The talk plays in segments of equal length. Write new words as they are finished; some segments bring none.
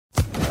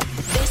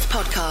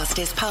podcast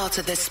is part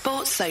of the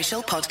Sports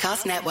Social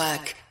Podcast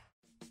Network.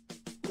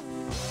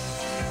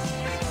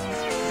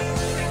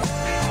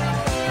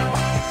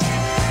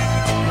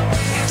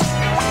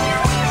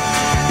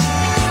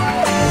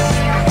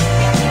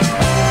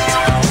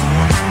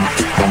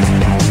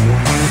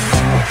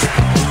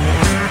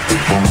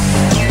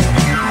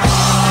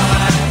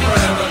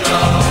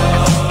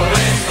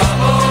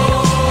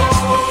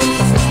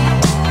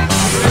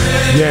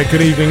 Yeah,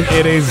 good evening.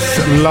 It is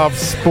Love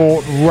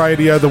Sport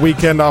Radio, the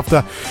weekend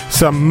after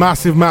some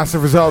massive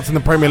results in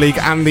the Premier League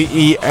and the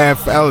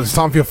EFL. It's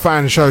time for your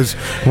fan shows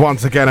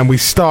once again, and we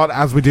start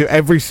as we do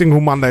every single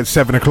Monday at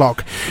 7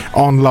 o'clock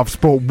on Love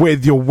Sport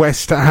with your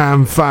West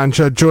Ham fan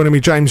show. Joining me,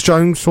 James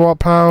Jones. What,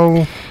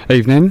 pal?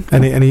 Evening.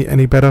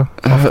 Any better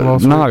after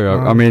last week? No,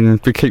 I mean,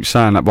 we keep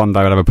saying that one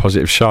day we'll have a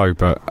positive show,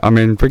 but I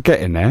mean, we're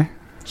getting there.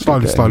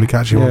 Slowly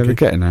catching on. Yeah, we're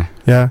getting there.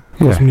 Yeah,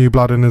 got some new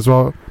blood in as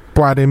well.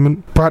 Brad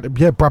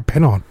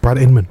Pennard. Brad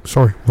Inman.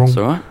 Sorry, wrong. That's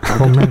all right.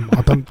 Wrong name.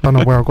 I don't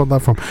know where I got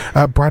that from.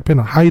 Brad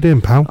Pennard. How you doing,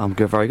 pal? I'm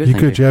good, very good. You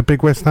good? Yeah,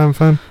 big West Ham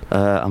fan.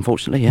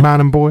 Unfortunately, yeah. Man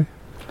and boy.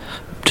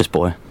 Just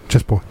boy.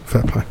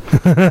 Fair play.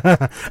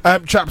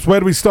 Chaps, where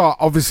do we start?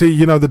 Obviously,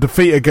 you know, the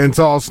defeat against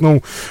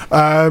Arsenal.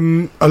 A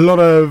lot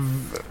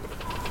of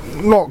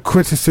not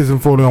criticism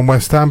falling on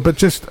West Ham, but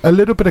just a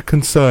little bit of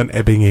concern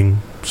ebbing in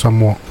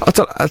somewhat. I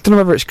don't know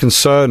whether it's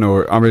concern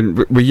or, I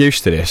mean, we're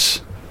used to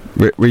this.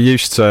 We're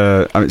used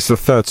to. I mean, it's the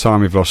third time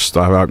we've lost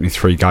our opening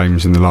 3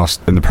 games in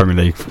the Premier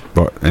League,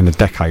 in the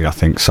decade, I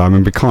think. So I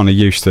mean, we're kind of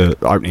used to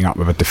opening up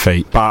with a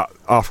defeat. But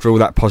after all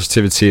that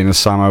positivity in the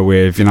summer,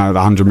 with the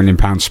 £100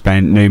 million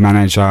spent, new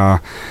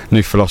manager,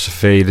 new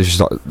philosophy, there's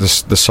just like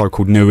the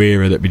so-called new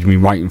era that we've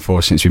been waiting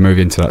for since we moved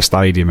into that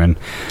stadium, and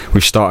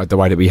we've started the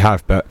way that we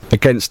have. But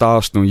against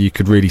Arsenal, you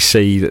could really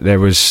see that there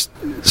was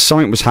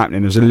something was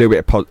happening. There was a little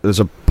bit of there's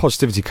a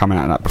positivity coming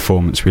out of that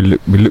performance. We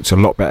looked a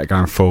lot better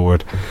going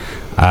forward.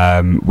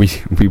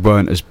 We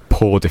weren't as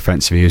poor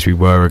defensively as we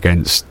were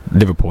against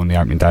Liverpool in the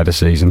opening day of the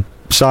season.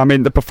 So I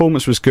mean, the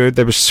performance was good.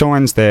 There were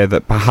signs there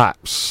that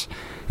perhaps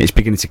it's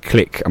beginning to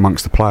click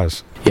amongst the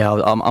players.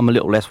 Yeah, I'm a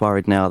little less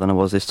worried now than I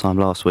was this time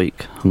last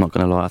week. I'm not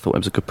going to lie. I thought it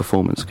was a good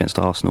performance against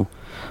Arsenal.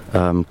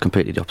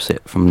 Completely the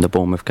opposite from the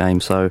Bournemouth game.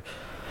 So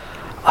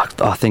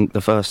I think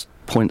the first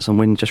points and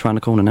win just round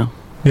the corner now.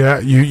 Yeah,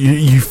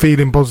 you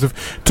feeling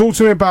positive. Talk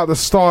to me about the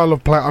style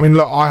of play. I mean,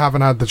 look, I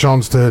haven't had the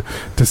chance to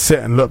sit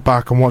and look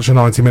back and watch the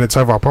 90 minutes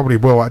over. I probably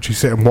will actually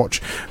sit and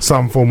watch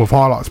some form of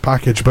highlights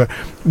package. But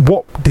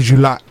what did you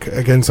lack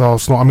against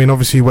Arsenal? I mean,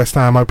 obviously West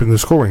Ham opened the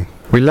scoring.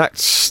 We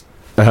lacked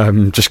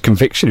just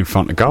conviction in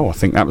front of goal. I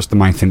think that was the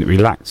main thing that we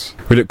lacked.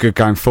 We looked good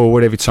going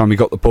forward. Every time we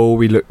got the ball,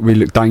 we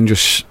looked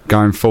dangerous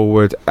going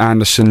forward.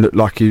 Anderson looked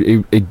like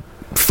he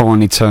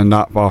finally turned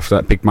up after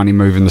that big money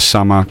move in the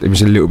summer. It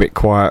was a little bit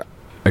quiet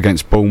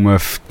against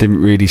Bournemouth,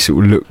 didn't really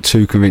sort of look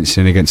too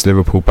convincing against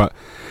Liverpool, but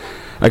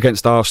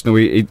against Arsenal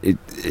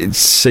it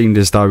seemed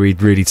as though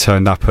he'd really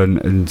turned up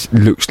and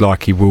looks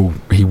like he will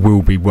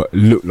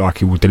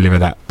deliver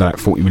that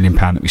 £40 million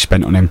that we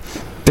spent on him.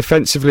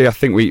 Defensively, I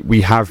think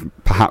we have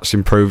perhaps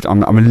improved.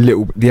 I'm a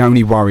little. The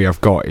only worry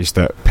I've got is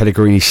that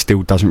Pellegrini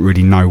still doesn't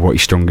really know what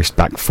his strongest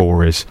back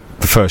four is.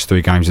 The first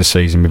 3 games of the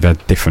season we've had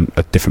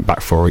a different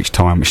back four each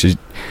time, which is,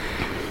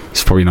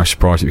 it's probably no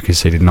surprise that we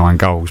conceded 9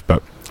 goals,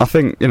 but I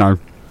think,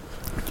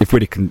 if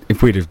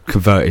we'd have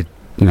converted,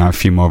 a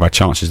few more of our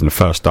chances in the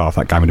first half,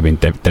 that game would have been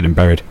dead and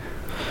buried.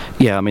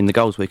 Yeah, I mean, the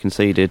goals we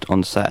conceded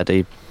on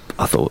Saturday,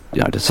 I thought,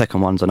 the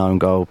second one's an own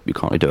goal. You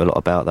can't really do a lot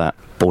about that.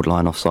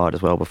 Borderline offside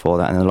as well before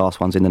that, and the last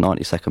one's in the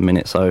 92nd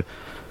minute. So,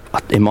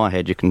 in my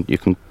head, you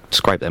can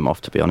scrape them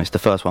off. To be honest, the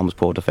first one was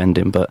poor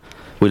defending, but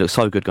we looked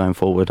so good going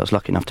forward. I was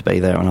lucky enough to be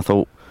there, and I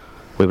thought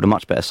we were a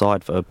much better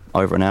side for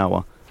over an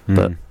hour.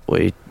 But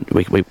we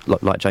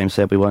like James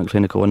said, we weren't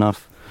clinical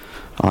enough.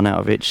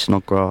 Arnautovic,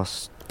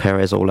 Snodgrass,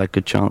 Perez all had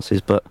good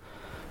chances, but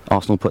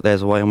Arsenal put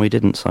theirs away and we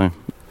didn't, so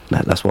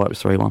that's why it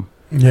was 3-1.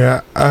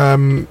 Yeah,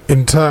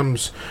 in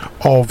terms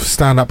of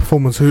stand-up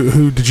performance,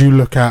 who did you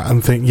look at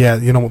and think, yeah,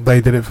 you know what,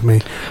 they did it for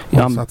me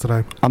on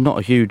Saturday? I'm not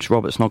a huge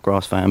Robert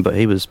Snodgrass fan, but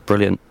he was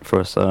brilliant for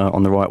us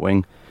on the right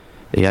wing.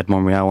 He had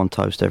Monreal on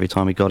toast every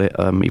time he got it.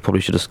 He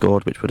probably should have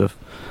scored, which would have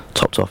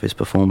topped off his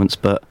performance,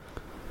 but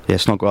yeah,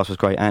 Snodgrass was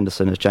great.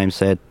 Anderson, as James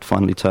said,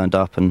 finally turned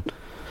up, and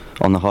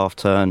on the half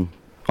turn,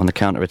 on the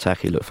counter-attack,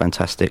 he looked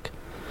fantastic.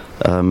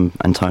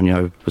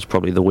 Antonio was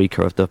probably the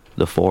weaker of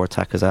the 4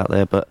 attackers out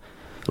there, but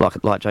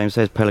like James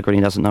says,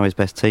 Pellegrini doesn't know his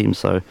best team,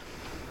 so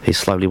he's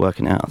slowly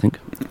working it out, I think.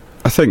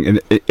 I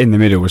think in the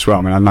middle as well.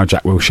 I mean, I know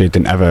Jack Wilshere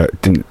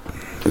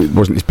it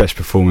wasn't his best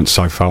performance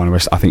so far in the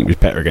West. I think it was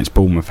better against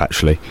Bournemouth,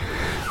 actually.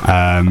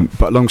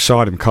 But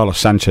alongside him, Carlos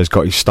Sanchez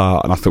got his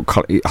start, and I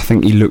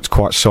think he looked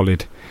quite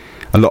solid.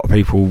 A lot of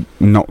people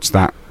knocked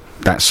that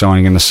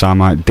signing in the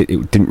summer. It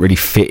didn't really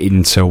fit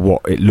into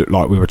what it looked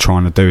like we were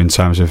trying to do in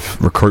terms of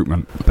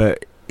recruitment,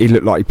 but he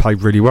looked like he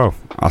played really well.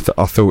 I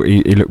thought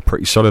he looked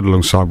pretty solid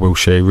alongside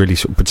Wilshere. He really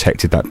sort of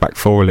protected that back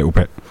four a little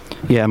bit.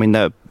 Yeah, I mean,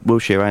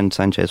 Wilshere and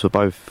Sanchez were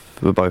both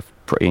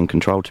pretty in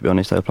control, to be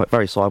honest. They were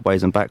very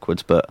sideways and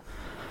backwards, but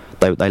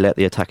they let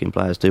the attacking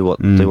players do what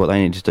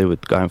they needed to do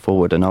with going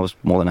forward, and I was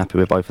more than happy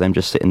with both of them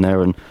just sitting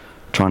there and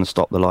trying to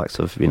stop the likes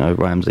of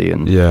Ramsey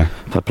and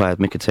players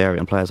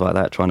Mkhitaryan, players like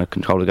that, trying to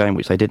control the game,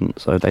 which they didn't.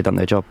 So they done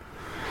their job.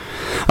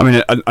 I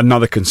mean,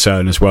 another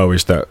concern as well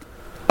is that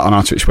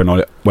Arnautovic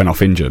went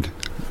off injured,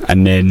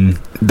 and then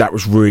that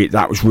was really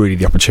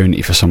the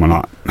opportunity for someone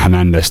like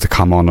Hernandez to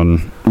come on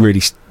and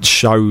really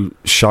show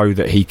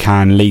that he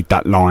can lead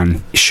that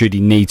line should he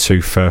need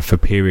to for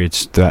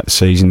periods that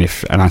season.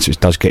 If Arnautovic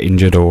does get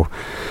injured or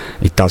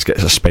he does get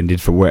suspended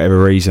for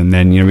whatever reason,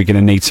 then we're going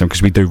to need some,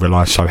 because we do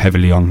rely so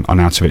heavily on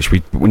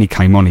Arnautovic. When he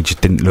came on, he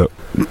just didn't look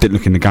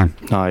in the game.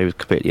 No, he was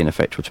completely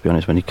ineffectual, to be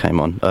honest, when he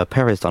came on.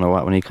 Perez done all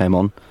right when he came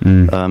on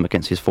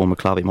against his former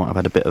club. He might have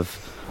had a bit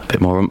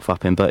more oomph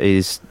up him, but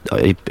he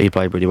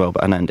played really well.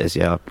 But Hernandez,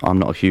 I'm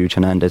not a huge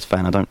Hernandez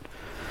fan.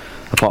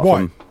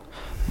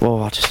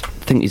 I just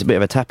think he's a bit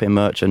of a tap-in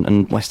merchant,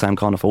 and West Ham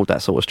can't afford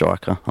that sort of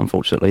striker.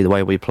 Unfortunately, the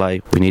way we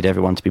play, we need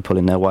everyone to be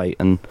pulling their weight,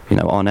 and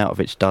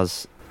Arnautovic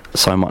does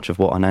so much of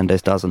what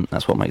Hernandez doesn't.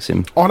 That's what makes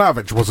him.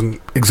 Arnautovic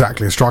wasn't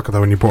exactly a striker though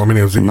when you brought him in.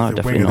 He was a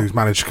winger who's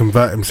managed to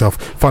convert himself.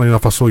 Funny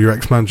enough, I saw your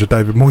ex-manager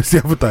David Moyes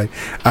the other day,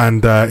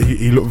 and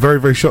he looked very,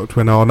 very shocked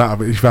when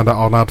he found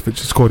out Arnautovic had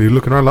scored. He was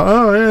looking around like,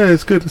 oh yeah,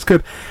 it's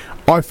good.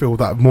 I feel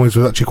that Moyes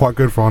was actually quite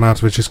good for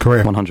Arnautovic's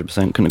career.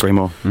 100%, couldn't agree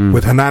more.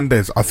 With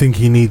Hernandez, I think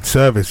he needs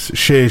service,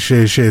 sheer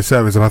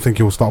service, and I think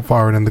he'll start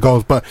firing in the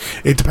goals. But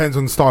it depends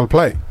on the style of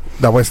play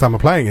that West Ham are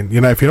playing in.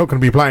 If you're not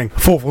going to be playing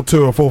 4-4-2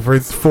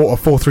 or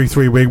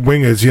 4-3-3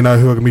 wingers, who are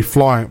going to be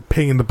flying,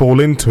 pinging the ball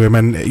into him,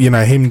 and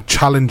him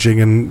challenging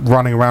and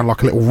running around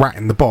like a little rat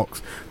in the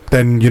box,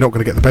 then you're not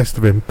going to get the best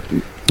of him.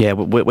 Yeah,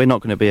 we're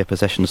not going to be a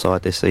possession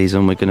side this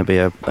season. We're going to be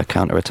a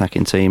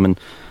counter-attacking team, and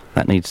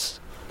that needs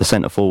the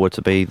centre forward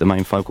to be the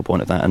main focal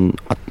point of that, and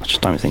I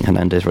just don't think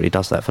Hernandez really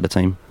does that for the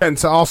team. And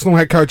so Arsenal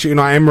head coach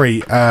Unai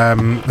Emery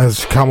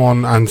has come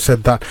on and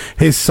said that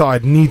his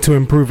side need to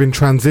improve in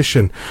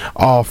transition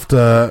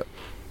after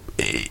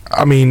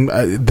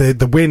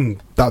the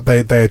win that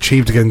they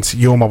achieved against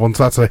Yormov on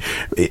Saturday.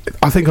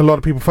 I think a lot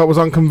of people felt was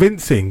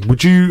unconvincing.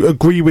 Would you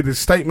agree with his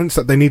statements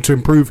that they need to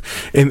improve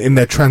in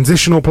their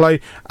transitional play,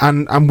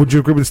 and would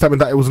you agree with the statement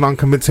that it was an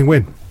unconvincing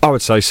win? I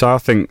would say so. I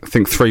think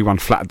 3-1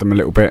 flattered them a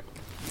little bit,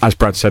 as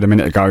Brad said a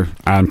minute ago,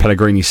 and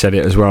Pellegrini said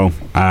it as well.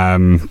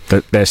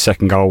 That their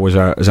second goal was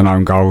an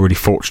own goal, really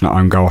fortunate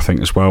own goal, I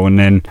think, as well. And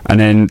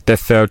then their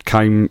third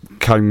came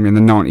in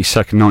the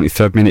 92nd,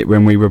 93rd minute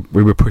when we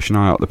were pushing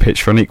out the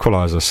pitch for an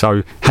equaliser.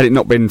 So had it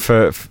not been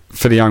for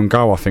the own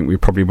goal, I think we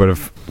probably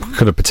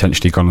could have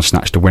potentially gone and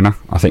snatched a winner.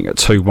 I think at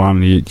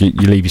 2-1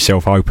 you leave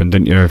yourself open,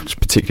 don't you?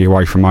 Particularly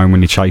away from home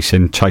when you're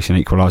chasing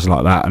equaliser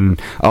like that.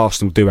 And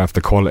Arsenal do have the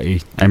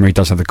quality. Emery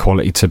does have the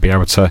quality to be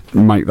able to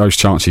make those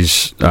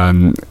chances.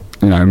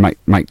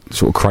 Make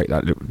sort of create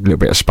that little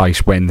bit of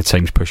space when the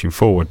team's pushing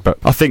forward. But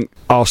I think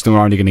Arsenal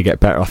are only going to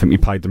get better. I think we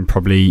played them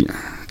probably.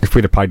 If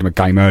we'd have played them a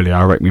game earlier,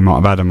 I reckon we might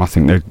have had them. I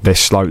think they're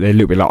slow. They're a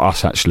little bit like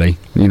us, actually.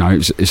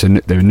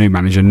 They're a new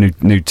manager,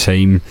 new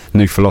team,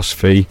 new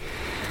philosophy,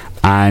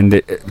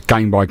 and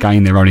game by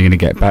game they're only going to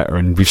get better.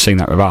 And we've seen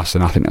that with us,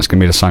 and I think that's going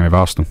to be the same with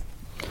Arsenal.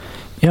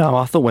 Yeah,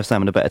 I thought West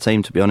Ham had a better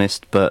team, to be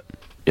honest, but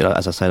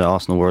as I said,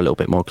 Arsenal were a little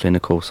bit more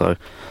clinical, so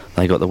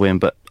they got the win.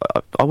 But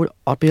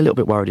I'd be a little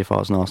bit worried if I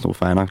was an Arsenal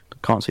fan. I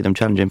can't see them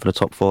challenging for the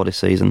top 4 this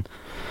season.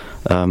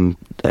 They're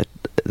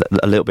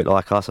a little bit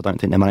like us. I don't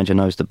think their manager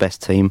knows the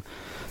best team,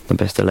 the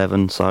best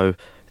 11, so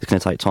it's going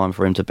to take time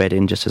for him to bed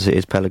in, just as it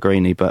is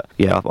Pellegrini. But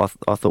yeah,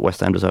 I thought West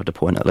Ham deserved a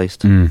point at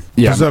least.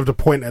 Deserved a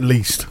point at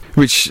least.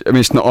 Which,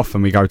 it's not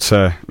often we go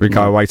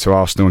away to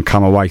Arsenal and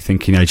come away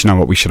thinking, do you know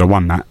what, we should have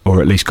won that,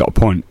 or at least got a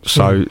point.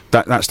 So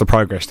that's the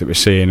progress that we're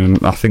seeing,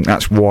 and I think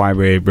that's why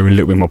we're a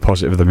little bit more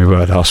positive than we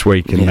were last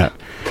week. In that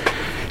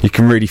you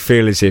can really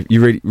feel as if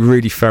you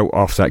really felt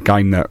after that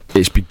game that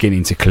it's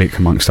beginning to click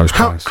amongst those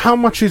players. How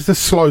much is the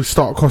slow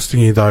start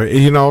costing you, though?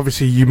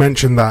 Obviously you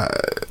mentioned that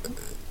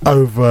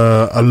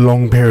over a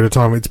long period of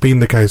time it's been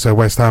the case that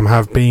West Ham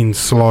have been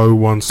slow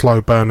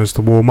burners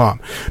to warm up.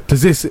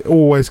 Does this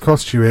always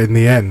cost you in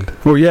the end?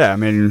 Well, yeah.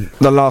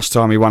 The llast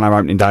time we won our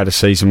opening day of the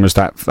season was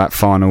that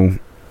final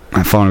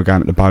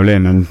game at the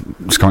Boleyn, and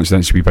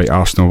coincidentally we beat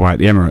Arsenal away at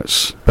the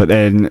Emirates. But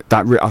then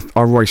I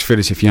always feel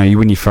as if you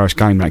win your first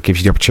game, that gives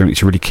you the opportunity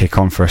to really kick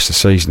on for the rest of the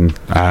season,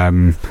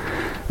 and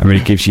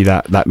really gives you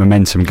that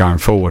momentum going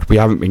forward. We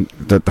haven't been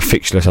the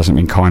fixture list hasn't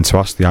been kind to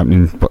us. The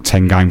opening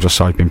 10 games or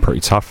so have been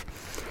pretty tough.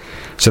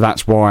 So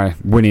that's why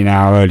winning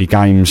our early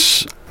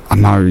games. I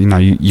know,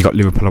 you got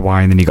Liverpool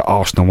away, and then you got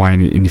Arsenal away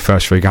in your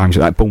first 3 games.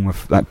 That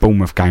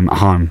Bournemouth game at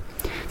home,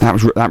 that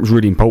was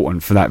really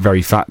important for that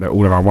very fact that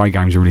all of our away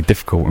games were really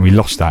difficult, and we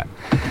lost that.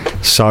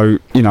 So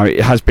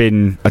it has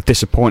been a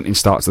disappointing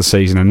start to the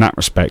season in that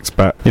respect.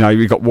 But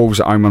we got Wolves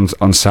at home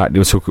on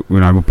Saturday.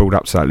 We'll build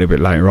up to that a little bit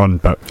later on.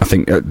 But I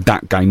think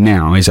that game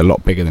now is a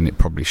lot bigger than it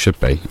probably should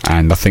be,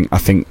 and I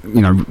think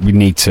we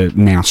need to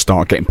now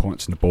start getting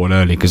points on the board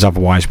early, because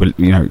otherwise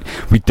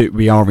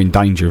we are in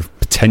danger of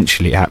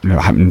potentially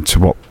happened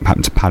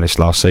to Palace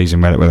last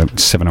season, where there were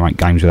 7 or 8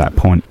 games at that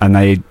point, and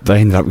they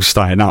ended up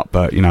staying up.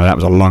 But that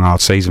was a long, hard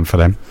season for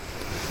them.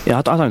 Yeah,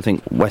 I don't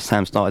think West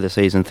Ham started the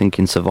season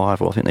thinking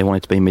survival. I think they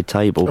wanted to be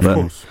mid-table. Of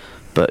course.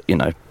 But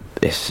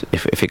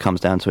if it comes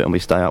down to it and we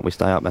stay up,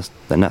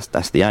 then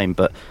that's the aim.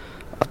 But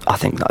I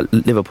think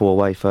Liverpool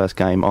away first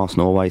game,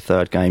 Arsenal away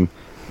third game,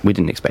 we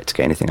didn't expect to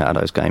get anything out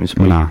of those games.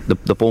 No.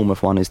 The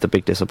Bournemouth one is the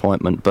big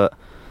disappointment, but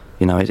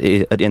at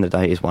the end of the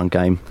day, it is one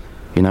game.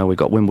 We've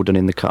got Wimbledon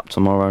in the Cup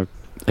tomorrow.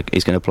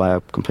 He's going to play a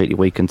completely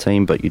weakened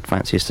team, but you'd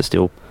fancy us to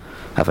still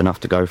have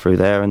enough to go through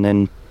there, and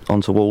then on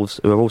to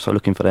Wolves, who are also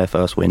looking for their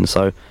first win.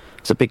 So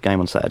it's a big game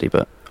on Saturday,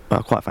 but I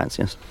quite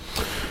fancy us.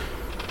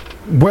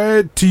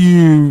 Where do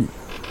you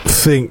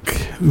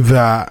think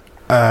that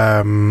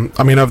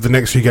over the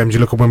next few games, you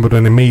look at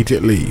Wimbledon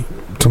immediately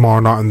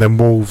tomorrow night and then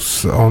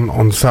Wolves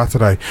on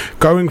Saturday.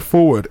 Going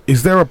forward,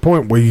 is there a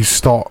point where you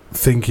start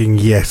thinking,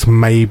 yes,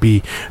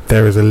 maybe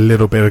there is a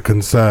little bit of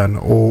concern,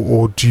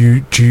 or do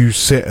you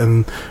sit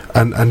and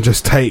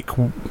just take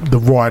the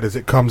ride as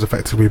it comes,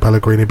 effectively,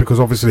 Pellegrini? Because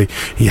obviously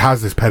he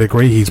has this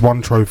pedigree, he's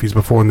won trophies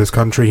before in this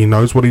country, he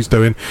knows what he's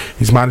doing,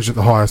 he's managed at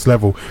the highest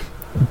level.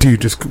 Do you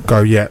just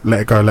go, yeah,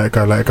 let it go?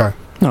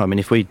 No,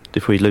 if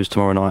we lose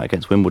tomorrow night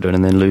against Wimbledon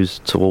and then lose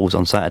to Wolves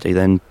on Saturday,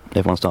 then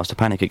everyone starts to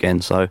panic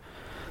again. So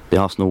the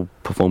Arsenal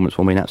performance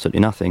will mean absolutely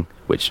nothing,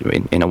 which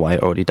in a way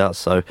it already does.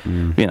 So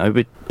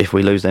if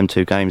we lose them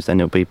 2 games, then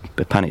it'll be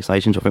panic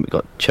stations. I think we've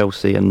got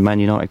Chelsea and Man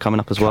United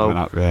coming up as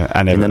well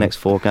and in the next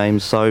 4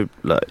 games. So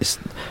look,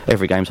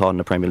 every game's hard in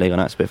the Premier League. I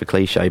know it's a bit of a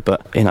cliche,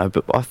 but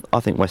I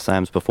think West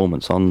Ham's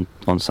performance on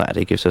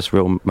Saturday gives us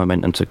real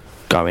momentum to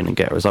go in and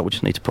get a result. We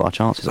just need to put our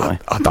chances away.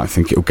 I don't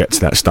think it'll get to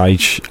that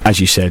stage.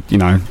 As you said,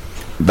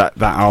 that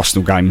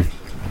Arsenal game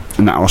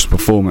and that Arsenal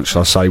performance,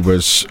 I say,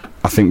 was,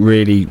 I think,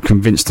 really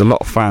convinced a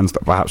lot of fans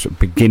that perhaps were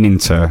beginning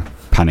to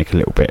panic a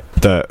little bit,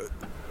 that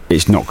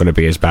it's not going to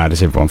be as bad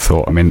as everyone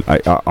thought.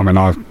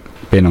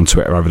 I've been on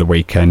Twitter over the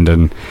weekend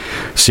and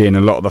seeing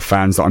a lot of the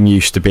fans that I'm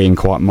used to being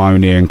quite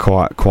moany and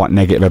quite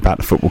negative about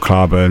the football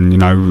club, and we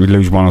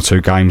lose 1 or 2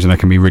 games and they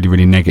can be really,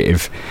 really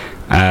negative.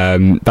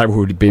 They were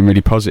already being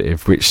really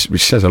positive, which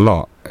says a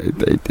lot.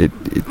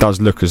 It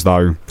does look as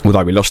though,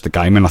 although we lost the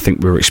game, and I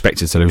think we were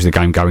expected to lose the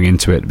game going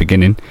into it at the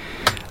beginning,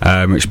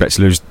 we expect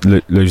to lose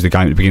the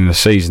game at the beginning of the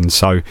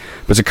season.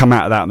 But to come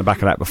out of that on the back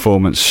of that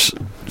performance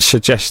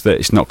suggests that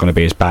it's not going to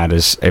be as bad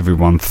as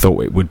everyone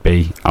thought it would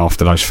be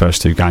after those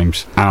first 2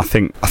 games. And I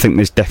think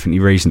there's definitely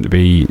reason to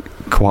be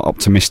quite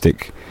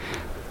optimistic.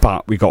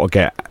 But we got to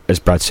get, as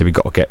Brad said, we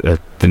got to get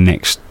the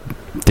next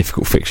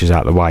difficult fixtures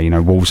out of the way.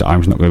 Wolves at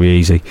home is not going to be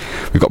easy.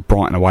 We've got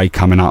Brighton away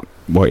coming up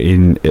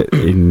in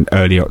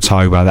early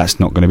October. That's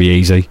not going to be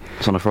easy.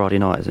 It's on a Friday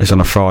night, is it? It's on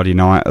a Friday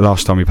night.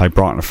 Last time we played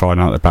Brighton on a Friday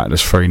night, they battered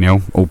us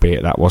 3-0,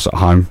 albeit that was at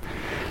home.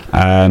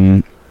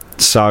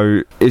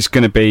 So it's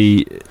going to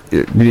be,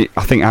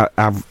 I think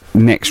our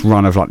next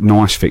run of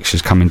nice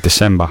fixtures come in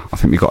December. I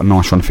think we've got a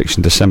nice run of fixtures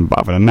in December, but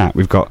other than that,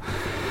 we've got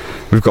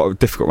a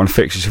difficult run of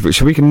fixtures,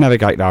 so we can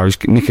navigate those,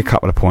 nick a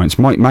couple of points,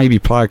 maybe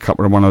play a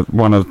couple of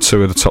one or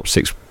two of the top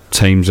 6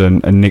 teams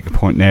and nick a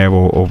point there,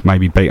 or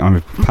maybe beat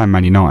them. Playing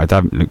Man United, they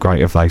haven't looked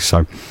great, have they?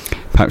 So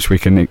perhaps we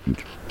can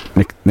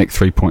nick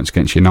 3 points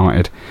against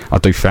United. I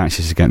do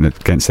fancy us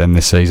against them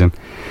this season.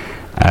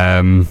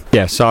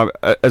 So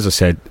as I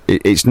said,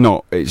 it's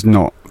not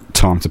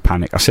time to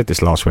panic. I said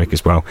this last week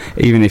as well.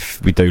 Even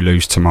if we do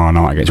lose tomorrow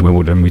night against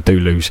Wimbledon, we do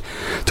lose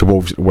to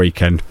Wolves at the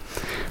weekend,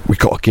 we've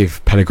got to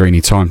give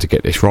Pellegrini time to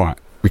get this right.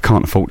 We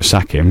can't afford to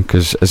sack him,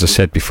 because, as I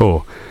said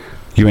before,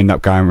 you end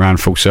up going around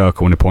full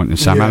circle and appointing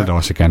Sam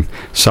Allardyce again.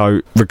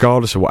 So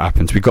regardless of what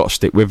happens, we've got to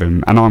stick with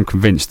him, and I'm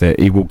convinced that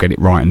he will get it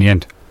right in the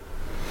end.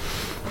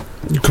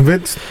 You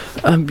convinced?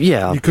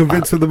 Yeah. You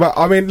convinced of the...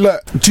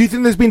 look, do you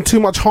think there's been too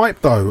much hype,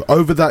 though,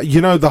 over that, the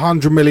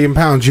 £100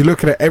 million? You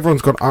look at it,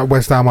 everyone's got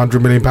West Ham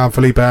 £100 million,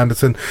 Felipe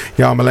Anderson,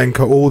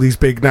 Yarmolenko, all these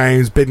big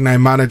names, big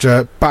name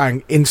manager,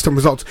 bang, instant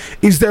results.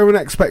 Is there an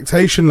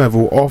expectation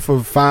level off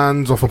of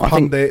fans, off of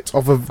pundits,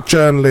 off of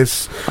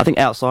journalists? I think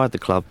outside the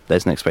club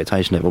there's an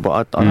expectation level,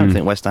 but I don't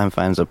think West Ham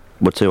fans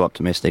were too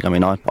optimistic.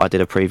 I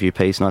did a preview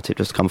piece and I tipped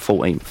us to come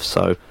 14th,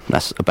 so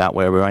that's about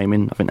where we're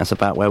aiming. I think that's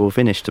about where we'll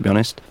finish, to be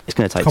honest. It's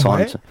going to take time.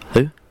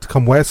 Who? To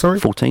come where, sorry?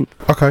 14th.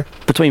 Okay.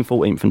 Between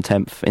 14th and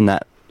 10th in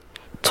that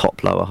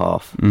top lower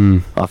half.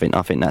 I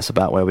think that's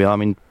about where we are.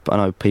 I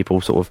know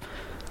people sort of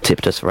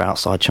tipped us for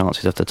outside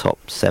chances of the top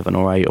 7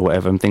 or 8 or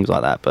whatever and things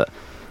like that, but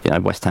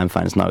West Ham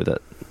fans know that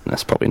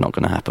that's probably not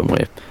going to happen.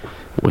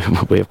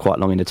 We're quite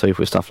long in the tooth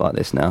with stuff like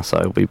this now. As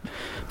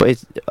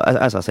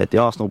I said, the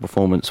Arsenal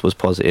performance was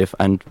positive,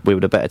 and we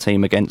were the better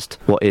team against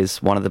what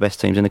is one of the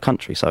best teams in the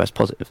country, so that's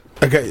positive.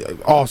 Okay,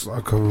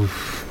 Arsenal.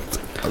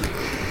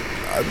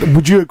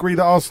 Would you agree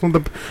that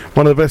Arsenal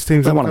one of the best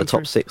teams? They're in one the of the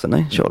top 6, aren't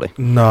they? Surely.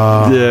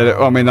 No.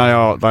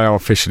 Yeah, they are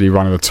officially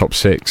one of the top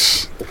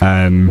 6.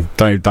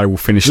 They will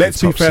finish. Let's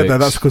the be top fair 6. though.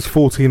 That's because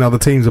 14 other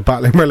teams are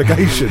battling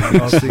relegation.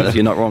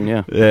 You're not wrong.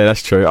 Yeah. Yeah,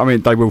 that's true.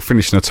 They will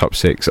finish in the top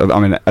 6.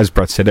 As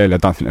Brad said earlier, I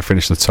don't think they'll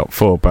finish in the top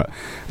 4. But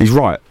he's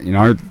right.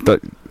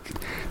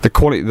 the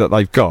quality that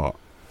they've got,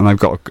 and they've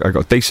got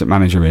a decent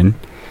manager in.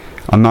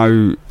 I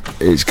know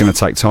it's going to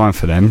take time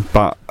for them,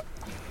 but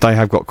they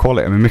have got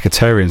quality. I mean,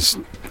 Mkhitaryan's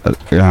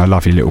a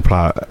lovely little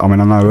player. I mean,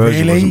 I know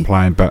Ozil wasn't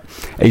playing, but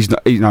he's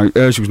not.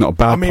 Ozil's not a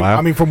bad player.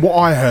 I mean, from what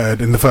I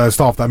heard in the first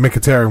half, that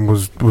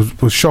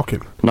Mkhitaryan was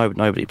shocking.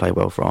 Nobody played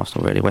well for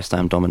Arsenal, really. West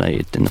Ham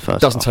dominated in the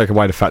first Doesn't half. take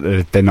away the fact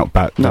that they're not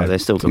bad. No, they're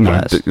still good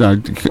players.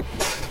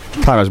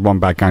 Player has one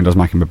bad game doesn't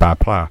make him a bad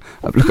player.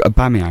 Look at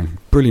Aubameyang,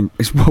 brilliant.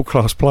 He's a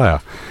world-class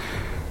player.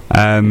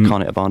 Can't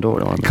hit a barn door.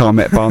 Can't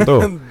hit a barn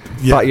door.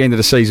 Yeah. But he ended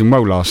the season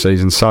well last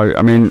season. So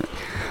I mean,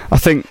 I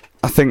think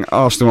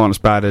Arsenal aren't as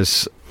bad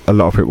as a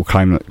lot of people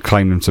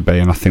claim them to be,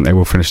 and I think they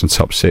will finish in the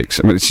top 6.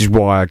 I mean, this is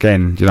why,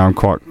 again, I'm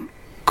quite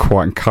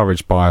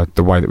encouraged by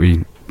the way that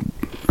we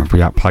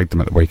outplayed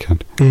them at the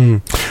weekend.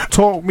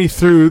 Talk me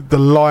through the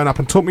lineup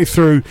and talk me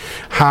through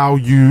how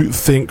you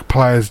think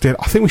players did.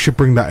 I think we should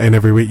bring that in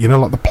every week,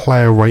 like the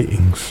player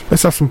ratings.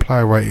 Let's have some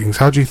player ratings.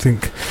 How do you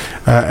think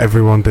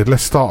everyone did?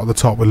 Let's start at the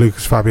top with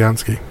Lucas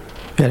Fabianski.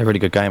 He had a really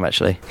good game,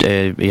 actually.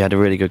 He had a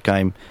really good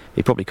game.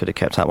 He probably could have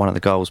kept out one of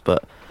the goals,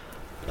 but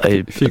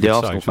the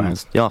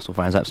Arsenal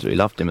fans absolutely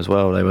loved him as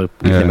well. They were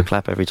giving him a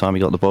clap every time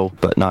he got the ball.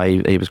 But no,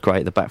 he was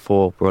great. The back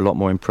four were a lot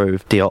more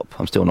improved. Diop,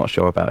 I'm still not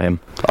sure about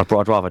him. I'd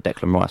rather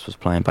Declan Rice was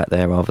playing back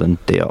there rather than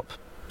Diop.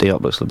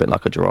 Diop looks a bit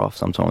like a giraffe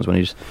sometimes when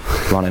he's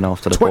running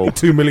after the ball.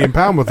 £22 million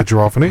worth of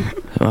giraffe, isn't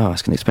he? Well,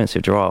 it's an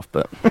expensive giraffe,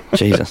 but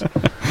Jesus.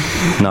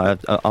 No,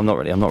 I'm not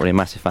really a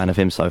massive fan of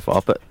him so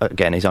far. But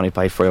again, he's only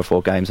played 3 or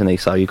 4 games, hasn't he?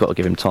 So you've got to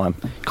give him time.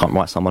 You can't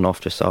write someone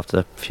off just after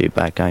a few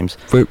bad games.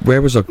 Where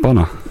was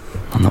Ogbonna?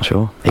 I'm not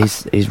sure.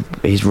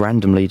 He's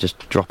randomly just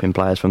dropping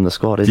players from the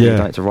squad, isn't he?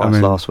 Done it to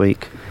Rice last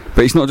week.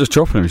 But he's not just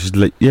dropping them.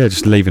 He's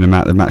just leaving them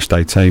out the match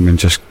day team and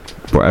just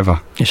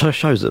whatever. It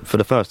shows that for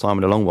the first time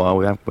in a long while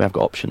we have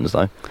got options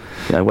though.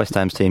 West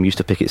Ham's team used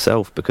to pick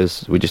itself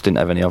because we just didn't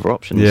have any other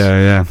options.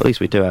 Yeah. At least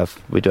we do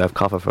have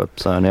cover for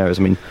certain areas.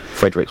 I mean,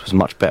 Fredericks was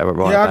much better at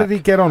right back. How did he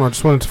get on? I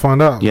just wanted to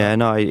find out. Yeah,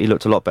 no, he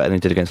looked a lot better than he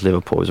did against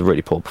Liverpool. It was a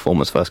really poor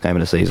performance first game of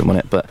the season,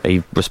 wasn't it? But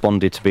he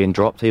responded to being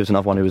dropped. He was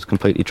another one who was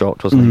completely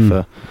dropped, wasn't he,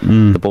 for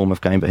the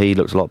Bournemouth game? But he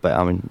looks a lot better.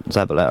 I mean,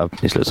 Zabaleta,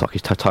 he looks like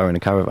he's towing a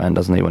caravan,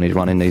 doesn't he, when he's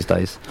running these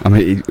days? I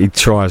mean, he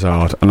tries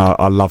hard, and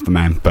I love the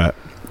man, but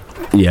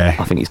yeah,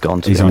 I think he's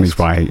gone. He's on his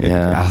way.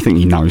 Yeah, I think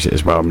he knows it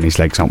as well. I mean, his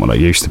legs aren't what they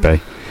used to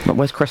be. But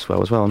where's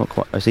Cresswell as well? Not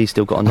quite. Has he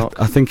still got a knock?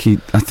 I think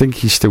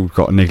he's still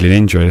got a niggling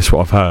injury. That's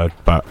what I've heard.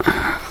 But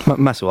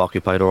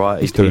Masuaku played all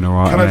right. He's doing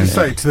all right. Can I just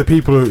say to the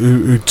people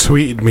who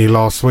tweeted me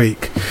last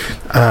week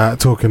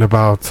talking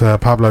about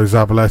Pablo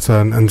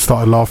Zabaleta and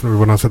started laughing at me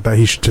when I said that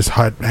he should just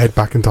head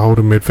back into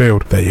holding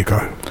midfield. There you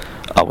go.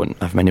 I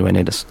wouldn't have him anywhere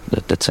near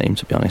the team,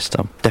 to be honest.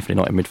 I'm definitely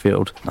not in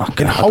midfield.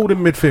 Holding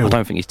midfield? I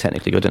don't think he's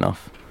technically good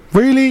enough.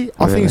 Really?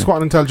 I think he's quite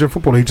an intelligent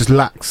footballer. He just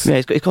lacks. Yeah,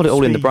 he's got it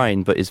all in the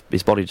brain, but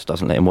his body just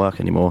doesn't let him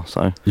work anymore.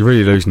 So you're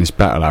really losing this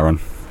battle,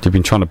 Aaron. You've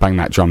been trying to bang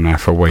that drum now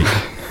for a week.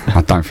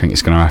 I don't think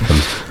it's going to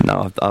happen.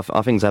 No,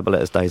 I think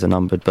Zabaleta's days are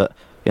numbered, but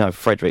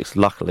Fredericks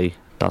luckily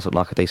does look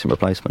like a decent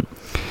replacement.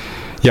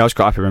 Yeah, I was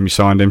quite happy when we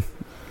signed him.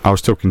 I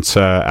was talking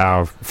to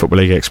our Football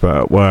League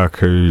expert at work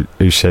who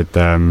said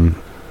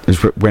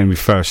when we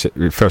first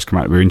come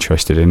out we were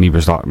interested, and he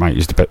was like, mate,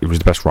 he was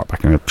the best right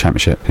back in the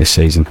Championship this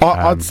season.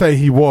 I'd say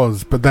he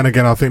was, but then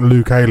again I think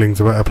Luke Ayling's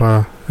a better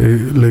player.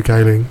 Luke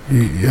Ayling,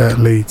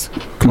 Leeds,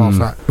 class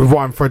that. With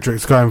Ryan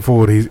Fredericks going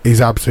forward,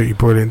 he's absolutely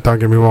brilliant, don't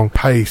get me wrong.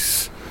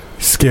 Pace,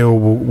 skill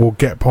will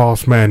get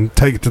past men,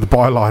 take it to the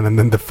byline, and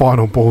then the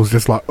final ball's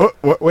just like,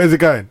 where's it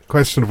going?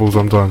 Questionable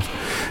sometimes,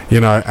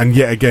 and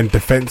yet again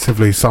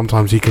defensively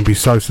sometimes he can be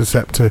so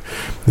susceptible,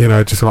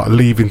 just like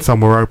leaving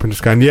somewhere open,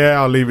 just going,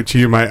 I'll leave it to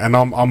you, mate, and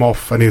I'm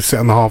off, and he'll sit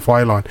on the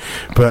halfway line.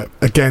 But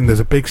again, there's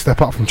a big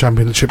step up from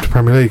Championship to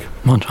Premier League.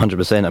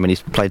 100%. I mean,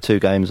 he's played 2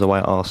 games away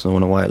at Arsenal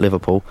and away at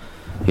Liverpool.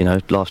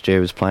 Last year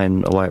he was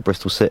playing away at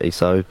Bristol City,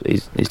 so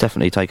he's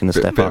definitely taken the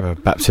step up. Bit of a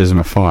baptism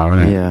of fire,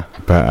 isn't it? Yeah.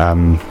 But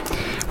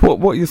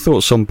what are your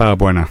thoughts on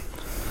Balbuena?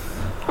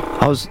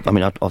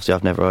 Obviously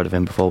I've never heard of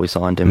him before we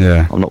signed him.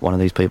 Yeah. I'm not one of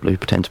these people who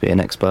pretend to be an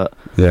expert.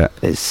 Yeah.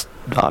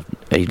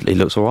 He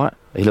looks all right.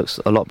 He looks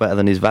a lot better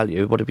than his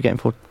value. What did we get him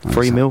for?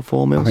 3 mil,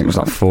 4 mil? I think it was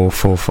like 4,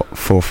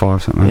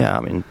 5 something. Yeah,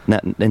 I mean,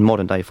 in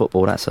modern day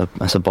football, that's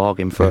a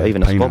bargain for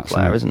even a squad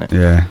player, isn't it?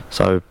 Yeah.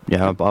 So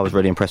I was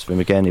really impressed with him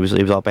again. He was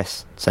our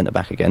best centre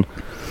back again,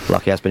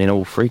 like he has been in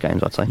all 3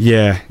 games, I'd say.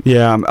 Yeah.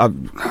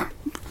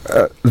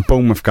 The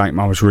Bournemouth game,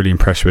 I was really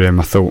impressed with him.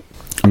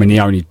 The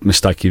only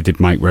mistake he did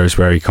make was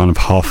where he kind of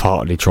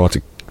half-heartedly tried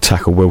to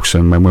tackle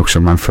Wilson when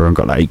Wilson ran through and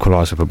got that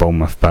equaliser for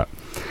Bournemouth, but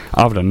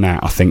other than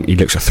that, I think he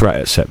looks a threat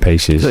at set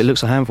pieces. He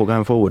looks a handful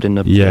going forward in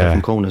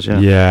the corners.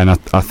 Yeah, and I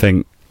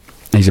think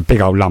he's a big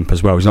old lump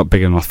as well. He's not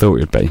bigger than I thought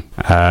he'd be.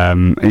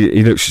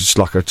 He looks just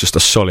like a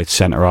solid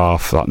centre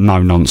half, like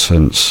no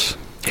nonsense.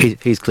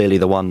 He's clearly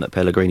the one that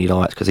Pellegrini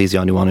likes because he's the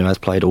only one who has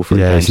played all 3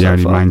 games. Yeah, he's the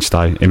only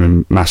mainstay, him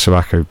and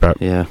Masuaku.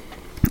 But yeah,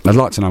 I'd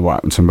like to know what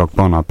happened to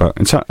Mogbona, but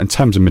in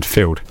terms of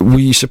midfield, were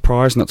you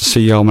surprised not to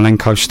see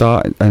Yarmolenko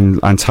start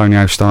and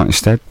Antonio start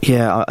instead?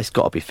 Yeah, it's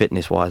got to be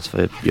fitness-wise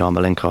for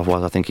Yarmolenko,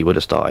 otherwise I think he would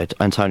have started.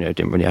 Antonio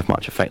didn't really have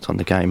much effect on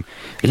the game.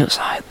 He looks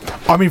like...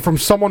 I mean, from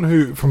someone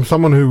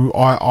who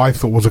I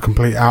thought was a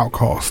complete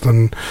outcast,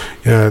 and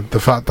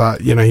the fact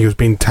that he was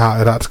being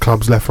touted at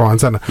clubs left, right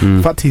and centre,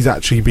 the fact he's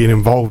actually been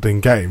involved in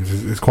games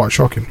is quite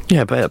shocking.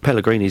 Yeah, but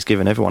Pellegrini's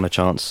given everyone a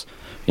chance.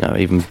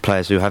 Even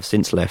players who have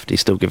since left, he's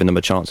still given them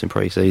a chance in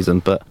pre-season.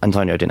 But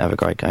Antonio didn't have a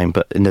great game.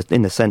 But in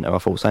the centre, I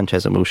thought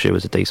Sanchez and Wilshere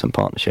was a decent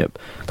partnership.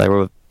 They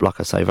were,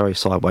 like I say, very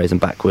sideways and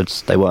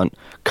backwards. They weren't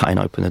cutting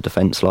open the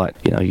defence like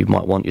you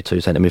might want your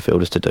two centre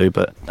midfielders to do.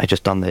 But they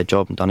just done their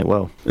job and done it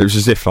well. It was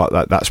as if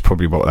like that's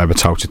probably what they were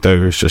told to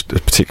do. It was just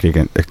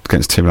particularly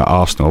against a team like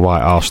Arsenal, away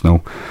at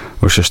Arsenal,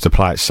 was just to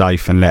play it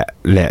safe and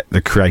let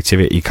the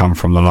creativity come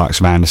from the likes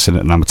of Anderson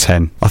at number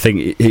 10. I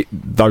think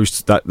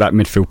that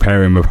midfield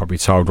pairing were probably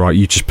told, right,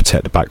 you just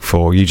protect the back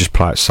four, you just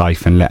play it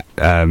safe and let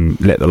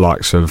the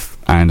likes of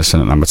Anderson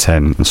at number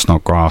 10 and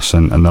Snodgrass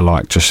and the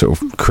like just sort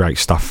of create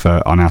stuff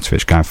for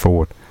Arnautovic going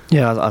forward.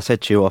 Yeah, I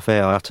said to you off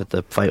air, I uttered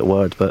the fatal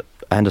word, but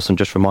Anderson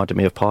just reminded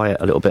me of Payet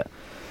a little bit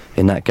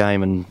in that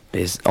game, and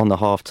on the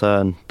half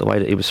turn, the way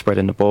that he was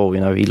spreading the ball,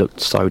 he looked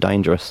so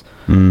dangerous.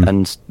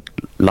 And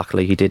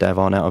luckily he did have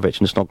Arnautovic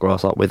and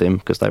Snodgrass up with him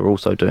because they were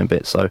also doing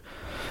bits. So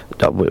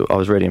I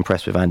was really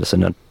impressed with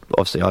Anderson, and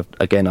obviously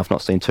I've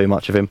not seen too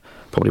much of him.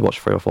 Probably watched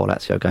 3 or 4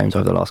 Lazio games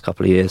over the last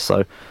couple of years,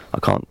 so I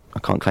can't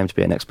claim to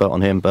be an expert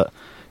on him, but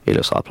he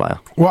looks like a player.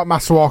 What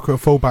Masuaku at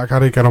fullback? How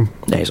do you get on?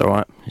 Yeah, he's all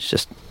right. He's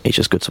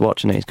just good to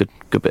watch, and he's good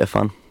bit of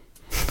fun.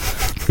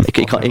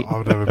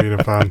 I've never been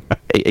a fan.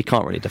 He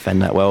can't really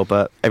defend that well,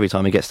 but every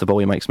time he gets the ball,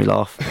 he makes me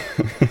laugh.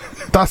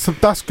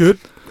 That's good.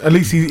 At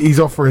least he's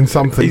offering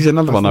something. He's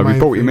another one. We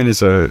brought him in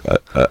as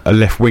a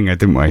left winger,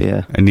 didn't we?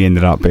 Yeah. And he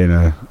ended up being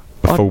a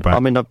fullback. I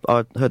mean,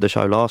 I heard the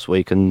show last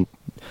week, and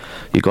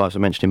you guys were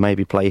mentioning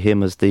maybe play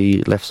him as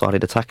the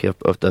left-sided attacker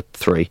of the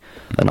 3,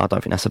 and I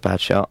don't think that's a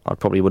bad shout. I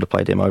probably would have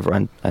played him over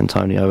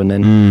Antonio, and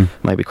then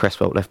maybe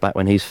Cresswell left back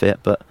when he's fit,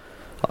 but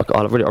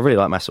I really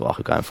like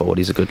Masuaku going forward.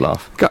 He's a good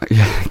laugh.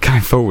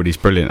 Going forward, he's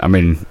brilliant. I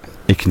mean,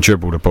 he can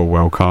dribble the ball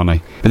well, can't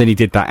he? But then he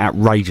did that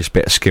outrageous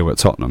bit of skill at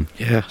Tottenham.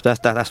 Yeah,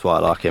 that's why I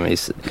like him.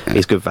 He's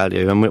good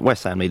value, and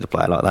West Ham need a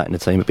player like that in the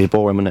team. It'd be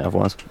boring, wouldn't it,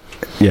 otherwise?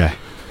 Yeah.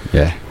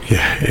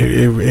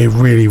 It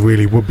really,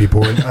 really would be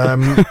boring.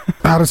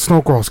 How does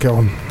Snodgrass get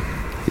on?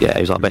 Yeah,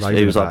 he was our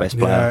best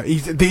player.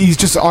 Yeah, he's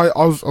just. I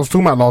was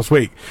talking about last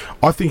week.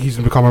 I think he's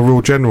become a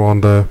real general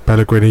under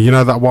Pellegrini.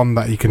 That one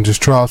that you can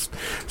just trust,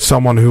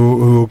 someone who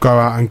will go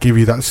out and give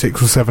you that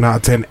 6 or 7 out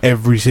of 10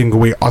 every single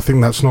week. I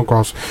think that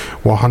Snodgrass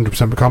will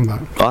 100% become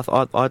that.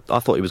 I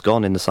thought he was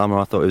gone in the summer.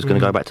 I thought he was going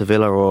to go back to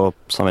Villa or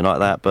something like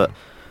that, but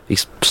he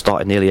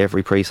started nearly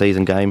every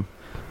pre-season game.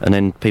 And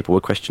then people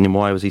were questioning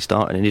why was he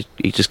starting, and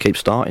he just keeps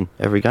starting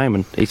every game,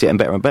 and he's getting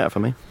better and better for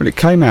me. But it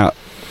came out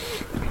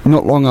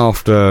not long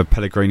after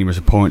Pellegrini was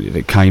appointed.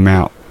 It came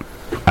out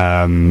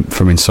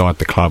from inside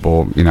the club,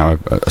 or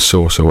a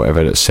source or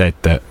whatever, that said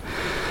that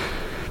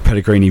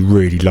Pellegrini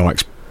really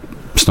likes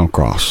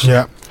Snodgrass.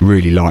 Yeah,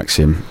 really likes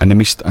him, and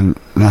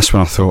that's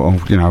when I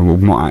thought, we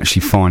might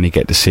actually finally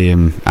get to see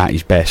him at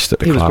his best at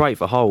the club. He was great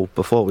for Hull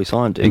before we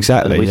signed him.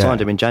 Exactly, we signed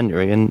him in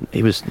January, and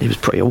he was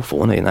pretty awful,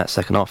 wasn't he, in that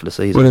second half of the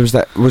season? Well,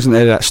 wasn't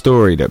there that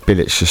story that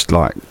Bilic just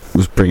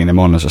was bringing him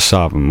on as a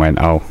sub and went,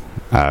 where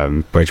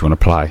do you want to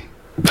play?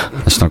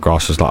 And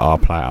Snodgrass was like, I'll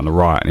play it on the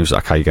right, and he was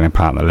like, okay, you're going to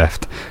play on the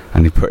left,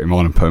 and he put him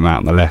on and put him out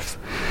on the left.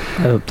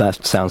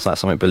 That sounds like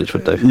something Bilic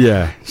would do.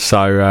 Yeah,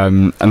 so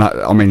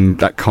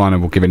that kind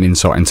of will give an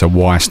insight into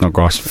why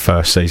Snodgrass'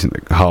 first season,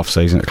 half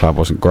season at the club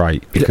wasn't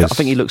great, because I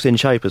think he looks in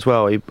shape as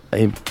well.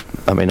 I'm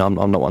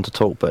not one to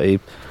talk, but he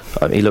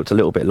looked a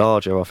little bit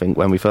larger, I think,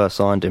 when we first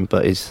signed him,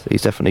 but he's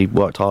definitely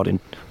worked hard in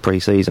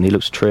pre-season. He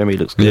looks trim, he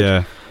looks good.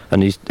 Yeah.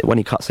 And when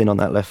he cuts in on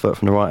that left foot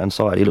from the right-hand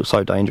side, he looks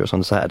so dangerous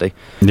on Saturday.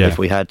 Yeah. If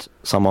we had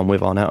someone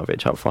with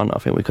Arnautovic up front, I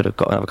think we could have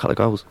got another couple of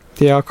goals.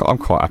 Yeah, I'm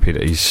quite happy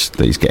that he's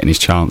getting his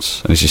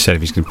chance. And as you said,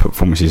 if he's going to put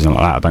performances in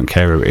like that, I don't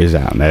care who it is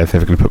out there. If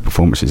they're going to put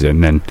performances in,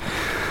 then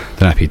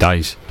happy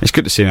days. It's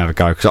good to see him have a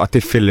go, because I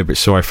did feel a little bit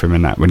sorry for him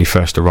in that when he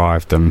first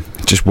arrived. It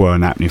just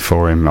weren't happening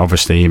for him.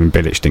 Obviously, even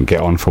Bilic didn't get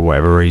on for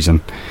whatever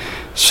reason.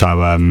 So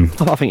I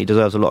think he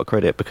deserves a lot of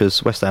credit,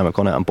 because West Ham have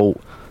gone out and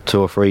bought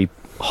 2 or 3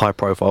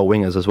 high-profile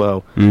wingers as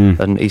well,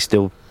 and he's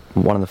still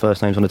one of the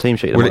first names on the team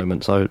sheet at the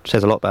moment, so it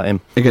says a lot about him.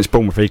 Against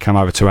Bournemouth, he came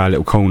over to our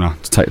little corner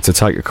to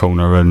take a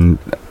corner, and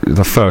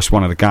the first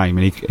one of the game,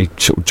 and he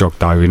sort of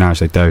jogged over, as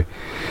they do,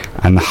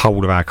 and the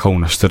whole of our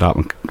corner stood up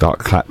and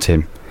clapped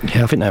him.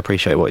 Yeah, I think they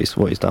appreciate what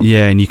he's done.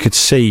 Yeah, and you could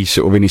see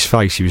sort of in his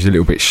face, he was a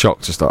little bit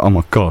shocked, just like, oh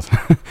my god.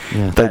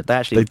 Yeah, they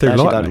actually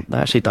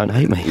don't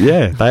hate me.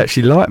 Yeah, they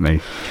actually like me.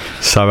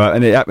 So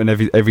and it happened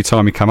every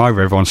time he came over,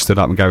 everyone stood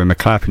up and gave him a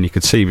clap, and you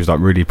could see he was like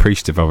really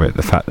appreciative of it,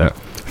 the fact that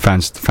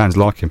fans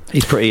like him.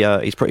 He's pretty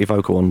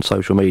vocal on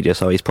social media,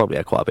 so he's probably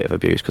had quite a bit of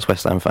abuse, because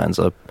West Ham fans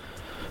are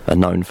are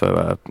known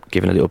for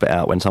giving a little bit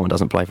out when someone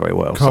doesn't play very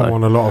well. Come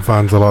on, a lot of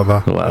fans are like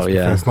that. Well,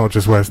 yeah. It's not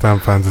just West Ham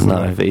fans, isn't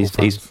no, it? but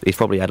he's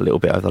probably had a little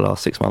bit over the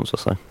last 6 months or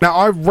so. Now,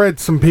 I've read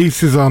some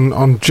pieces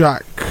on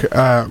Jack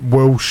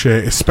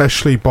Wilshere,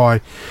 especially by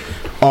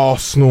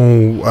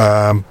Arsenal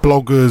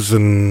bloggers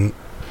and,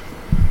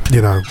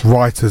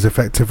 writers,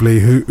 effectively,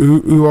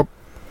 who are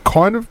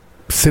kind of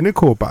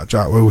cynical about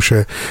Jack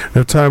Wilshere.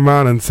 They've turned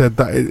around and said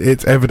that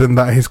it's evident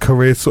that his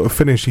career's sort of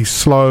finished. He's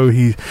slow.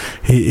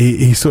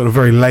 He's sort of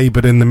very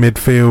laboured in the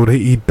midfield.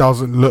 He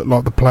doesn't look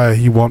like the player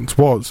he once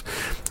was.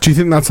 Do you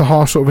think that's a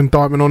harsh sort of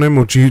indictment on him,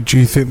 or do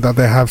you think that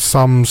they have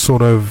some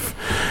sort of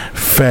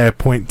fair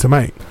point to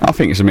make? I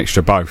think it's a mixture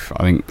of both.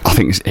 I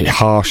think it's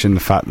harsh in the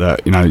fact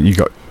that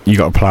you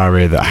got a player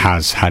here that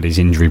has had his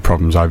injury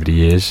problems over the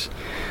years,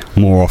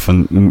 more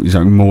often,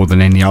 more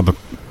than any other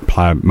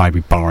player, maybe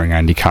barring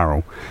Andy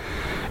Carroll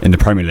in the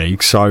Premier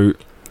League. So,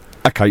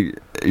 okay,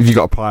 if you've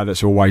got a player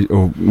that's always,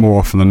 or more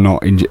often than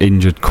not,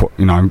 injured,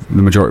 the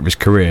majority of his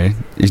career,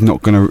 he's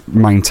not going to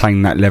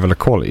maintain that level of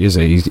quality, is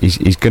he?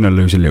 He's going to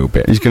lose a little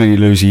bit. He's going to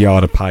lose a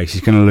yard of pace.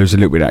 He's going to lose a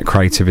little bit of that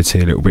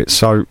creativity a little bit.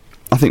 So,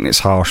 I think it's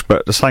harsh, but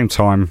at the same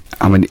time,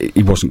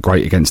 he wasn't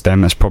great against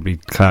them. That's probably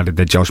clouded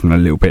their judgment a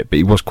little bit, but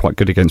he was quite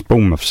good against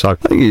Bournemouth. So I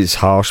think it's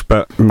harsh,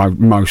 but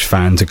most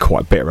fans are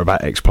quite bitter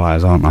about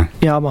ex-players, aren't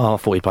they? Yeah, I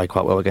thought he played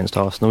quite well against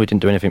Arsenal. He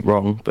didn't do anything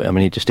wrong, but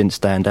he just didn't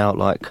stand out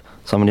like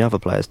some of the other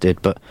players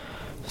did. But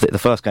the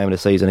first game of the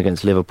season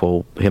against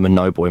Liverpool, him and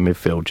Noble in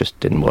midfield just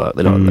didn't work.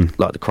 They looked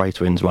like the Cray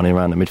twins running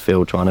around the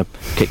midfield trying to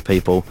kick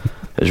people.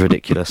 It was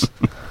ridiculous.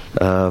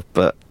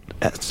 But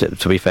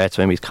to be fair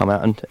to him, he's come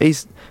out and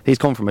he's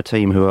gone from a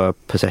team who are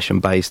possession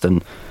based,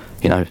 and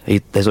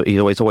he's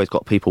always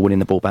got people winning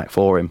the ball back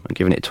for him and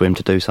giving it to him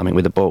to do something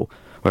with the ball.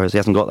 Whereas he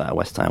hasn't got that at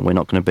West Ham. We're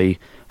not going to be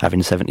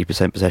having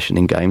 70% possession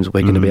in games.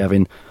 We're going to be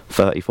having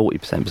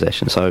 30-40%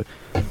 possession. So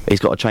he's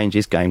got to change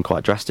his game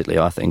quite drastically,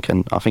 I think.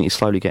 And I think he's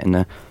slowly getting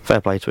there.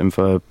 Fair play to him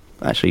for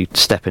actually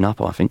stepping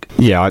up, I think.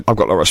 Yeah, I've got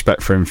a lot of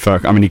respect for him.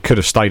 He could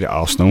have stayed at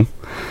Arsenal.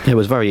 It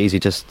was very easy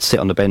to sit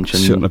on the bench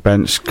and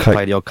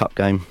play the odd cup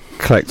game.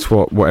 Collect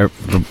what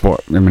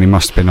he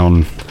must have been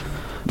on.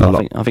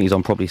 I think he's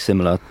on probably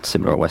similar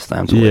at West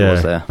Ham to what he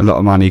was there. A lot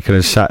of money. He could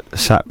have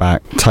sat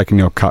back, taken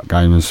the odd cut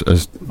game,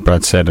 as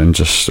Brad said, and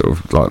just sort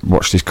of like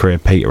watched his career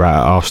peter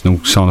out at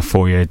Arsenal, sign a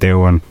 4-year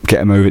deal and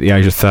get a move at the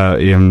age of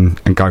 30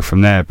 and go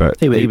from there. But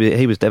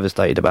he was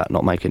devastated about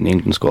not making the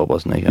England squad,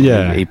 wasn't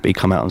he? He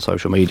come out on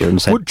social media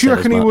and said. Do you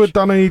reckon he would have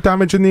done any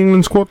damage in the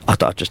England squad?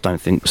 I just don't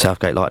think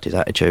Southgate liked his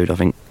attitude. I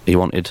think he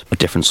wanted a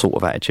different sort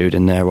of attitude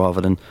in there rather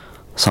than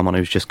someone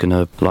who's just going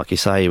to, like you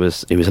say, he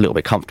was a little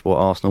bit comfortable at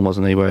Arsenal,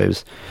 wasn't he, where he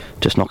was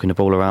just knocking the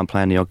ball around,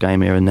 playing the odd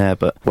game here and there,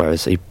 but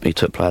whereas he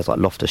took players like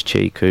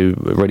Loftus-Cheek who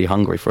were really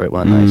hungry for it,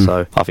 weren't they?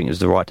 So I think it was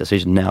the right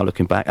decision now,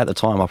 looking back. At the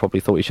time, I probably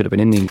thought he should have been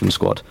in the England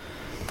squad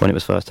when it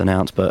was first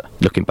announced, but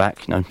looking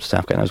back,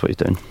 Southgate knows what he's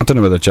doing. I don't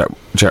know whether Jack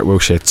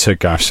Wilshere to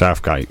Gareth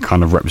Southgate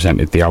kind of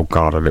represented the old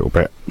guard a little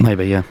bit.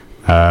 Maybe, yeah.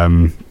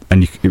 And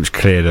it was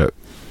clear that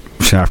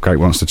Southgate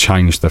wants to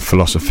change the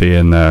philosophy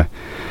and the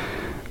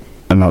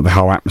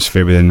whole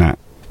atmosphere within that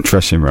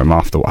dressing room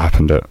after what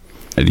happened at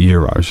the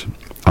Euros.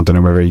 I don't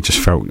know whether he just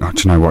felt, do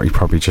you know what, he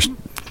probably just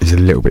is a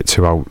little bit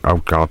too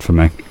old guard for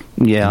me.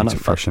 Yeah, I know. To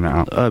freshen it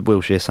up.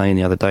 Wilshere saying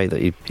the other day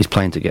that he's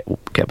playing to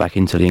get back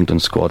into the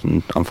England squad,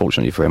 and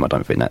unfortunately for him, I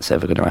don't think that's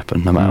ever going to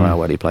happen, no matter how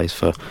well he plays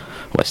for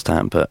West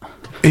Ham. But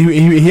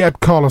he had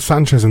Carlos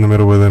Sanchez in the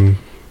middle with him.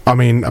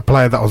 A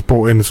player that was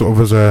brought in sort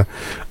of as a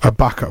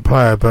backup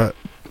player, but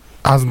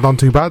hasn't done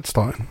too bad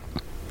starting.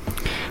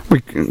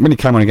 When he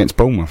came on against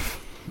Bournemouth,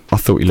 I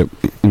thought he looked,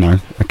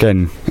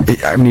 again,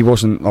 he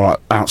wasn't like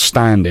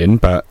outstanding,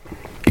 but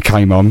he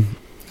came on,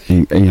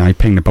 he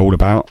pinged the ball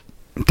about,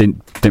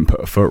 didn't put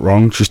a foot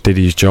wrong, just did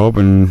his job,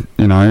 and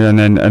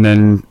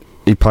then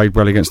he played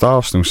well against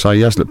Arsenal, so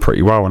he has looked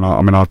pretty well.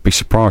 And I'd be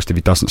surprised if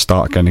he doesn't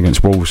start again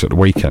against Wolves at the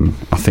weekend.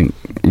 I think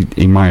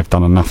he may have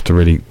done enough to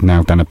really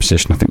nail down a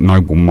position. I think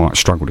Noble might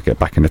struggle to get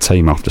back in the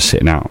team after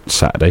sitting out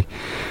Saturday.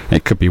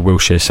 It could be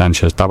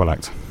Wilshere-Sanchez double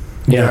act.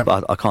 Yeah,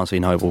 but I can't see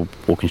Noble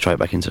walking straight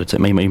back into the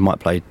team. He might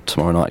play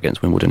tomorrow night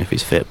against Wimbledon if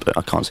he's fit, but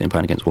I can't see him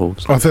playing against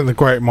Wolves. I think the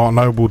great Mark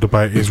Noble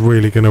debate is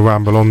really going to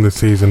ramble on this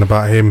season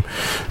about him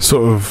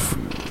sort of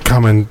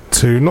coming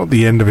to not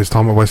the end of his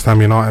time at West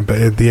Ham United,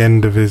 but at the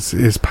end of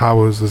his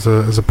powers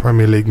as a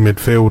Premier League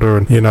midfielder.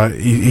 And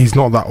he's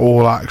not that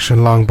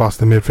all-action,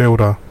 lung-busting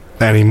midfielder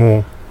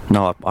anymore.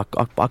 No, I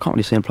can't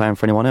really see him playing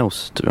for anyone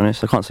else, to be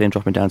honest. I can't see him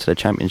dropping down to the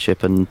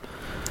Championship and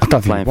I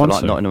don't playing for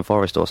like Nottingham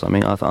Forest or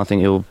something. I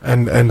think he'll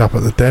end up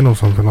at the Den or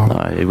something like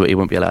that. No, he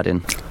wouldn't be allowed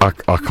in. I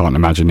can't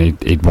imagine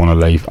he'd want to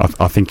leave.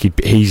 I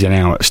think he's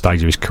now at a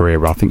stage of his career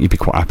where I think he'd be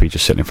quite happy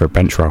just sitting for a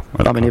bench role.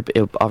 I think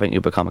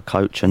he'll become a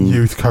coach and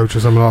youth coach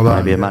or something like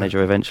that. Maybe a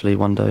manager eventually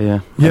one day.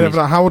 Yeah.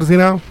 Yeah. How old is he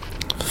now?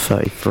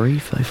 33,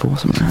 34,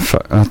 something like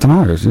that. I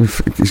don't know.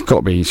 He's got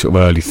to be sort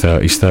of early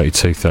 30s,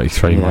 32,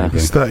 33 maybe.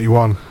 He's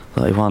 31.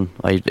 31.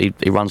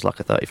 He runs like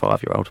a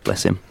 35-year-old.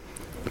 Bless him.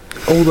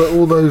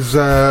 all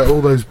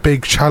those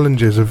big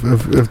challenges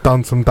have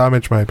done some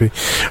damage maybe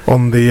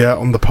on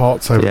the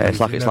parts over. Yeah, it's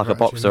like a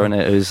boxer, isn't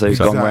it? Who's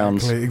gone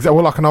rounds. Exactly.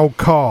 Well, like an old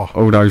car.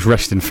 All those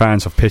resting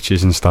fans off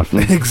pitches and stuff.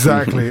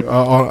 Exactly,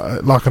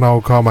 like an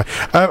old car, mate.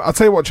 I'll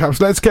tell you what,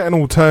 chaps. Let's get an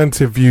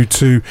alternative view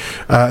to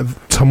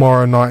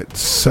tomorrow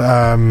night's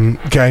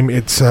game.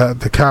 It's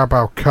the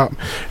Carabao Cup.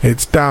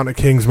 It's down at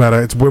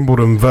Kingsmeadow. It's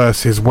Wimbledon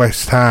versus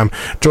West Ham.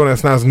 Joining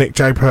us now is Nick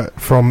Japer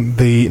from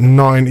the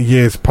 9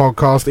 Years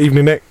podcast.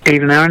 Evening, Nick.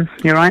 Evening, Aaron.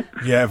 You all right?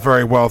 Yeah,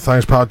 very well,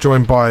 thanks, pal.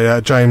 Joined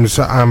by James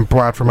and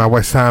Brad from our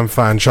West Ham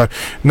fan show.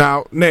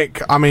 Now,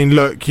 Nick, I mean,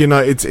 look, you know,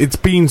 it's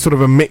been sort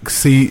of a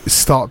mixed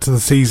start to the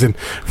season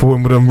for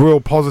Wimbledon. Real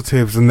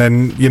positives, and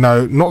then, you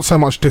know, not so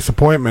much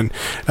disappointment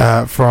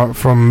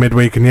from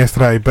midweek and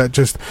yesterday, but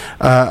just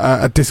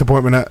a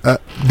disappointment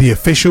at the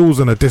officials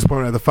and a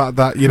disappointment at the fact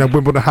that, you know,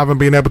 Wimbledon haven't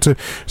been able to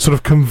sort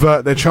of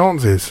convert their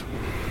chances.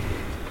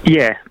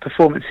 Yeah,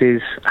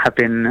 performances have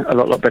been a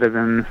lot better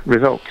than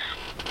results,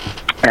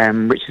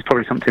 which is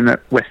probably something that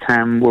West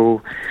Ham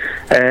will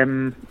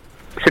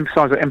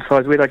sympathise or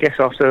empathise with, I guess,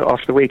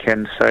 after the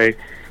weekend. So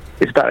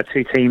it's about the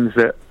two teams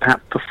that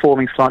perhaps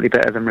performing slightly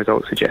better than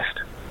results suggest.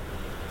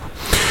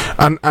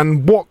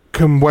 And what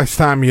can West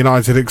Ham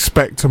United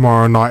expect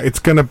tomorrow night? It's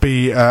going to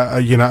be a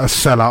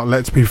sellout.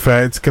 Let's be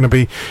fair. It's going to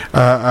be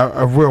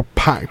a real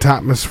packed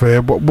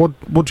atmosphere.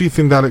 What do you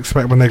think they'll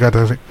expect when they go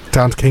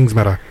down to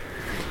Kingsmeadow?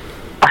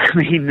 I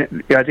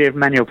mean, the idea of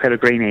Manuel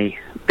Pellegrini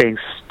being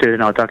stood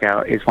in our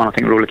dugout is one I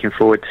think we're all looking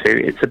forward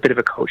to. It's a bit of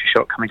a culture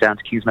shock coming down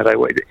to Kingsmeadow.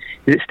 What is it?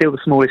 Is it still the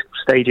smallest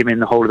stadium in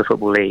the whole of the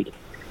Football League?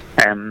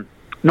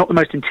 Not the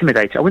most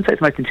intimidating. I wouldn't say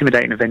it's the most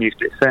intimidating of venues,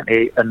 but it's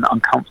certainly an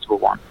uncomfortable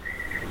one.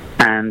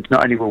 And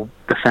not only will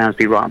the fans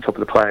be right on top of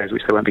the players,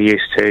 which they won't be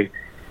used to,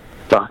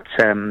 but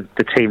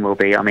the team will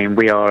be. I mean,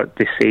 we are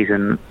this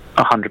season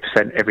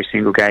 100% every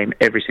single game.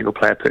 Every single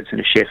player puts in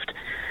a shift.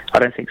 I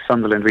don't think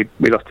Sunderland,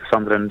 we lost to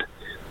Sunderland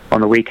on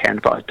the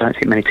weekend, but I don't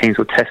think many teams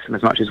will test them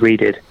as much as we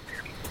did.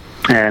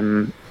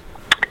 In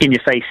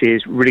your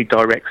faces, really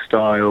direct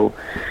style.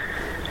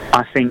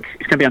 I think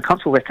it's going to be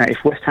uncomfortable.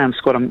 If West Ham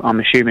squad, I'm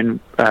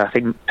assuming, I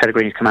think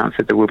Pellegrini's come out and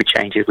said there will be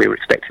changes. We were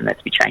expecting there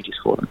to be changes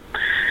for them.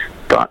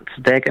 But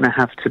they're going to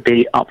have to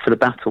be up for the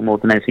battle more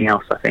than anything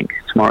else, I think,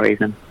 tomorrow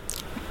evening.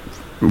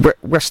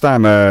 West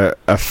Ham are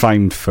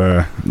famed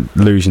for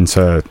losing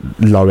to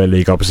lower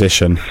league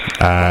opposition.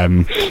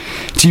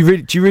 Do you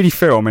really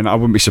feel? I mean, I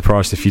wouldn't be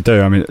surprised if you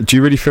do. I mean, do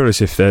you really feel as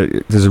if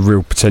there's a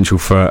real potential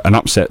for an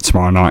upset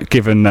tomorrow night,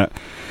 given that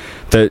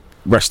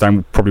West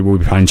Ham probably will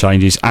be playing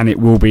changes, and it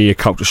will be a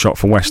culture shock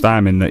for West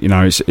Ham in that, you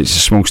know, it's a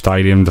small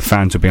stadium, the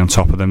fans will be on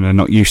top of them. They're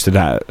not used to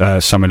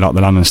that. Somewhere like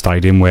the London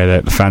Stadium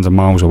where the fans are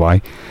miles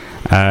away.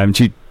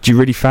 Do you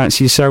really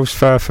fancy yourselves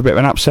for a bit of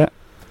an upset?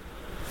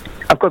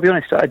 I've got to be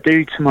honest, I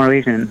do tomorrow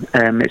evening.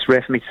 It's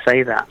rare for me to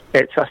say that.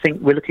 I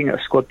think we're looking at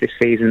a squad this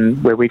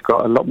season where we've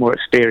got a lot more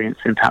experience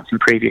than perhaps in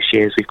previous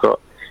years. We've got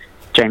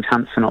James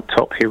Hansen up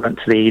top, who went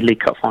to the League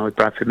Cup final with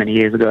Bradford many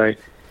years ago.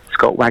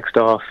 Scott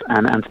Wagstaff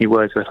and Anthony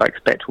Wordsworth, I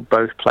expect, will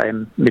both play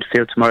in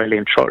midfield tomorrow.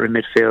 Liam Trotter in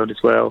midfield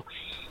as well.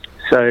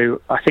 So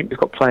I think we've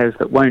got players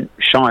that won't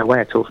shy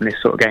away at all from this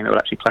sort of game, that will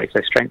actually play to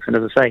their strengths. And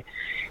as I say,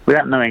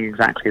 without knowing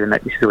exactly,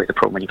 this is always the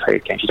problem when you play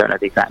these games, you don't know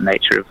the exact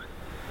nature of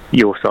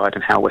your side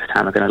and how West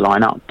Ham are going to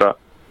line up. But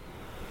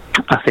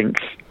I think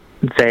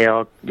they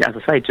are, as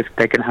I say,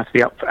 they're going to have to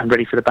be up and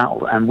ready for the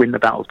battle and win the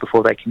battles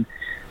before they can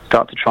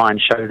start to try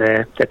and show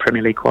their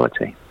Premier League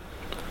quality.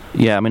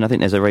 Yeah, I mean, I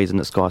think there's a reason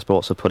that Sky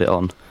Sports have put it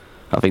on.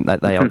 I think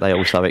that they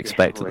also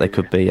expect that they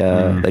could be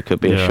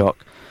a shock.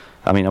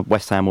 I mean,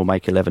 West Ham will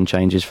make 11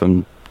 changes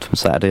from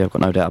Saturday. I've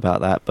got no doubt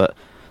about that. But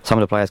some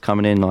of the players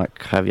coming in, like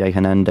Javier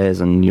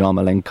Hernandez and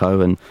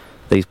Yarmolenko, and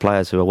these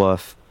players who are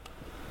worth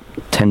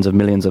tens of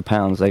millions of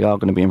pounds, they are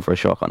going to be in for a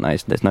shock, aren't they?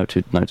 There's no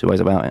two ways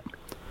about it.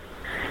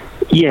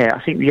 Yeah,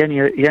 I think the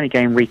only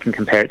game we can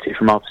compare it to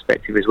from our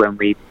perspective is when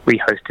we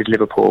hosted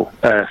Liverpool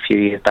a few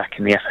years back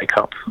in the FA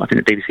Cup. I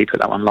think the BBC put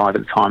that one live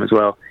at the time as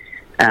well.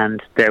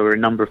 And there were a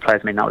number of players.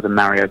 I mean, that was a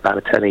Mario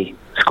Balotelli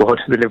squad,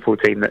 the Liverpool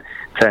team, that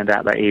turned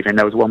out that evening.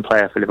 There was one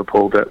player for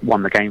Liverpool that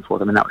won the game for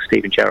them, and that was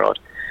Steven Gerrard.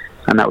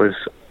 And that was,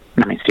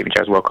 I mean, Steven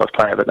Gerrard's a world-class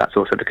player, but that's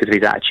also because of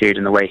his attitude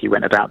and the way he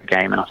went about the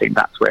game. And I think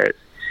that's what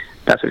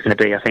it's going to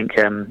be. I think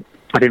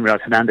I didn't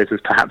realise Hernandez was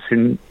perhaps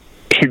in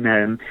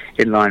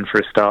line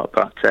for a start,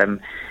 but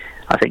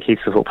I think he's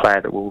the sort of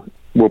player that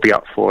will be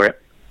up for it.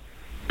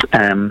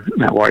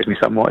 That worries me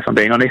somewhat, if I'm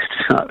being honest.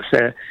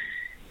 But,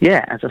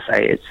 yeah, as I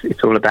say,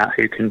 it's all about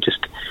who can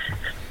just.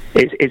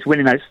 It's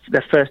winning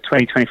the first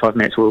 20-25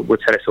 minutes will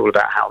tell us all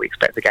about how we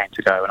expect the game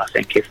to go. And I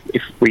think if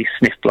we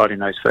sniff blood in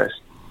those first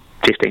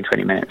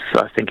 15-20 minutes,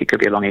 I think it could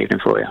be a long evening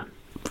for you.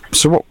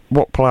 So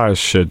what players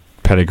should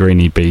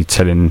Pellegrini be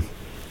telling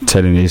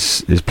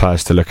his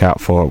players to look out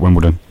for at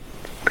Wimbledon?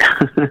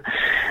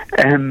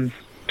 I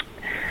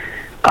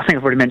think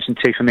I've already mentioned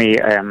two for me.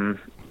 I'm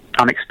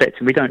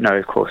expecting, we don't know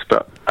of course,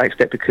 but I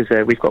expect, because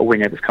we've got a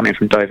winger that's coming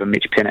from Dover,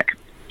 Mitch Pinnock,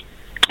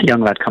 a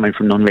young lad coming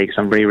from non-league,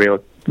 so I'm really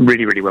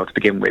really, really well to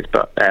begin with,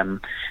 but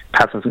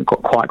perhaps hasn't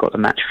quite got the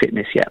match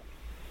fitness yet.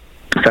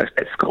 So I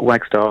expect Scott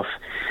Wagstaff,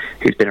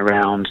 who's been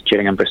around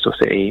Gillingham, Bristol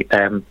City,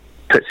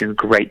 puts in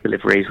great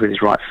deliveries with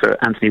his right foot.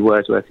 Anthony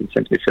Wordsworth in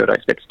centre midfield, I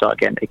expect to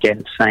start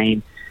again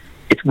same.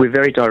 We're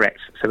very direct,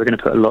 so we're going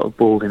to put a lot of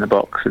balls in the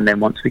box, and then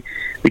once we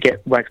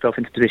get Wagstaff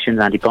into positions,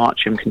 Andy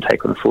Bartram can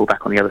take on the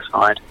fullback on the other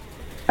side,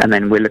 and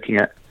then we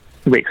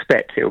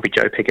expect it will be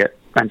Joe Pigott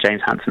and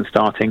James Hansen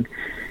starting.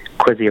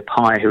 Kwesi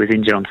Appiah, who was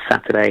injured on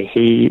Saturday,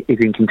 he is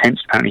in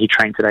contention. Apparently he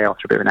trained today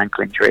after a bit of an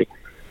ankle injury.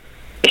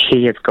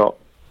 He has got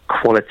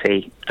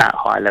quality at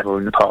high level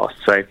in the past,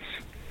 so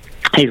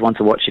he's one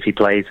to watch if he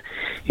plays.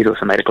 He's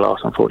also made of glass,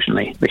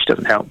 unfortunately, which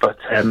doesn't help. But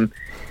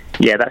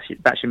yeah,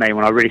 that's your main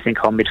one. I really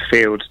think our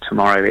midfield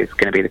tomorrow is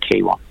going to be the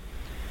key one.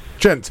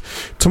 Gents,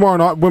 tomorrow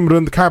night,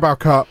 Wimbledon, the Carabao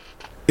Cup.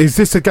 Is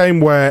this a game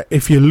where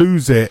if you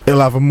lose it,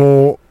 it'll have a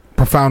more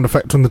profound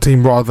effect on the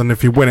team rather than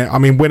if you win it? I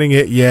mean, winning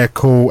it, yeah,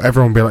 cool.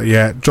 Everyone will be like,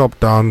 yeah, job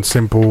done,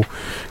 simple.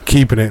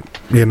 Keeping it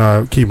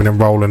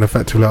rolling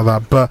effectively like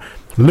that. But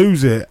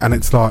lose it and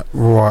it's like,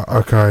 right,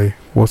 okay,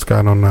 what's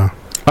going on now?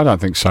 I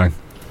don't think so.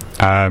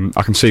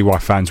 I can see why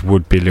fans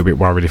would be a little bit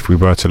worried if we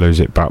were to lose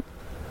it, but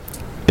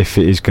if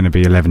it is going to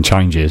be 11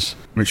 changes,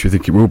 which we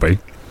think it will be,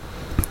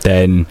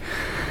 then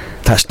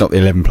that's not the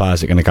 11 players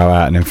that are going to go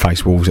out and then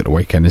face Wolves at the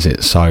weekend, is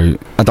it? So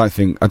I don't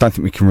think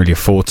we can really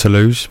afford to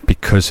lose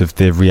because of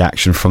the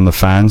reaction from the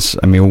fans.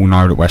 And we all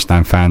know that West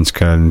Ham fans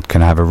can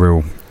have a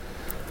real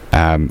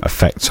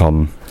effect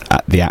on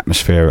the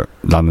atmosphere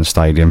at London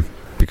Stadium,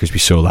 because we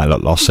saw that a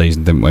lot last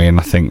season, didn't we? And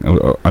I think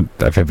I'd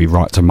have every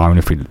right to moan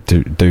if we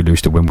do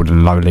lose to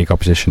Wimbledon, low league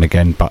opposition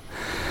again, but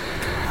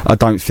I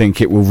don't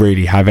think it will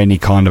really have any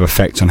kind of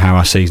effect on how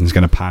our season's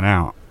going to pan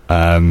out.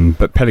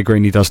 But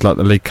Pellegrini does like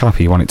the League Cup.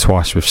 He won it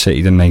twice with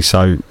City, didn't he?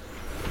 So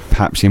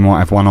perhaps he might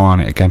have one eye on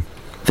it again.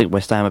 I think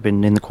West Ham have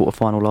been in the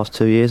quarter-final last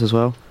 2 years as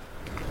well.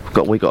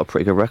 We got a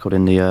pretty good record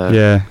in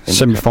the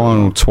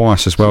semi-final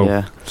twice as well.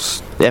 Yeah,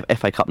 the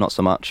FA Cup not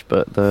so much,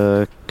 but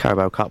the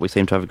Carabao Cup we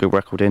seem to have a good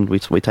record in. We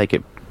take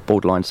it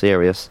borderline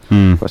serious,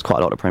 whereas quite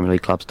a lot of Premier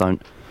League clubs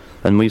don't.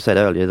 And we said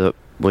earlier that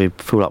we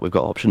feel like we've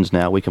got options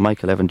now. We can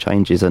make 11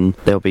 changes and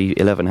there'll be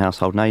 11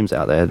 household names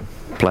out there,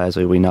 players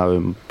who we know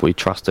and we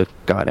trust to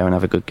go out there and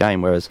have a good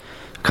game, whereas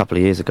a couple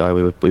of years ago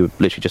we would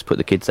literally just put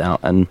the kids out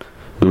and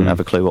we wouldn't have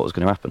a clue what was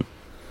going to happen.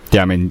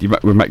 Yeah, I mean,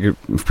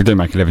 if we do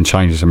make 11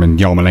 changes, I mean,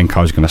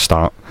 Yarmolenko is going to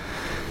start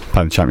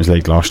playing the Champions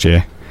League last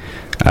year.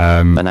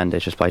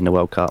 Hernandez just played in the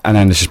World Cup.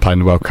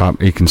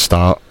 He can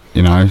start,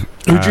 you know.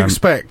 Who'd you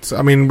expect?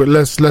 I mean,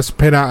 let's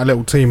pin out a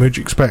little team. Who'd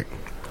you expect?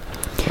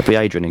 It'll be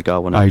Adrian in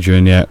goal, won't it?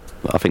 Adrian, yeah.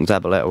 I think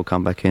Zabaleta will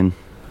come back in.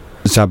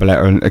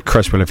 Zabaleta and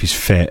Cresswell if he's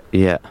fit.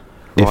 Yeah.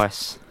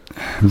 Rice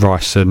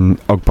and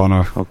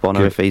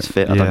Ogbonna if he's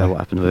fit. I don't know what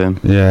happened with him.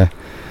 Yeah.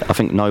 I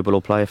think Noble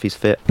will play if he's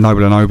fit.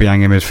 Noble and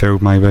Obiang in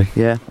midfield, maybe.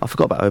 Yeah, I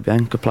forgot about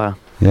Obiang. Good player.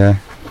 Yeah.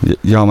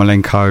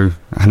 Yarmolenko,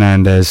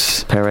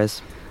 Hernandez,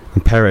 Perez.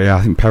 And Perez. Yeah,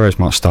 I think Perez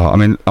might start.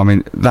 I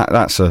mean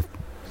that's a.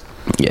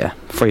 Yeah,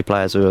 3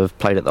 players who have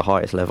played at the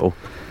highest level,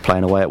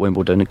 playing away at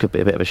Wimbledon. It could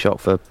be a bit of a shock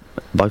for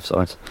both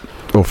sides.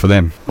 Or for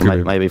them. Or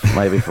maybe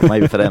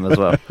for them as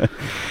well.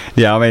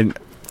 Yeah, I mean,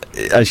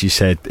 as you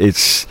said,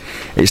 it's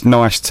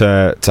nice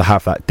to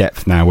have that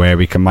depth now where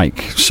we can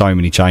make so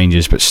many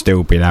changes but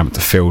still being able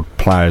to field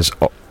players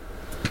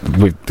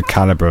with the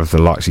calibre of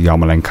the likes of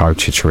Yarmolenko,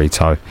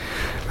 Chicharito,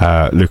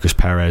 Lucas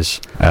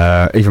Perez,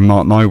 even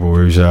Mark Noble,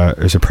 who's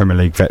a Premier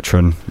League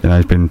veteran. You know,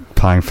 he's been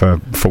playing for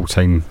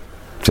 14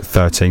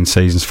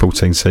 seasons. Pedro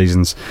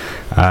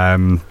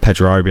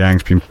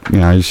Obiang's been, you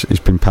know, he's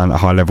been playing at a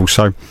high level.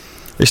 So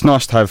it's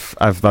nice to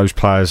have those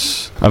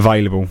players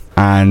available,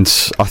 and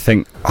I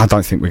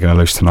don't think we're going to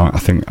lose tonight. I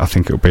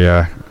think it'll be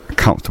a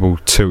comfortable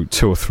 2 or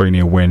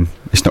 3-0 win.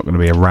 It's not going to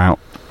be a rout.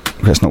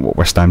 That's not what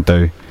West Ham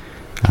do.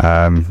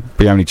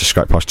 We only just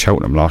scraped past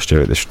Cheltenham last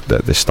year at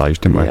this stage,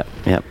 didn't we?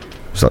 Yeah. It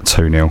was like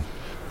 2-0.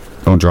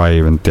 Andre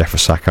and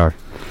Defasacco.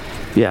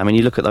 Yeah, I mean,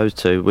 you look at those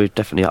two. We've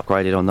definitely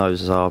upgraded on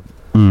those as our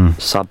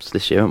subs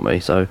this year, haven't we?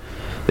 So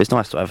it's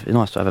nice to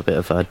have a bit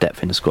of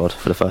depth in the squad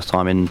for the first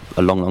time in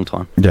a long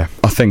time. Yeah,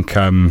 I think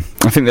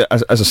that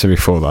as I said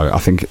before, though, I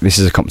think this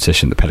is a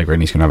competition that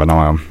Pellegrini's going to have an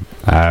eye on.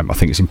 I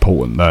think it's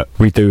important that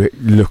we do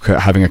look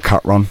at having a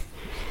cut run.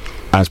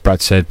 As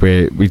Brad said,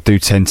 we do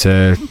tend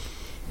to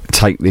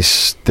take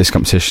this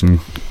competition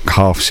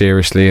half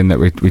seriously, and that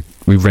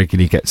we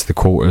regularly get to the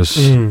quarters.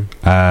 And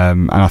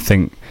I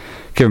think,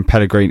 given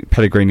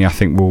Pellegrini, I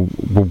think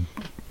will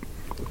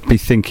be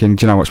thinking,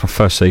 do you know what, it's my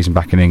first season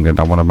back in England,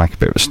 I want to make a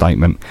bit of a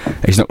statement.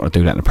 He's not going to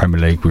do that in the Premier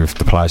League with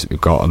the players that we've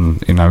got,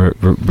 and you know,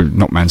 we're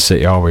not Man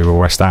City, are we? We're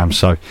West Ham,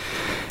 so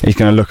he's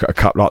going to look at a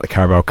cup like the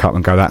Carabao Cup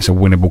and go, that's a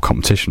winnable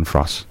competition for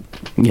us.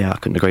 Yeah, I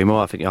couldn't agree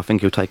more. I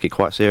think he'll take it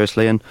quite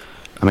seriously, and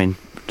I mean,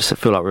 just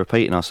feel like we're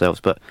repeating ourselves,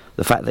 but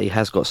the fact that he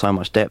has got so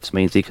much depth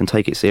means he can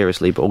take it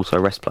seriously but also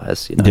rest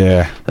players, you know.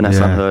 Yeah, and that's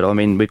unheard of. I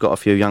mean, we've got a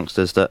few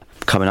youngsters that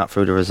coming up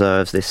through the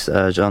reserves, this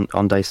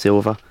Ande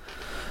Silva,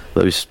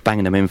 who's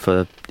banging them in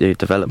for the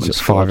development Is it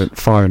squad.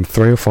 5-3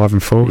 or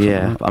 5-4?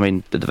 Yeah, I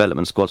mean, the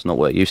development squad's not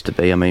what it used to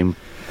be. I mean,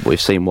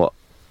 we've seen what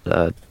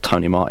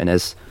Tony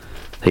Martinez,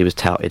 he was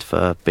touted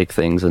for big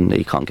things, and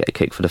he can't get a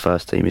kick for the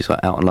first team. He's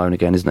out on loan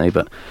again, isn't he?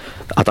 But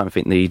I don't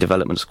think the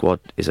development squad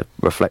is a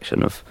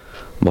reflection of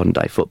modern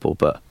day football.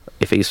 But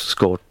if he's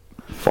scored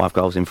 5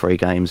 goals in 3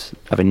 games,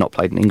 having not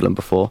played in England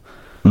before,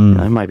 you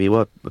know, maybe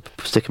we'll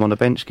stick him on the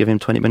bench, give him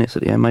 20 minutes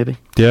at the end, maybe.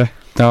 Yeah,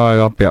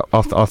 no,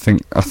 I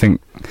think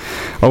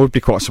I would be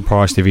quite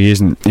surprised if he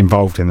isn't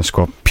involved in the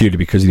squad purely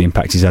because of the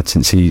impact he's had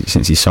since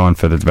he signed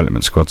for the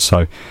development squad.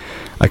 So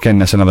again,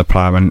 that's another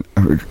player, and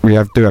we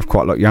do have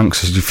quite a lot of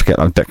youngsters. You forget,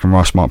 like Declan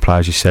Rice might play,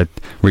 as you said.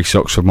 Reece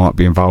Oxford might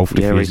be involved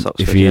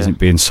if he isn't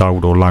being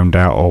sold or loaned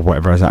out or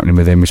whatever is happening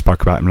with him. We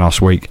spoke about him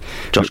last week.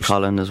 Josh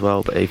Cullen as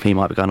well, but he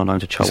might be going on loan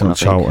to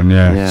Charlton.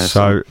 Yeah.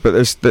 So, but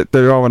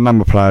there are a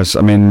number of players.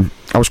 I mean,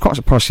 I was quite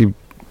surprised to see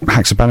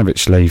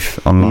Haksabanovic leave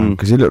on loan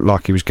because he looked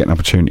like he was getting an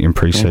opportunity in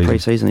pre-season. Yeah,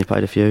 pre-season he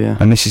played a few, yeah.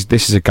 And this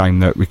is a game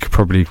that we could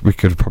probably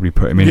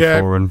put him in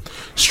for and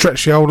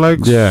stretch the old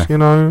legs. Yeah, you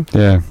know.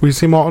 Yeah. We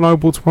see Martin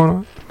Noble tomorrow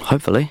night.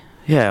 Hopefully.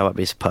 Yeah, it'll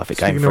be a perfect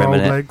game Sticking for him,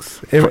 old innit? legs.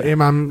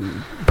 Him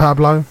and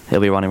Pablo.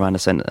 He'll be running around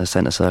the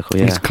centre circle,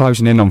 yeah. He's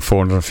closing in on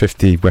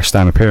 450 West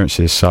Ham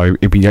appearances, so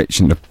it'd be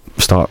itching to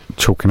start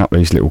chalking up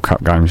these little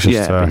cup games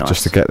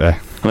just to get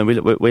there. I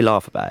mean, we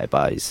laugh about it,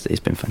 but he's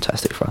been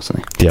fantastic for us,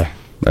 hasn't he? Yeah,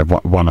 a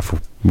wonderful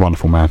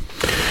man.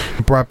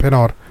 Brad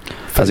Pennard.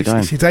 How's it going?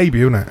 It's your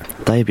debut, isn't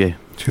it? Debut.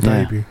 It's your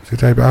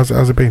debut.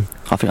 How's it been?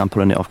 I think I'm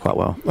pulling it off quite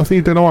well. I think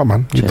you've done alright,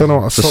 man. You've done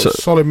alright.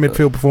 Solid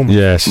midfield performance.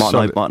 Yes.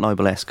 Mark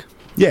Noble-esque.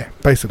 Yeah,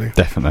 basically.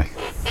 Definitely.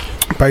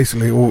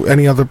 Basically. Or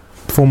any other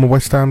former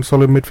West Ham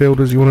solid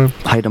midfielders you want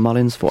to... Hayden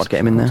Mullins, thought I'd get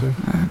him in there.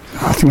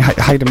 I think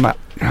Hayden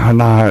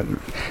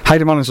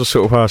Mullins was the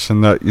sort of person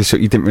that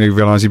you didn't really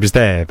realise he was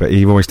there, but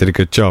he always did a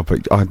good job.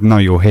 But I know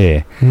you're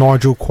here.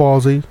 Nigel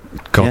Quasi.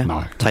 God,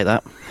 no. Take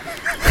that.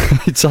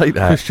 Take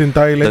that. Christian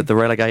Daly. The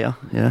relegator,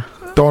 yeah.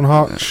 Don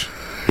Hutch.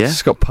 Yeah.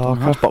 Scott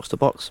Parker. Box to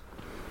box.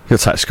 You'll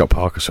take Scott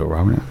Parker sort of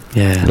role, wouldn't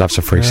you? Yeah. Loves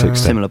a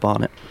 360. Similar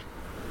Barnett.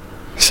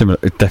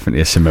 Definitely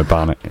a similar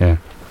Barnett, yeah.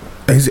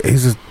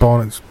 His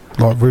Barnett's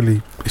like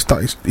really...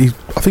 I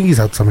think he's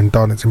had something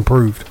done. It's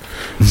improved.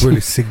 It's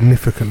really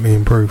significantly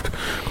improved.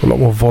 Got a lot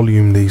more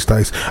volume these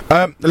days.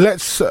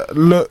 Let's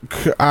look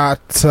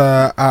at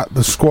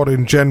the squad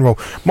in general.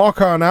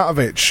 Marko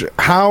Arnautovic,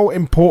 how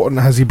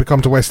important has he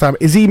become to West Ham?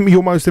 Is he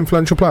your most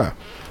influential player?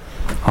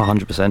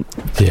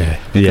 100%. Yeah.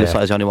 Feels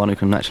like he's the only one who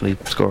can actually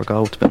score a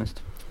goal, to be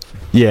honest.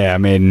 Yeah, I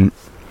mean,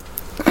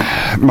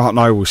 Mark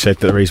Noble said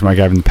that the reason why I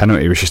gave him the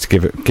penalty was just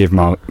to give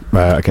Mark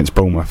against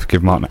Bournemouth,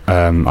 give Mark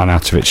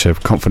Arnautovic a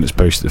confidence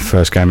boost at the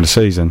first game of the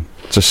season,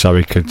 just so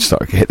he could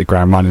hit the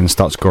ground running and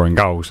start scoring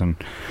goals. And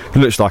it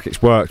looks like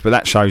it's worked, but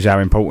that shows how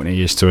important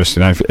he is to us.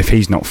 You know, if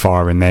he's not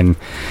firing, then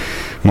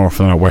more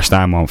often than not West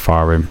Ham won't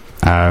fire him,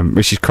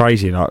 which is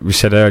crazy. Like we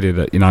said earlier,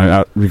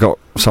 that we got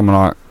someone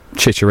like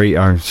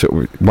Chicharito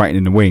sort of waiting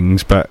in the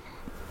wings, but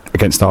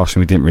against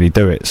Arsenal we didn't really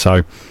do it.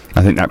 So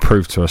I think that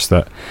proved to us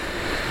that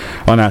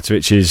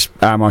Arnautovic is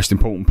our most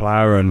important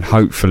player, and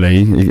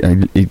hopefully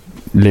he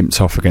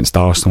limped off against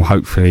Arsenal.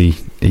 Hopefully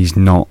he's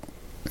not.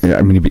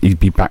 I mean, he'd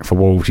be back for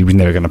Wolves. He was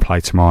never going to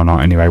play tomorrow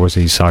night anyway, was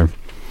he? So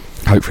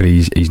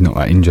hopefully he's not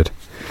that injured.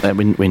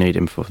 We need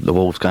him for the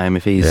Wolves game.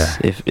 If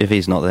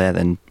he's not there,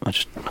 then I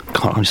just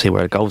can't see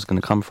where a goal's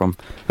going to come from.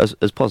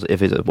 As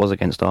positive as it was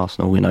against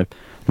Arsenal,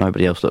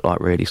 nobody else looked like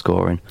really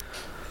scoring.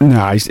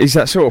 No, he's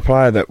that sort of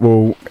player that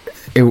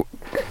he'll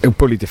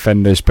bully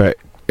defenders, but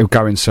he'll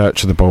go in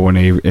search of the ball and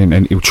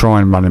he'll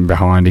try and run in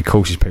behind. He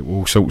causes people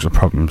all sorts of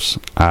problems.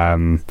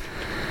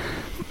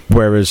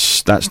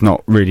 Whereas that's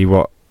not really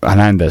what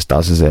Hernandez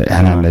does, is it?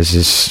 Hernandez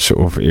is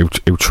sort of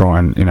he'll try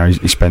and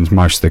he spends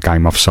most of the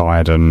game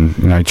offside, and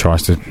he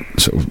tries to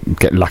sort of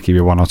get lucky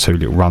with one or two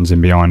little runs in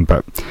behind.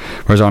 But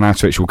whereas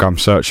Arnautovic will come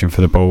searching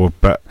for the ball,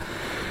 but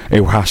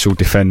he'll hassle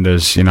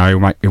defenders. He'll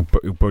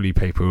bully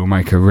people. He'll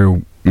make a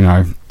real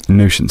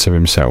nuisance of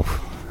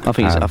himself. I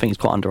think he's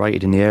quite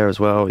underrated in the air as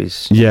well. He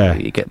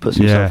puts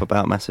himself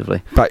about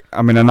massively. But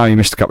I mean, I know he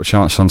missed a couple of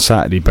chances on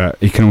Saturday, but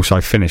he can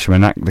also finish. I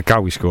mean, the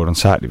goal he scored on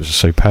Saturday was a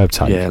superb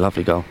take. Yeah,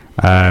 lovely goal.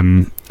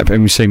 But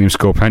we've seen him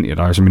score plenty of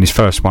those. I mean, his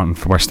first one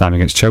for West Ham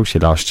against Chelsea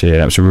last year,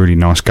 that was a really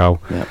nice goal.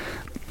 Yeah.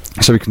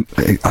 So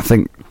I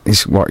think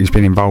he's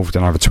been involved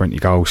in over 20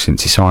 goals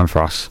since he signed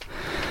for us,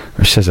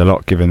 which says a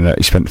lot, given that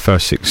he spent the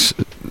first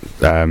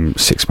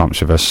 6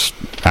 months with us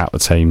out the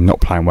team,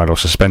 not playing well or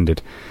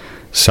suspended.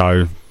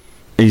 So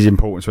he's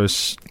important to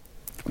us,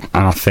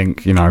 and I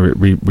think we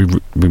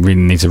really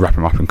need to wrap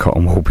him up in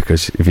cotton wool,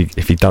 because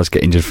if he does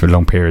get injured for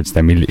long periods,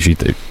 then we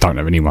literally don't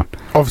have anyone.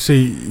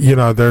 Obviously,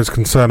 there's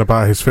concern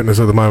about his fitness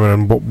at the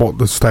moment and what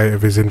the state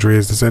of his injury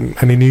is. Is there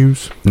any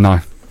news? No.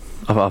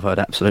 I've heard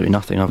absolutely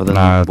nothing other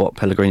than what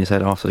Pellegrini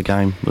said after the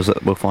game was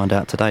that we'll find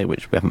out today,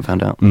 which we haven't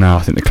found out. No,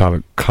 I think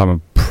the club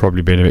have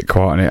probably been a bit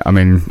quiet on it. I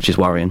mean, which is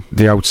worrying.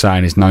 The old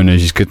saying is no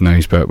news is good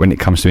news, but when it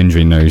comes to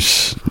injury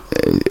news,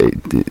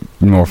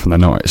 more often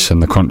than not, it's on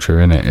the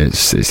contrary, isn't it?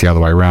 It's the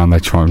other way around. They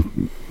try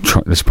and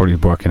They're probably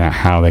working out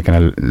how they're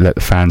going to let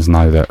the fans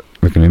know that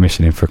we're going to be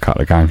missing him for a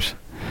couple of games.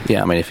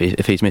 Yeah, I mean,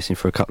 if he's missing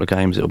for a couple of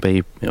games, it'll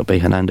be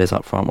Hernandez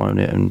up front, won't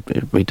it? And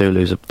we do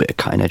lose a bit of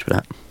cutting edge with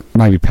that.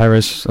 Maybe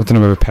Perez. I don't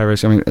know whether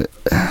Perez. I mean,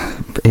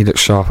 he looked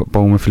sharp at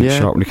Bournemouth. He looked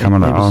sharp when he came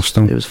on at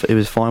Arsenal. It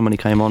was fine when he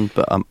came on,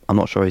 but I'm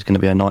not sure he's going to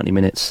be a 90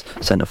 minutes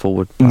centre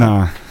forward.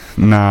 No.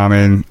 I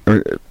mean,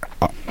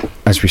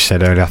 as we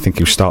said earlier, I think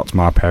he'll start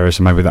tomorrow, Perez,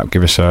 and maybe that'll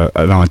give us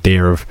an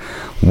idea of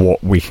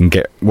what we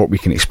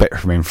can expect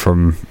from him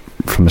from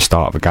the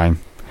start of a game.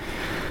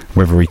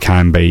 Whether he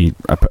can be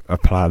a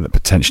player that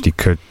potentially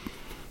could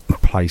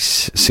play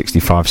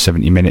 65,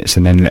 70 minutes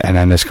and then let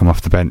Hernandez come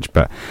off the bench.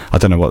 But I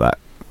don't know what that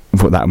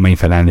will mean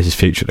for Hernandez's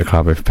future at the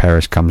club if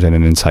Perez comes in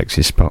and then takes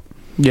his spot.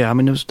 Yeah, I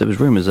mean, there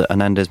was rumours that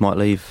Hernandez might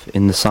leave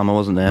in the summer,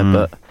 wasn't there?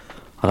 But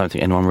I don't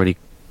think anyone really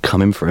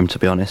come in for him, to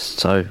be honest.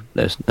 So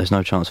there's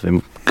no chance of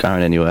him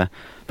going anywhere.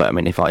 But I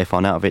mean, if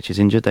Arnautovic is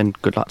injured, then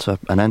good luck to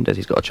Hernandez.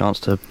 He's got a chance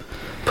to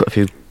put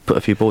a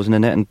few balls in the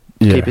net and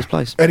keep his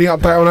place. Any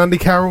update on Andy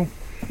Carroll?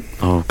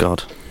 Oh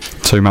God,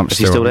 2 months. Is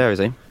he still there? Is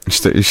he?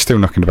 He's still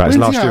knocking about.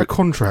 When's he out of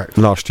contract?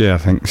 Last year, I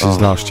think. This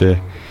is last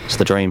year. It's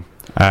the dream.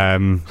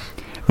 No,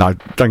 don't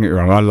get me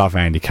wrong. I love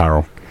Andy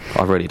Carroll.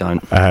 I really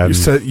don't. You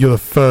said you're the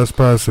first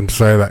person to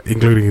say that,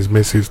 including his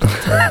missus. Don't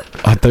say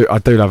it. I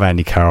do love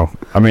Andy Carroll.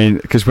 I mean,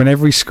 because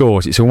whenever he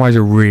scores, it's always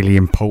a really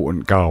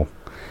important goal.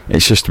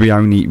 It's just we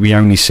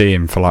only see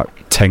him for like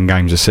 10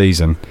 games a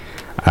season,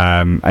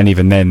 and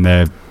even then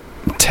they're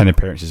 10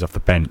 appearances off the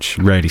bench.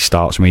 Rarely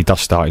starts. When he does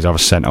start, he's either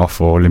sent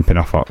off or limping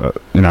off,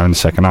 in the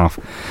second half.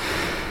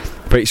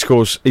 But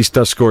he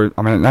does score.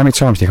 I mean, how many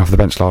times did he come off the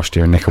bench last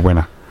year and nick a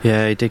winner?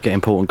 Yeah, he did get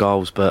important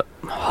goals, but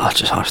I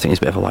just think it's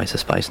a bit of a waste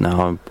of space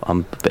now.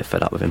 I'm a bit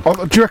fed up with him.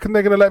 Do you reckon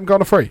they're going to let him go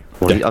on a free?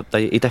 Well,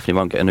 he definitely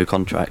won't get a new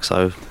contract,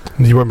 so...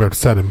 You won't be able to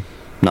sell him?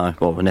 No,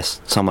 well,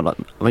 unless someone like...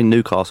 I mean,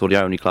 Newcastle, the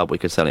only club we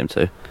could sell him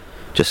to,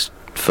 just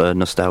for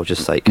nostalgia's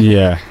sake.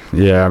 Yeah,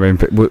 I mean...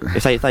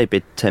 If they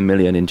bid 10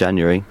 million in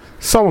January...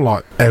 Someone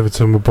like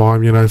Everton would buy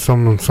him,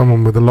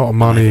 someone with a lot of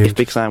money. If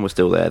Big Sam was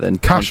still there, then...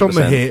 Cash 100%. on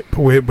the hip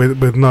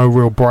with no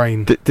real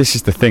brain. This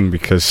is the thing,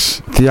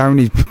 because the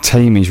only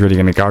team he's really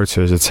going to go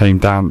to is a team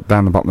down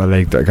the bottom of the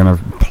league that are going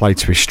to play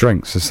to his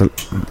strengths.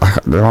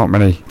 There aren't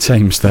many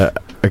teams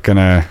that are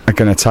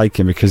gonna take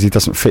him because he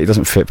doesn't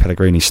fit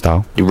Pellegrini's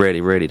style. He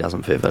really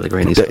doesn't fit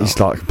Pellegrini's style. He's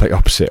like the complete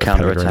opposite of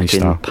Pellegrini's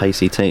style.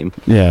 Pacey team.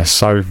 Yeah,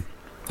 so...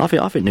 I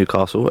think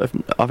Newcastle.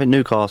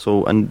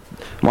 And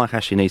Mike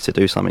Ashley needs to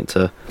do something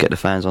to get the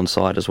fans on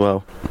side as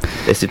well.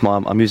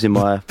 I'm using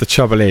my. The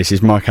trouble is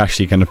Mike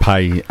Ashley going to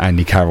pay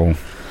Andy Carroll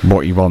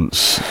what he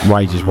wants,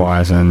 wages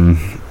wise, and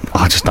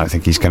I just don't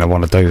think he's going to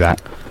want to do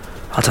that.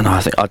 I don't know.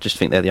 I just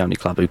think they're the only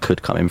club who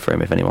could come in for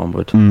him if anyone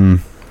would.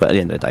 But at the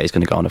end of the day, he's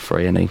going to go on a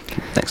free,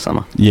 next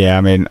summer. Yeah,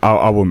 I mean,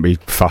 I wouldn't be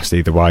fussed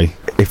either way.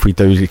 If we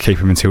do keep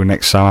him until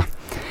next summer,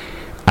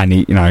 and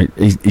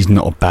he's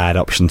not a bad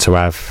option to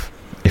have.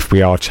 If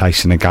we are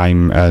chasing a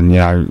game and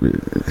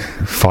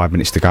 5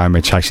 minutes to go and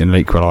we're chasing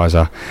an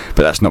equaliser,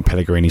 but that's not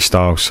Pellegrini's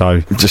style. So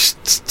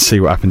just see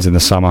what happens in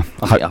the summer.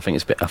 I think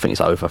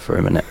it's over for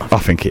him, isn't it? I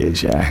think it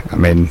is. Yeah. I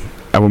mean,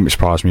 it wouldn't be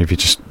surprised me if he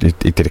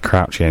did a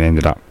Crouchy and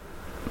ended up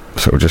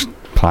sort of just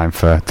playing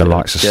for the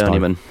likes of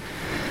Stoke.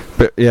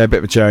 But yeah, a bit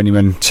of a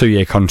journeyman.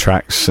 2-year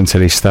contracts until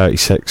he's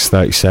 36,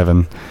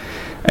 37.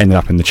 Ended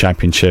up in the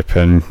Championship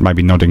and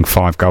maybe nodding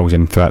 5 goals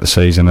in throughout the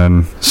season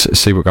and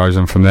see what goes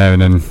on from there.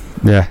 And then,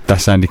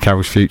 that's Andy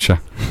Carroll's future.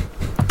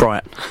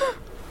 Bright.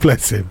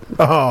 Bless him.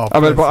 Oh,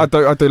 but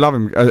I do love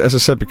him, as I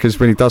said,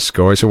 because when he does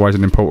score, it's always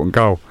an important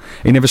goal.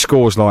 He never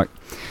scores like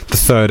the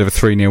third of a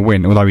 3-0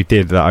 win, although he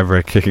did that over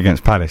a kick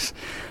against Palace.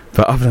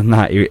 But other than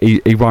that,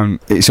 he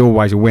won't. It's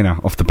always a winner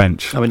off the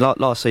bench. I mean,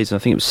 last season, I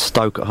think it was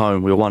Stoke at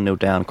home. We were 1-0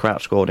 down.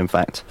 Crouch scored, in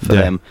fact, for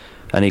them.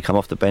 And he come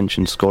off the bench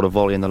and scored a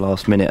volley in the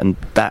last minute. And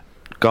that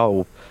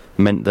goal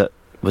meant that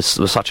was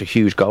such a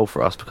huge goal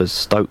for us because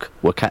Stoke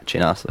were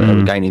catching us. They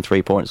were gaining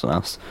 3 points on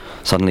us.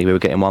 Suddenly we were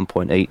getting 1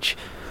 point each.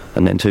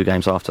 And then 2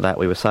 games after that,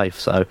 we were safe.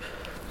 So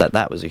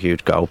that was a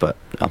huge goal, but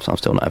I'm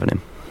still not having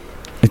him.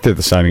 He did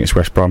the same against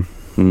West Brom.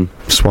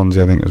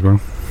 Swansea, I think, as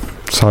well.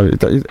 So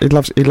he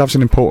loves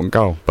an important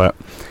goal, but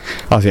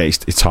I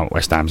think his time at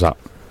West Ham's up.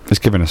 It's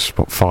given us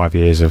 5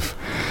 years of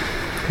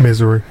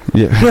misery.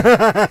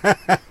 Yeah.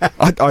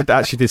 I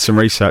actually did some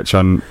research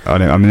on it.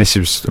 I mean, this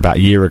was about a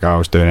year ago I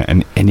was doing it,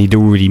 and he'd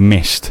already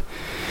missed,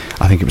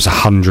 I think it was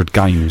 100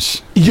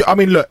 games. Yeah, I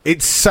mean, look,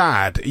 it's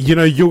sad. We're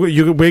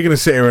going to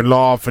sit here and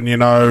laugh,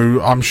 and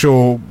I'm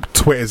sure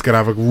Twitter's going to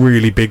have a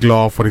really big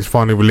laugh when it's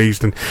finally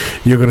released, and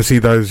you're going to see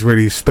those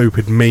really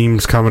stupid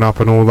memes coming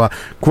up and all that.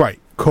 Great,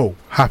 cool,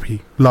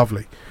 happy,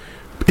 lovely.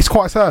 It's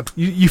quite sad.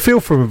 You feel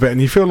for him a bit,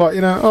 and you feel like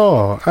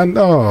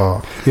I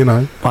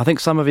think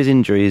some of his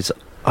injuries,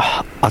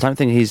 I don't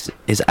think he's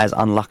as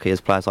unlucky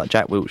as players like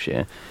Jack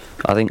Wilshere.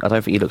 I don't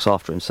think he looks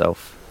after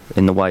himself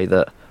in the way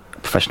that a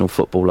professional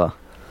footballer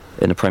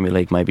in the Premier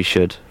League maybe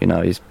should.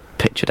 He's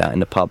pictured out in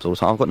the pubs all the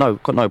time. I've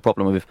got no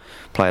problem with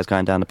players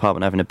going down the pub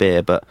and having a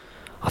beer, but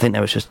I think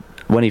there was just,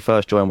 when he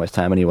first joined West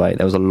Ham anyway,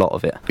 there was a lot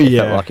of it. It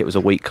felt like it was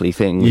a weekly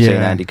thing.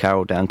 Seeing Andy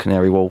Carroll down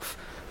Canary Wharf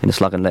in the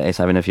Slug and Lettuce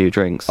having a few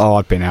drinks. Oh,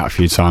 I'd been out a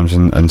few times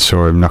and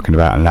saw him knocking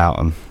about in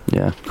Loughton.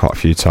 Yeah, quite a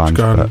few times.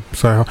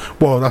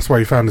 Well, that's where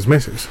he found his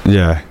missus.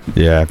 Yeah,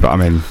 but I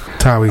mean,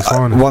 how he's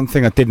finding. One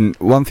thing I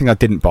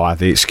didn't buy,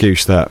 the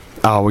excuse that,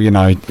 oh, well, you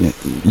know,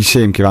 you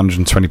see him give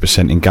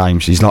 120% in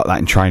games. He's like that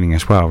in training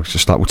as well. It's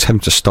just like, well, tell him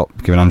to stop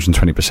giving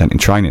 120% in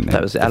training. Then.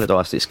 That was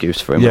Allardyce's excuse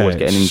for him always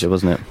getting injured,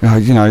 wasn't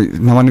it? You know,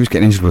 no one who's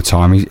getting injured all the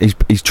time.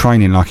 He's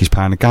training like he's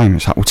playing a game.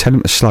 It's like, well, tell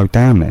him to slow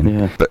down then.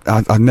 Yeah. But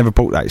I never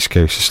bought that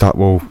excuse. It's like,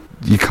 well,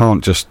 you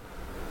can't just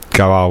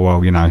go, oh,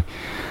 well, you know,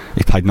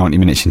 he played 90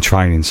 minutes in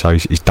training, so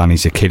he's done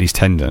his Achilles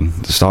tendon.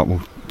 It's like,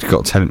 well, you've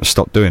got to tell him to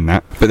stop doing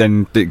that. But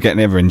then getting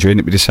ever injured,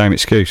 it'd be the same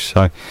excuse.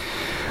 So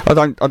I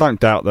don't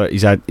doubt that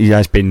he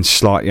has been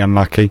slightly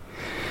unlucky.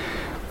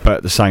 But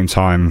at the same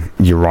time,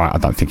 you're right. I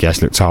don't think he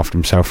has looked after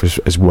himself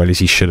as well as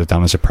he should have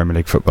done as a Premier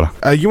League footballer.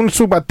 You want to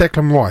talk about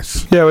Declan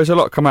Rice? Yeah, there's a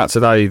lot come out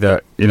today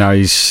that, you know,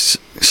 he's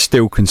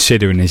still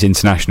considering his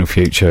international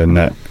future, and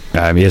that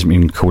he hasn't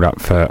been called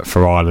up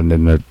for Ireland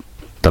in the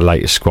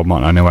latest squad.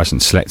 Martin O'Neill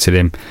hasn't selected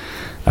him,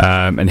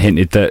 and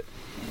hinted that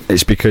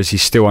it's because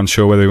he's still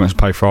unsure whether he wants to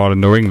play for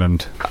Ireland or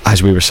England.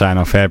 As we were saying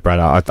off air, Brad,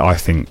 I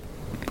think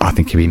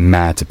he'd be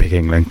mad to pick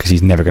England, because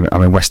he's never going to. I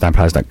mean, West Ham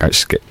players don't get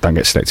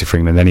selected for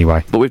England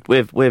anyway. But with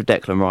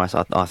Declan Rice,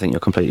 I think you're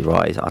completely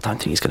right. I don't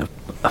think he's going to.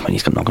 I mean,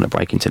 he's not going to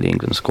break into the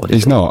England squad.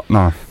 He's not.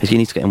 No. He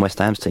needs to get in West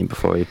Ham's team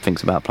before he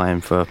thinks about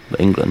playing for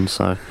England.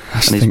 So,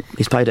 and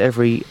he's played at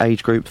every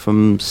age group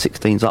from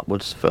 16s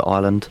upwards for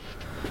Ireland.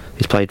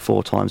 He's played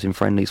 4 times in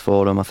friendlies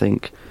for them. I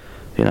think,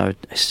 you know,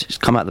 it's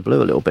just come out of the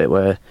blue a little bit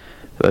where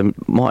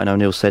Martin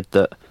O'Neill said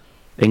that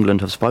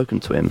England have spoken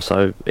to him.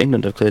 So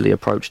England have clearly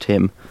approached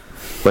him,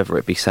 whether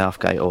it be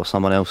Southgate or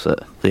someone else at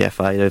the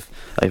FA.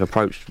 They've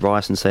approached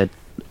Rice and said,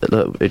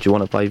 look, do you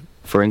want to play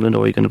for England,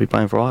 or are you going to be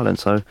playing for Ireland?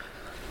 So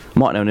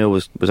Martin O'Neill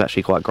was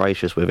actually quite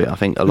gracious with it. I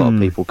think a lot of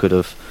people could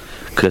have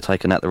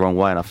taken that the wrong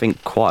way, and I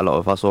think quite a lot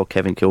of us saw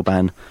Kevin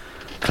Kilbane,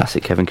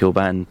 classic Kevin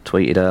Kilbane,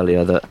 tweeted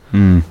earlier that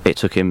it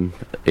took him.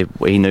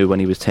 He knew when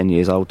he was 10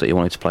 years old that he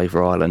wanted to play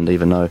for Ireland,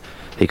 even though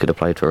he could have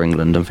played for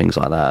England and things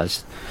like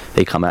that.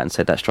 He come out and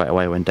said that straight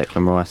away when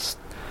Declan Rice,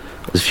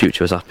 his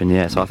future was up in the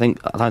air. So I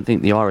don't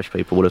think the Irish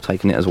people would have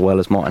taken it as well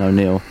as Martin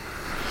O'Neill.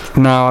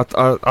 No,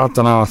 I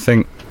don't know. I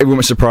think it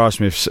wouldn't surprise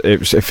me if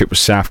it was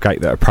Southgate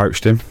that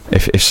approached him.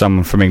 If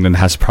someone from England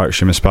has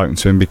approached him and spoken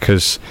to him,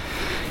 because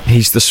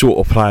he's the sort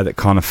of player that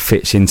kind of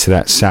fits into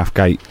that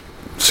Southgate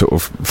sort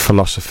of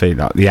philosophy.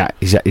 Like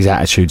his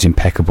attitude's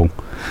impeccable,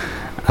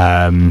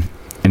 and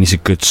he's a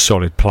good,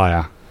 solid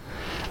player.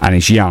 And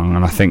he's young,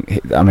 and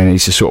I mean,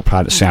 he's the sort of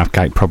player that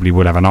Southgate probably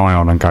would have an eye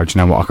on and go, do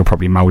you know what, I could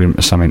probably mould him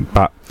to something.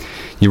 But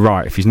you're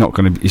right, if he's not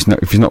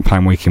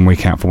playing week in,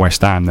 week out for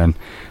West Ham, then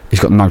he's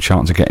got no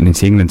chance of getting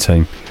into the England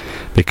team,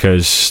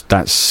 because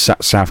that's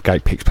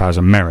Southgate picks players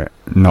on merit,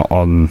 not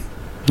on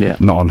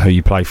who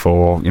you play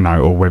for, you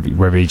know, or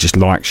whether he just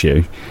likes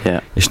you.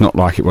 Yeah, it's not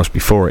like it was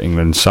before at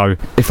England. So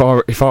if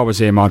I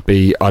was him, I'd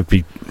be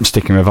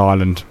sticking with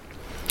Ireland.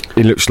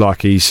 He looks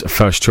like he's a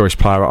first choice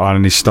player at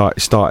Ireland. He's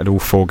started all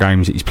 4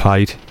 games that he's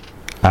played,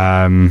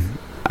 and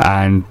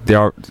there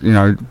are, you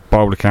know, by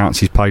all accounts,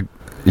 he's played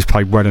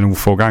well in all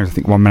 4 games. I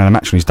think 1 man of the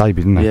match on his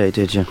debut, didn't he? Yeah, he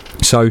did. Yeah.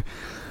 So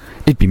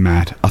he'd be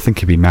mad. I think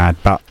he'd be mad,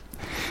 but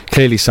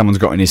clearly someone's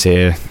got in his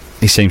ear.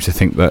 He seems to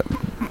think that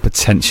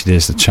potentially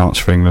there's a chance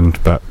for England,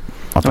 but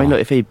I mean,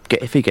 look, if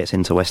he gets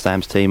into West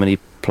Ham's team and he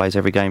plays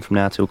every game from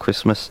now till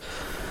Christmas,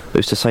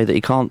 who's to say that he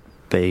can't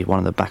be one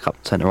of the backup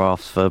centre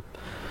halves for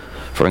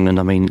England?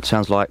 I mean, it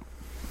sounds like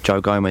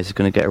Joe Gomez is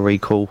going to get a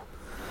recall.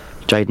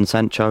 Jadon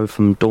Sancho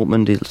from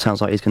Dortmund, it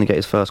sounds like he's going to get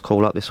his first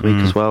call up this week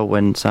as well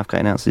when Southgate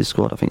announces his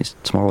squad. I think it's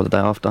tomorrow or the day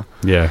after.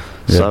 Yeah.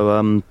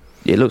 So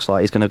it looks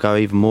like he's going to go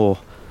even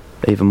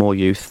more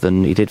youth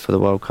than he did for the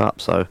World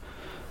Cup. So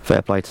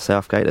fair play to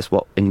Southgate. That's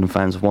what England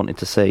fans have wanted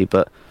to see.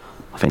 But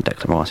I think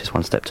Declan Rice is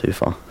one step too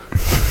far.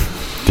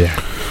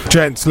 Yeah.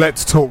 Gents,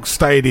 let's talk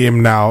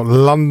stadium now.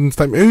 London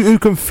Stadium. Who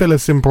can fill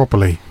us in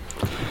properly?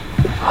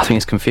 I think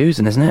it's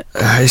confusing, isn't it?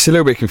 It's a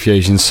little bit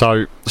confusing.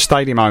 So,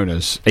 stadium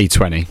owners,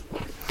 E20,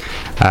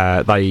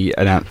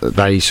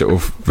 they sort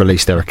of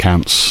released their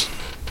accounts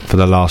for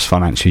the last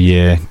financial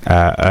year.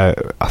 I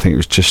think it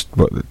was just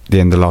the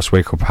end of last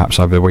week, or perhaps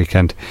over the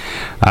weekend,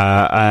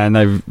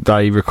 and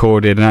they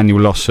recorded an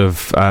annual loss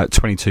of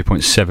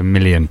 22.7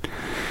 million,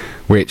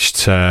 which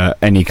to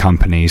any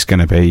company is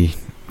going to be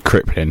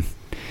crippling.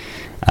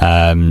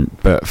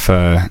 But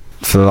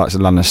for the likes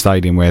of London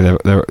Stadium, where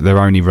they're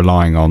only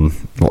relying on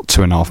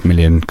 £2.5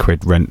 million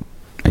rent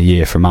a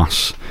year from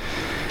us,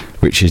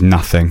 which is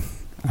nothing,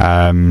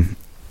 and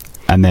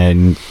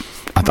then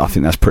I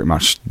think that's pretty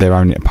much their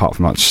only, apart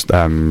from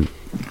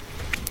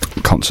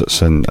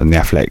concerts and the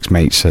athletics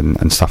meets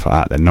and stuff like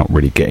that. They're not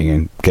really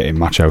getting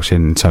much else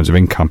in terms of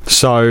income.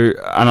 So,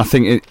 and I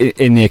think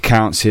in the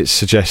accounts it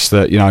suggests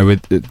that, you know,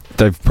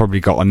 they've probably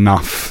got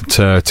enough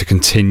to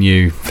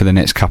continue for the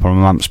next couple of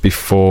months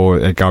before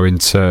they go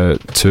into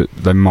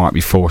they might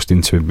be forced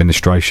into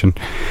administration,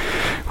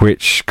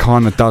 which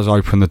kind of does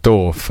open the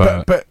door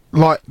for. But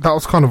like, that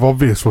was kind of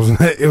obvious,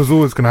 wasn't it? It was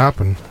always going to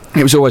happen.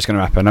 It was always going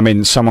to happen. I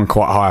mean, someone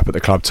quite high up at the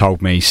club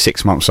told me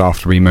 6 months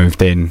after we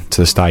moved in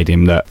to the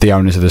stadium that the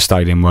owners of the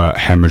stadium were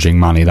hemorrhaging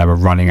money. They were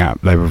running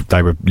out. They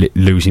were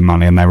losing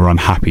money, and they were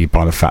unhappy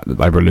by the fact that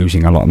they were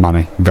losing a lot of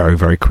money very,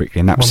 very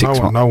quickly. And that was 6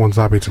 months. No one's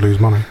happy to lose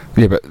money.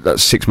 Yeah, but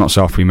that's 6 months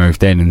after we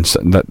moved in, and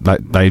that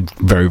they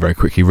very, very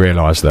quickly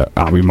realised that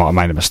we might have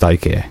made a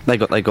mistake here. They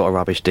got a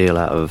rubbish deal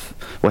out of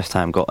West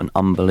Ham. Got an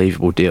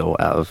unbelievable deal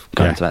out of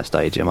going to that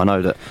stadium. I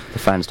know that the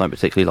fans don't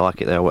particularly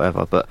like it there or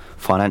whatever, but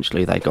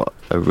financially they got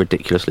a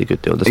ridiculously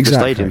good deal. The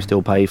stadium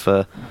still pay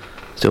for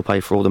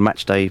all the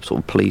match day sort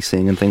of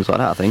policing and things like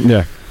that, I think.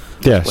 Yeah.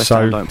 West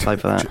Ham don't pay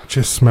for that.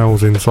 Just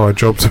smells inside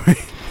job to me.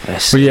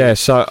 Yes. Well, yeah,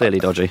 so clearly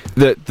dodgy.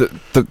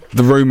 The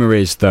rumour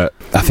is that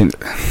I think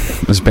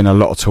there's been a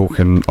lot of talk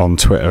on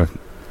Twitter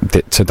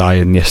today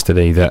and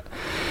yesterday that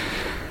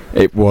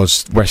it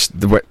was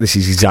this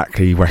is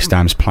exactly West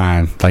Ham's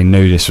plan. They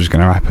knew this was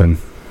going to happen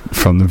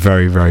from the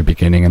very, very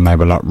beginning, and they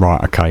were like,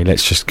 right, okay,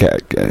 let's just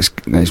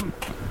let's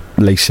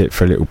lease it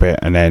for a little bit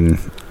and then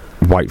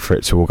wait for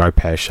it to all go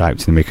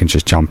pear-shaped, and we can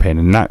just jump in.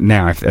 And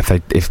now if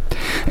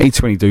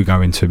E20 do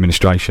go into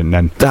administration,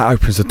 then that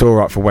opens the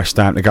door up for West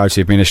Ham to go to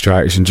the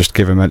administrators and just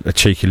give them a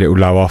cheeky little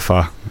low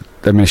offer.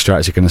 The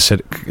administrators are going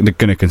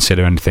to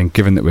consider anything.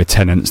 Given that we're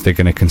tenants, they're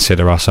going to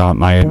consider us, aren't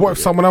they? But what if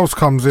someone else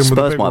comes in?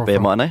 Spurs with a might be,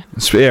 mightn't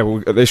they? Yeah,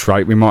 well, at this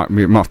rate, we might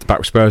have to back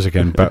with Spurs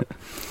again. But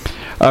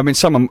I mean,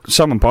 someone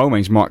by all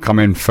means might come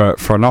in for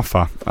an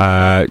offer.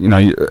 You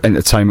know,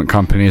 entertainment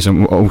companies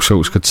and all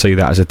sorts could see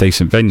that as a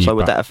decent venue. So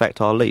would that affect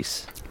our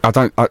lease?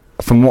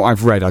 From what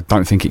I've read, I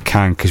don't think it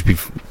can, because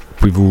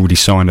we've already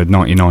signed a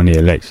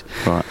 99-year lease.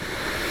 Right.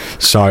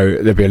 So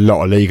there'll be a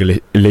lot of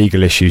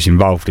legal issues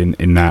involved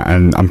in that,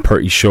 and I'm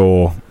pretty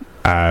sure.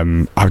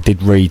 I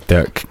did read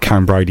that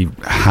Karen Brady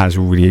has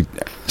already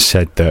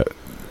said that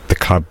the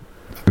club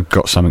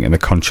got something in the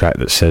contract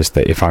that says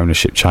that if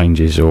ownership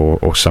changes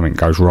or something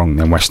goes wrong,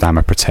 then West Ham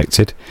are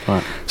protected.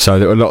 Right. So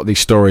there are a lot of these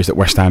stories that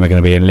West Ham are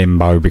going to be in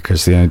limbo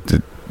because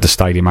the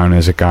stadium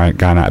owners are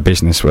going out of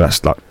business. Well,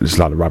 it's a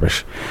lot of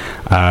rubbish,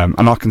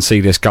 and I can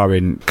see this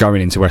going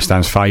into West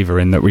Ham's favour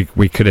in that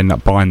we could end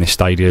up buying this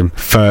stadium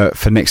for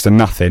next to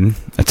nothing.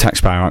 A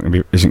taxpayer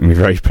isn't going to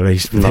be very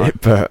pleased with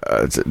it,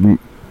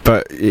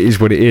 but it is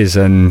what it is,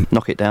 and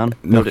knock it down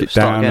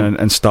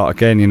and start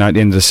again. You know, at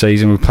the end of the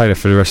season, we'll play there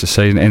for the rest of the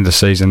season. End of the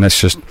season,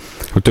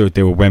 we'll do a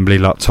deal with Wembley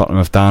like Tottenham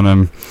have done,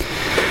 and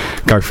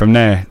go from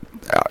there.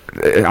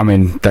 I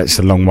mean, that's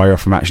a long way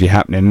off from actually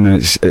happening,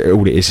 and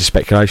all it is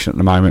speculation at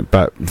the moment.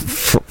 But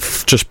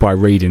just by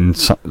reading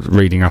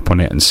up on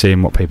it and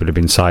seeing what people have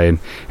been saying,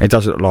 it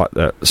does look like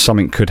that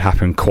something could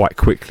happen quite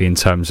quickly in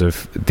terms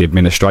of the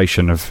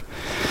administration of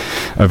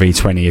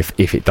E20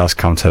 if it does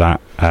come to that.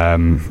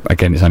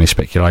 Again, it's only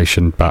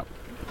speculation, but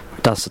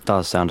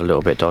does sound a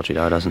little bit dodgy,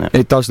 though, doesn't it?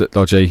 It does look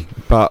dodgy,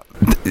 but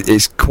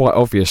it's quite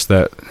obvious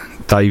that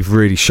they've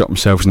really shot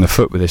themselves in the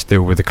foot with this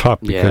deal with the club,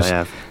 because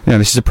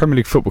this is a Premier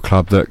League football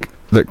club that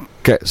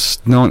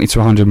gets 90 to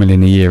 100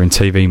 million a year in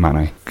TV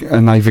money,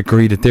 and they've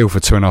agreed a deal for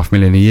 2.5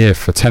 million a year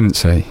for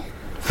tenancy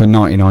for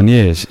 99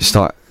 years. It's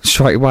like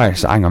straight away,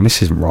 it's like, hang on,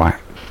 this isn't right.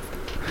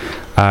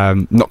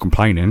 Not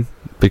complaining,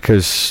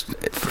 because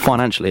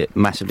financially it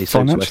massively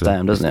suits West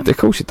Ham, doesn't it? Of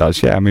course it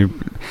does, yeah. I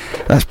mean,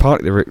 that's part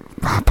of the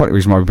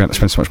reason why we've been able to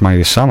spend so much money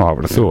this summer, I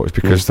would have thought, is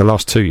because the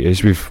last 2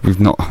 years we've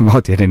not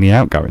hardly had any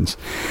outgoings.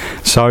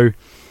 So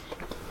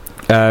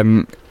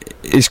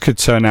this could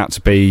turn out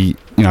to be,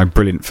 you know,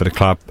 brilliant for the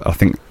club. I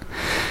think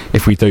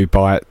if we do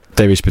buy it,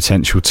 there is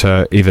potential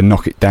to either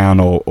knock it down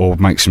or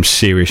make some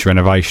serious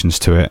renovations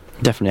to it.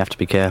 Definitely have to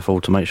be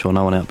careful to make sure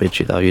no one outbids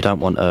you, though. You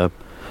don't want a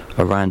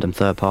random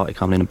third party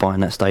coming in and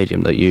buying that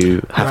stadium that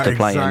you have to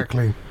play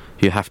in.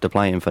 You have to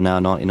play in for now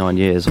 99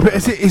 years. But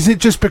is it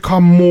just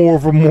become more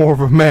of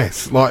a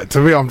mess? Like, to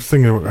me, I'm just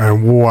thinking,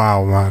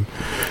 wow, man.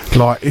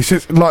 Like, it's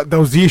just like there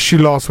was the issue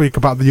last week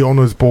about the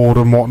honours board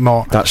and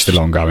whatnot. That's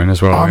still ongoing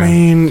as well. I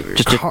mean,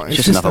 it's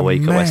just another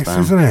week mess, at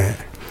West Ham, isn't it?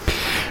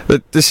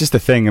 But this is the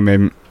thing. I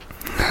mean,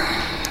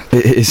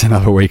 it is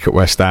another week at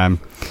West Ham,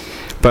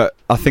 but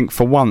I think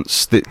for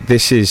once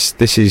this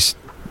is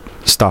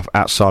stuff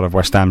outside of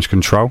West Ham's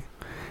control.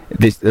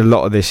 A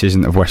lot of this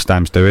isn't of West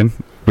Ham's doing,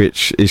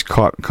 which is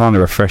kind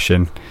of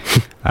refreshing.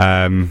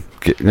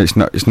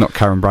 It's not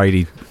Karen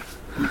Brady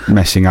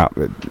messing up,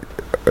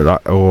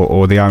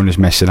 or the owners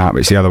messing up.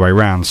 It's the other way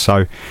around.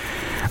 So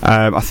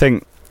I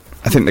think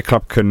the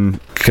club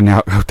can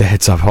hold their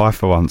heads up high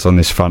for once on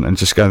this front and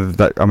just go.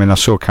 I mean, I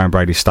saw Karen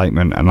Brady's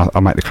statement, and I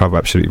make the club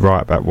absolutely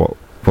right about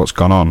what's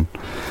gone on.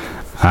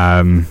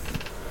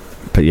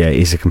 But yeah,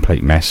 it is a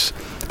complete mess.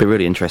 Be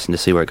really interesting to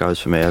see where it goes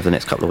from here over the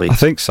next couple of weeks. I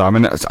think so. I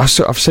mean,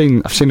 I've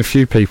seen a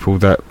few people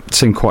that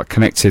seem quite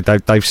connected.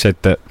 They've said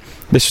that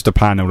this was the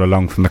plan all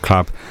along from the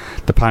club.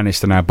 The plan is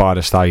to now buy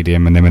the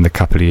stadium and then in a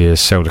couple of years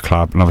sell the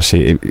club. And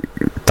obviously,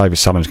 David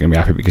Sullivan's going to be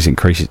happy because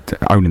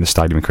owning the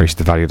stadium increases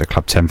the value of the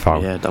club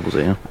tenfold. Yeah, doubles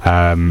it.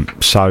 Yeah.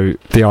 So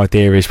the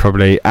idea is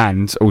probably,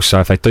 and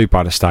also if they do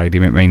buy the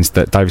stadium, it means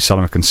that David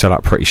Sullivan can sell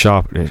up pretty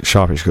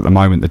sharpish. At the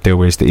moment, the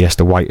deal is that he has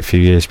to wait a few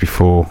years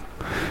before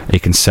he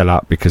can sell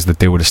up because the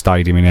deal with the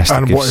stadium he has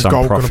to give some profits. And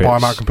what is Gold going to buy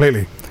him out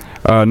completely?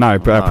 No,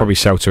 but they'll probably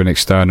sell to an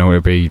external.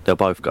 They'll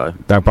both go,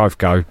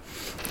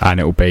 and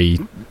it'll be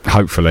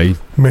hopefully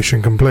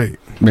mission complete.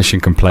 I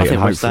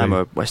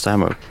think West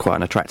Ham are quite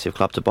an attractive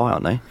club to buy,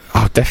 aren't they?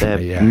 Oh,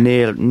 definitely.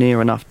 They're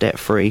near enough debt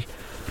free.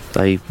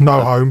 They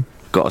home.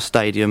 Got a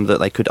stadium that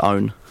they could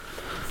own.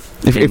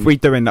 If we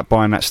do end up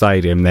buying that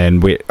stadium,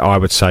 then I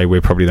would say we're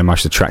probably the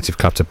most attractive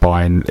club to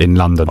buy in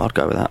London. I'd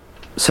go with that.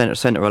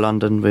 Centre of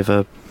London with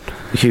a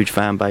huge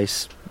fan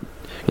base.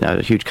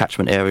 A huge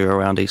catchment area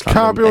around East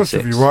London. Can I be honest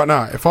with you right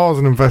now? If I was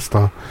an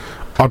investor,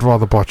 I'd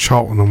rather buy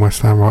Charlton than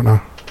West Ham right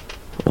now.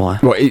 Why?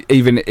 Well,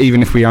 even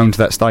if we owned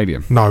that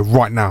stadium? No,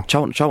 right now.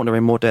 Charlton are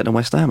in more debt than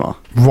West Ham are.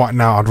 Right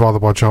now, I'd rather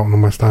buy Charlton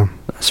than West Ham.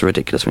 That's a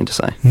ridiculous thing to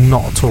say.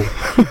 Not at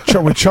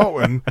all. With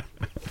Charlton,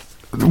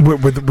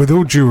 with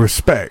all due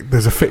respect,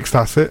 there's a fixed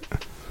asset.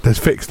 There's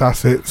fixed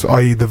assets,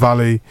 i.e. the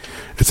Valley,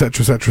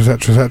 etc., etc.,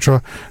 etc.,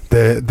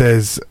 etc.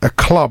 There's a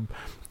club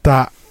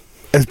that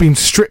has been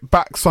stripped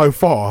back so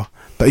far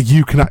that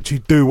you can actually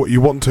do what you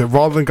want to,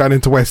 rather than going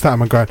into West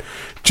Ham and going,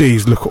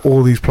 geez, look at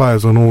all these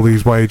players on all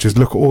these wages,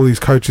 look at all these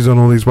coaches on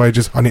all these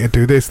wages, I need to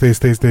do this.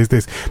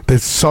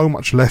 There's so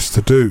much less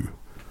to do.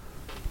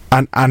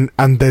 And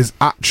there's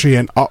actually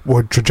an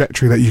upward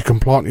trajectory that you can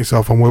plant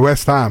yourself on. With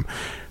West Ham,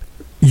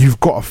 you've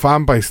got a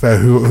fan base there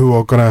who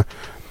are going to,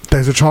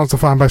 there's a chance the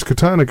fan base could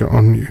turn again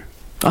on you.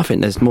 I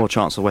think there's more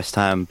chance of West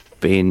Ham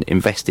being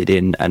invested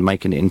in and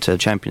making it into the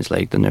Champions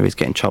League than there is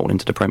getting Charlton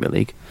into the Premier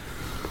League.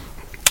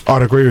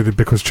 I'd agree with you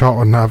because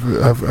Charlton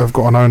have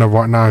got an owner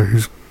right now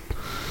who's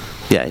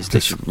it's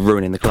just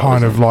ruining the club.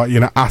 Kind of like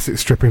asset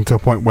stripping to a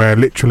point where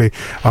literally,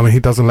 he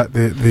doesn't let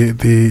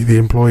the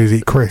employees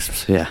eat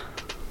crisps. Yeah,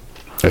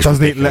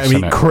 doesn't let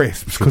them eat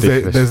crisps because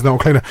there's no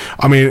cleaner.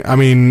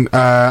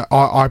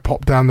 I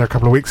popped down there a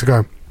couple of weeks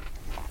ago,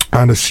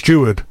 and a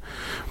steward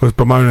was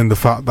bemoaning the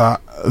fact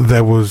that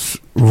there was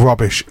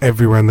rubbish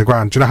everywhere in the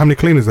ground. Do you know how many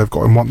cleaners they've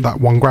got in that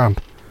one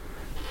ground?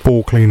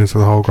 4 cleaners for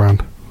the whole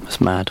ground.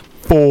 That's mad.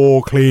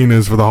 4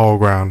 cleaners for the whole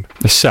ground.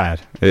 It's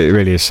sad. It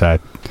really is sad.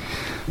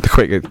 The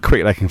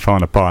quicker they can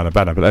find a buyer, the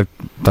better.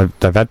 But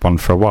they've had one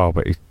for a while,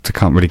 but they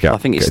can't really get. I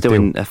think it's still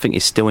in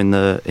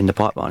the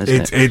pipeline,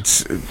 isn't it?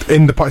 It's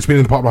been in the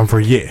pipeline for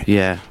a year.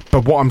 Yeah.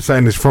 But what I'm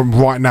saying is, from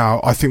right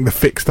now, I think the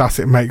fixed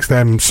asset makes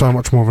them so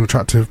much more of an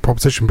attractive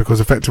proposition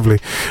because effectively,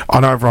 I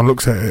know everyone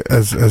looks at it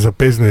as a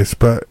business,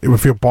 but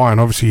if you're buying,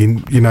 obviously,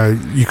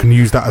 you can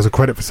use that as a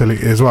credit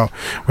facility as well.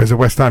 Whereas at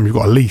West Ham, you've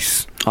got a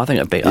lease. I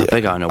think a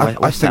big owner.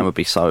 West Ham would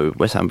be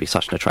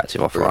such an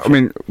attractive offer.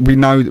 We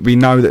know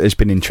that there's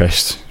been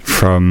interest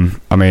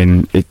from.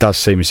 It does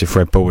seem as if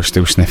Red Bull is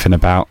still sniffing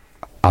about.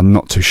 I'm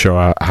not too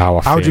sure how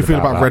I feel. How do you feel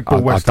about Red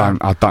Bull West Ham?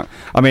 I don't.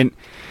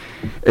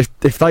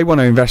 If they want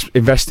to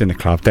invest in the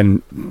club,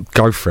 then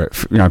go for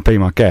it. Be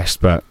my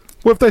guest. But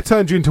what if they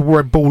turned you into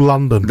Red Bull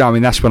London? No,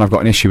 that's when I've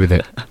got an issue with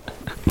it.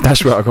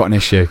 That's where I've got an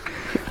issue.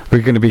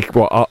 We're going to be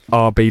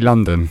RB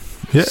London.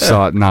 Yeah.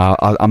 So no,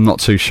 I'm not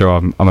too sure.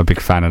 I'm a big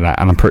fan of that,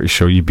 and I'm pretty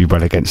sure you'd be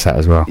well against that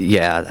as well.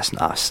 Yeah, that's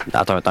nice.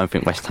 I don't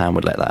think West Ham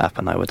would let that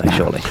happen, though, would they?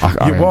 Surely.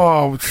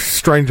 Well,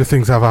 stranger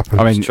things have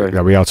happened. True.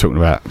 Yeah, we are talking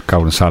about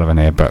Golden Sullivan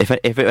here, but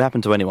if it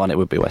happened to anyone, it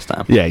would be West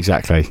Ham. Yeah,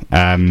 exactly.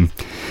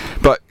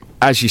 But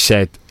as you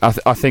said,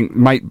 I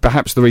think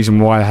perhaps the reason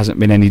why there hasn't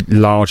been any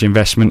large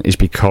investment is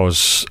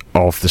because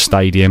of the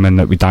stadium and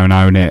that we don't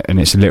own it,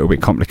 and it's a little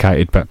bit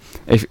complicated. But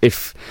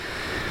if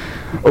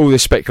all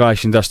this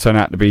speculation does turn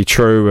out to be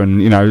true,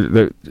 and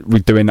that we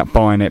do end up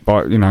buying it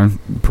by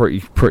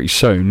pretty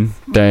soon,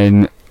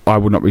 then I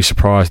would not be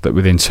surprised that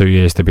within 2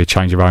 years there'd be a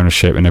change of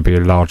ownership and there'd be a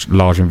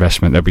large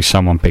investment. There'll be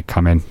someone big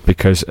come in,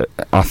 because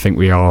I think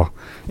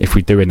if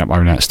we do end up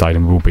owning that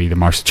stadium, we'll be the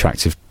most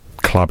attractive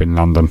club in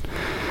London.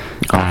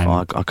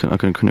 I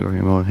couldn't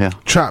agree more. Yeah,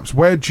 chaps,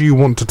 where do you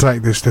want to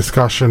take this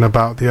discussion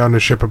about the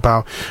ownership,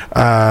 about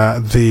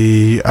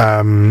the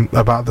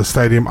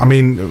stadium?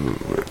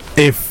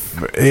 If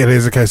it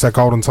is a case that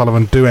Gold and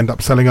Sullivan do end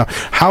up selling up,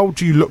 how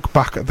do you look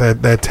back at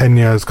their 10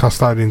 years as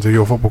custodians of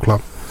your football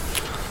club?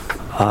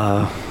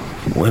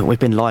 We've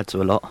been lied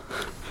to a lot.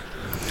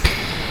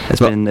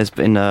 There's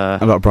been a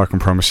lot of broken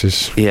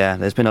promises. Yeah,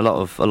 there's been a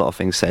lot of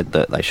things said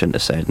that they shouldn't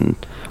have said, and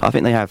I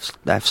think they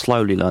have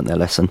slowly learnt their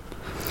lesson.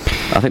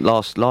 I think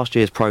last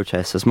year's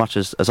protest, as much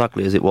as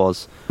ugly as it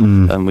was,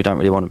 and we don't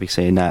really want to be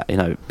seeing that.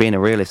 Being a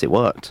realist, it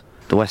worked.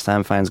 The West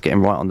Ham fans getting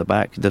right on the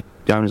back. The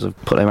owners have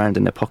put their hand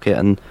in their pocket,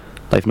 and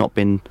they've not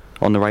been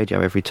on the radio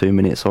every 2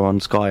 minutes or on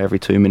Sky every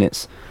 2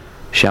 minutes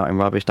shouting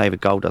rubbish. David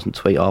Gold doesn't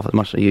tweet half as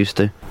much as he used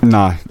to.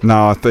 No,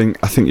 I think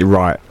you're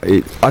right.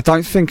 I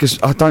don't think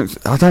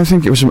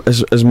it was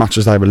as much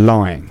as they were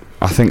lying.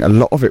 I think a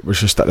lot of it was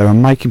just that they were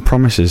making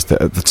promises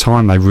that at the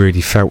time they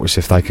really felt as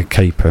if they could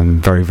keep,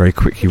 and very, very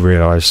quickly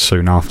realised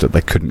soon after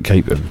they couldn't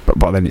keep them. But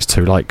by then it's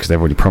too late because they've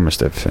already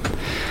promised everything.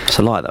 It's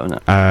a lie, though,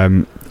 isn't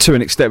it? To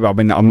an extent, I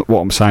mean, what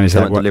I'm saying is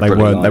they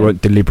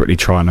weren't deliberately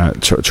trying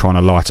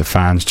to lie to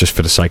fans just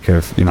for the sake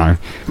of, you know,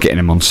 getting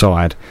them on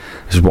side.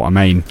 This is what I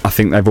mean. I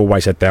think they've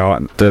always had their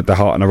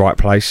heart in the right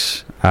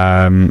place.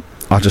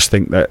 I just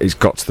think that it's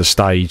got to the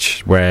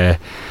stage where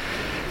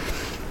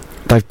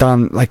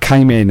they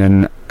came in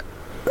and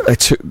they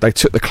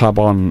took the club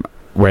on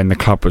when the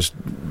club was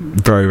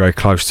very, very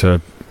close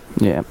to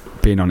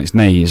being on its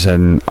knees,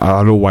 and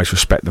I'll always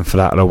respect them for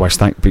that. I'll always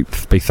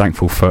be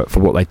thankful for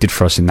what they did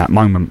for us in that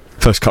moment.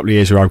 First couple of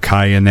years were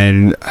okay, and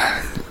then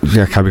we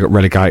got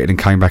relegated and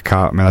came back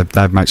up. I mean,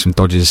 they've made some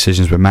dodgy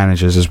decisions with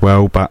managers as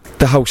well, but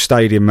the whole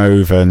stadium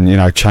move and, you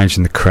know,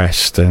 changing the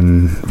crest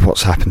and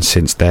what's happened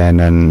since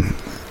then, and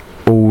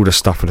all the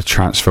stuff with the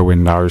transfer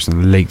windows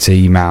and leaked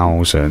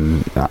emails,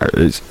 and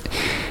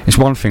it's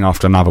one thing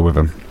after another with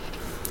them,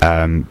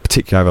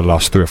 particularly over the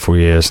last 3 or 4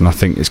 years. And I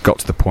think it's got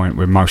to the point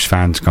where most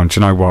fans gone, do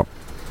you know what,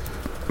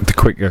 the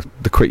quicker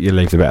you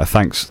leave the better.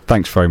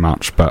 Thanks very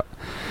much, but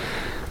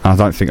I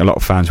don't think a lot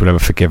of fans will ever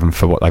forgive them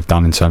for what they've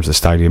done in terms of the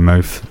stadium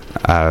move,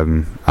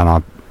 and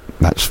I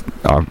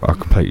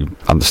completely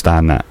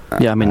understand that.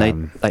 Yeah, I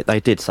mean, they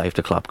did save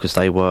the club because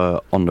they were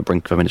on the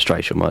brink of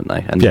administration, weren't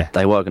they? And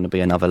they were going to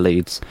be another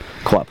Leeds,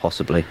 quite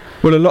possibly.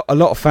 Well, a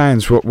lot of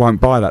fans won't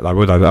buy that, though,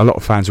 will they? A lot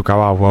of fans will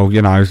go, oh, well,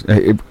 you know,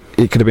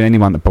 it could have been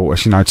anyone that bought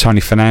us. You know,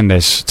 Tony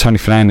Fernandes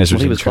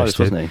was he was interested. close,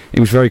 wasn't he? He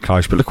was very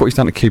close, but look what he's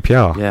done at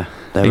QPR. Yeah,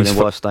 they're in a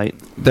worse state.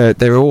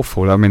 They're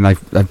awful. I mean,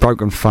 they've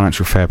broken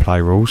financial fair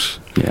play rules.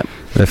 Yeah.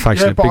 They're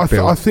facing a big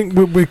bill. I think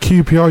with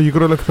QPR, you've got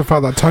to look at the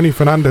fact that Tony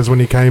Fernandes, when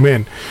he came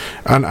in,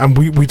 and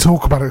we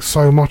talk about it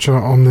so much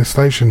on this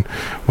station,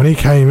 when he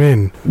came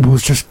in,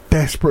 was just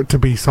desperate to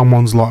be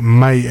someone's like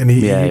mate, and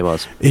he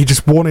was. He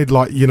just wanted,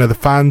 like, you know, the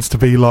fans to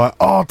be like,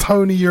 oh,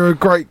 Tony, you're a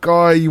great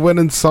guy. You went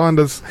and signed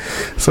us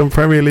some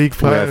Premier League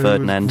player,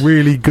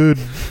 really good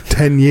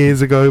 10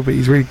 years ago, but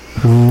he's really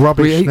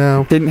rubbish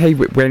now. Didn't he,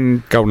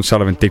 when Golden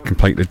Sullivan did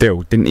complete the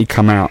deal, didn't he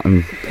come out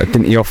and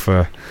didn't he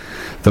offer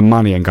the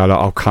money and go, like,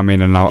 I'll come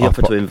in and I'll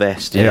offer to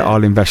invest. Yeah,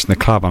 I'll invest in the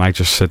club, and I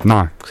just said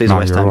no. Because he's a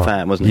West Ham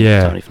fan, wasn't he?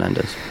 Yeah. Tony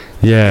Fernandes.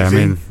 Yeah, I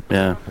mean,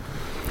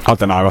 I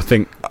don't know. I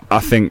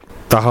think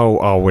the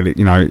whole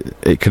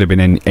it could have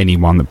been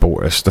anyone that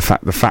bought us. The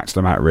fact of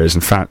the matter is,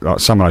 in fact, like,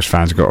 some of those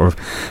fans have got to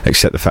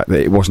accept the fact that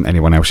it wasn't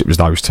anyone else. It was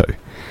those two.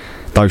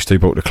 Those two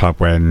bought the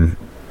club when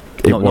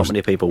not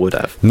many people would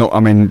have. I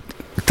mean,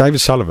 David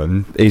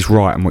Sullivan is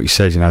right in what he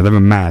says. You know, they were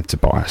mad to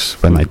buy us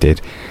when they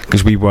did,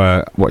 because we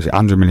were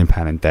 £100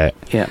 million in debt,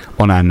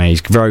 on our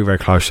knees, very, very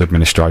close to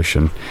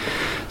administration.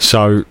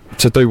 So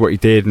to do what he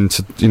did and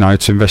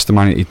to invest the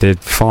money that he did,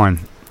 fine.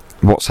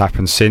 What's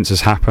happened since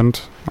has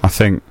happened. I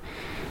think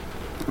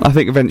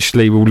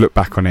eventually we'll look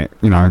back on it,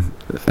 you know,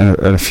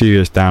 a few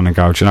years down and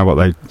go, do you know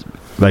what,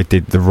 they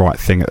did the right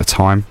thing at the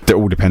time. It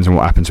all depends on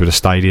what happens with the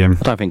stadium.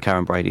 I don't think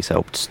Karen Brady's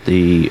helped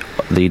the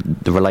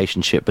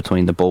relationship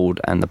between the board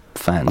and the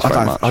fans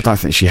very much. I don't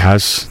think she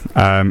has.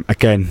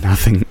 Again, I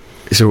think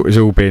it's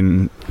all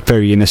been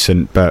very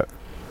innocent, but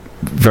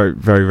very,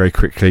 very, very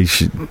quickly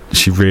she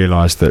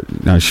realised that,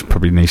 you know, she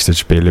probably needs to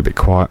just be a little bit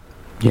quiet.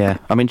 Yeah,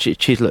 I mean,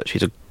 she's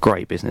a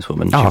great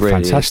businesswoman. Oh, she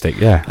really fantastic!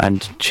 Is. Yeah,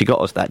 and she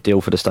got us that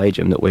deal for the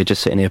stadium that we're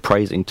just sitting here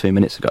praising 2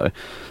 minutes ago.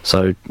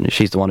 So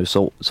she's the one who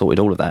sorted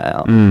all of that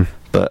out.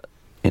 But,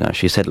 you know,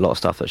 she said a lot of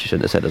stuff that she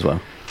shouldn't have said as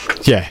well.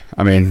 Yeah,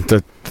 I mean,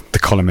 the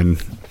column in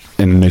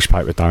the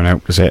newspaper don't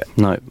help, does it?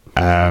 No.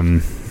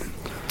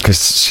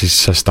 Because she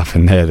says stuff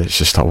in there that's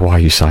just like, why are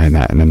you saying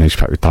that? And the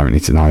newspaper don't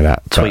need to know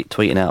that.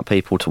 Tweeting out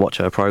people to watch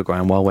her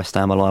programme while West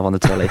Ham are live on the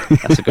telly.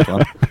 That's a good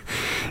one.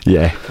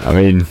 Yeah, I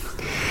mean,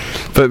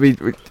 but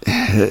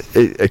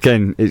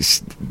again, it's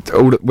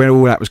when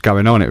all that was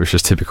going on, it was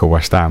just typical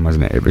West Ham,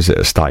 wasn't it? It was at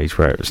a stage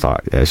where it was like,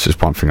 it's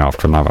just one thing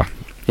after another.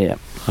 Yeah.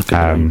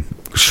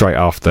 Straight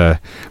after,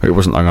 it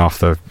wasn't long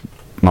after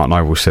Mark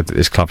Noble said that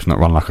this club's not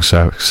run like a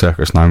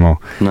circus no more.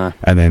 No.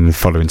 And then the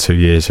following 2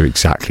 years are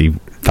exactly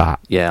that.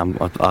 Yeah,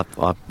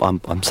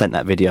 I'm sent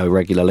that video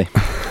regularly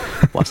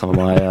by some of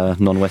my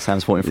non-West Ham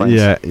supporting friends.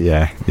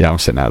 Yeah, I'm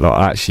sent that a lot.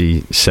 I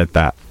actually said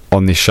that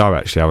on this show.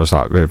 Actually, I was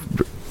like, we're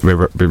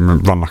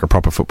run like a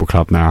proper football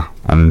club now,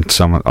 and I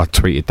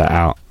tweeted that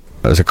out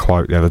as a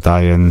quote the other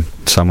day, and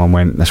someone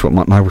went, that's what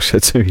Mark Noble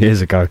said 2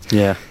 years ago.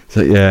 Yeah. So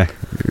yeah,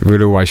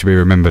 we'll always be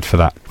remembered for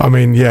that. I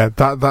mean, yeah,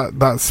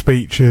 that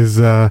speech is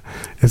going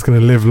to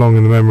live long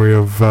in the memory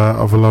of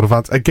a lot of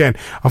fans. Again,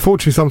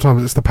 unfortunately,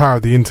 sometimes it's the power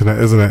of the internet,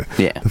 isn't it?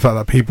 Yeah. The fact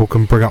that people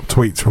can bring up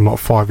tweets from like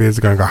 5 years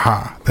ago and go,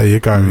 ha, there you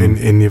go,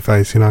 in your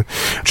face, you know.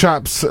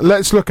 Chaps,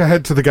 let's look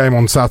ahead to the game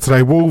on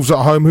Saturday. Wolves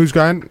at home. Who's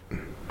going?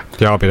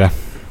 Yeah, I'll be there.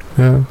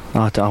 Yeah.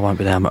 I won't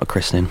be there. I'm at a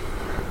christening.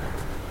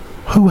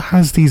 Who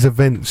has these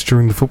events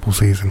during the football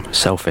season?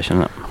 Selfish,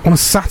 isn't it? On a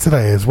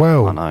Saturday as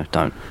well. I know,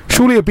 don't.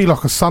 Surely it'd be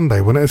like a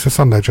Sunday, wouldn't it? It's a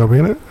Sunday job,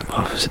 isn't it?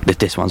 Oh,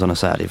 this one's on a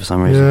Saturday for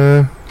some reason.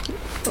 Yeah.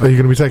 Are you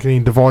going to be taking any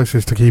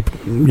devices to keep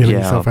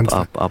yourself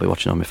entertained? I'll be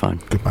watching on my phone.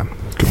 Good man.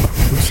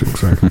 That's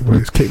exactly.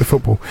 Let's kick the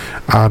football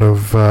out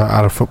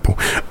of football.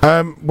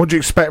 What do you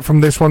expect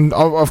from this one?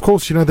 Of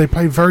course, they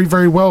played very,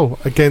 very well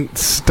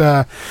against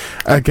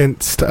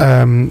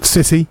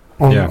City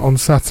on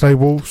Saturday.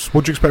 Wolves.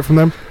 What do you expect from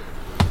them?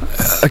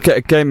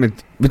 Again,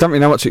 we don't really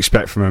know what to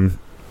expect from them.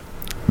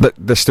 But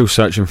they're still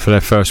searching for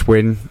their first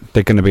win.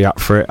 They're going to be up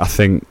for it. I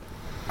think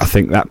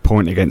that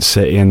point against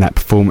City and that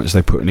performance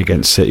they put in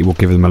against City will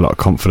give them a lot of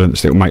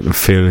confidence. It will make them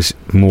feel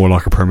more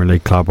like a Premier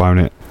League club, won't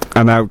it?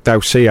 And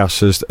they'll see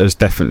us as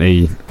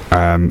definitely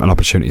an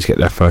opportunity to get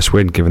their first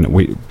win, given that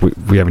we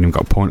haven't even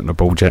got a point on the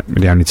board yet. We're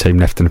the only team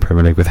left in the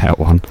Premier League without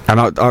one. And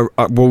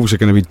Wolves are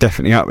going to be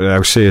definitely up there.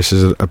 They'll see us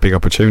as a big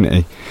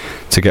opportunity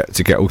to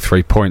get all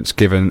 3 points,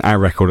 given our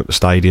record at the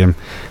stadium,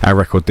 our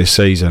record this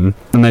season.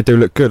 And they do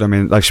look good. I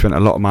mean, they've spent a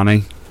lot of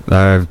money.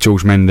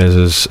 George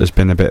Mendes has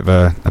been a bit of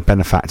a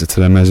benefactor to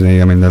them, hasn't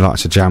he? I mean, the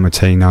likes of João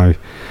Moutinho,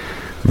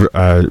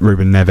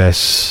 Ruben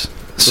Neves,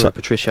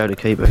 Patricio the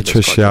keeper.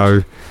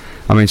 Patricio.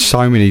 I mean,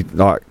 so many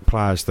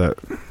players that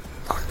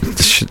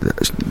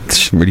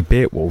shouldn't really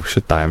be at Wolves,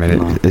 should they? I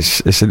mean,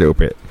 it's a little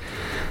bit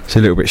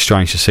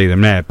strange to see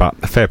them there, but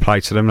fair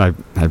play to them. They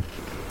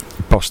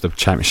bossed the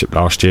Championship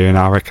last year, and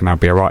I reckon they'll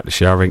be alright this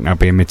year. I think they'll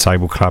be a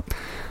mid-table club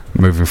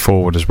moving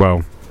forward as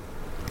well.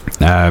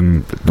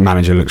 The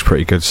manager looks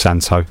pretty good,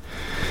 Santo.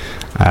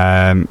 So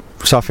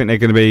I think they're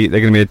going to be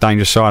a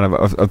dangerous side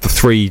of the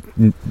 3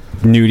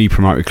 newly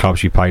promoted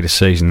clubs you play this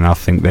season, and I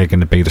think they're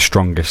going to be the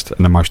strongest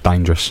and the most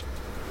dangerous.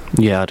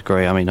 Yeah, I'd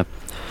agree. I mean,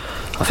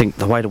 I think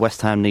the way the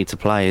West Ham need to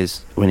play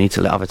is we need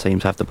to let other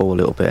teams have the ball a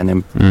little bit and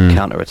then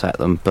counter-attack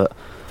them. But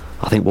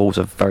I think Wolves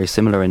are very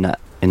similar in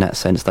that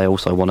sense. They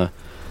also want to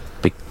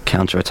be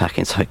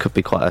counter-attacking, so it could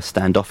be quite a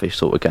standoffish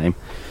sort of game.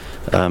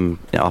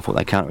 I thought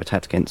they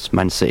counter-attacked against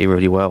Man City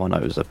really well. I know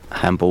it was a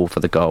handball for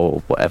the goal or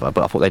whatever,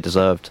 but I thought they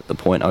deserved the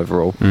point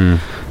overall.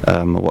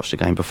 I watched the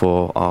game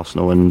before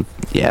Arsenal, and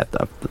I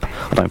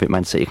don't think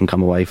Man City can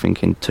come away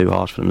thinking too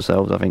harsh for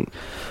themselves. I think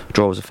a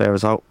draw was a fair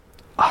result.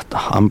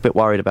 I'm a bit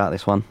worried about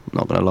this one,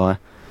 not going to lie.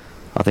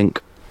 I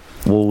think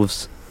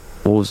Wolves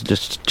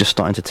just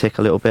starting to tick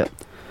a little bit.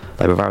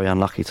 They were very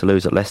unlucky to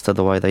lose at Leicester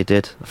the way they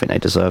did. I think they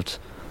deserved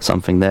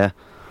something there.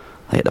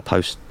 They hit the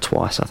post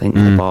twice, I think,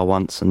 the bar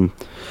once, and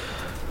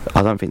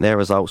I don't think their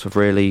results have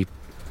really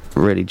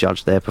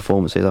judged their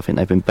performances. I think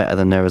they've been better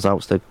than their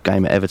results. The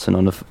game at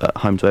Everton at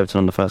home to Everton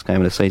on the first game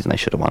of the season, they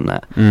should have won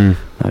that. No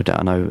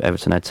doubt. I know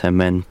Everton had 10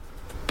 men,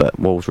 but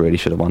Wolves really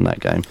should have won that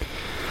game.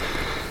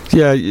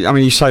 Yeah, I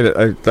mean, you say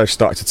that they've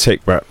started to tick,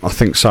 but I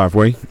think so have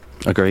we.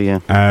 Agree, yeah.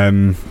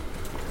 And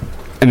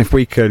if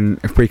we can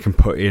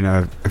put in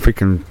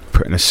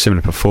a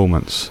similar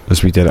performance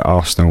as we did at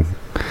Arsenal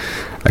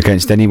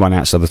against anyone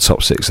outside the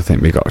top 6, I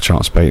think we've got a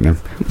chance of beating them.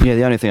 Yeah,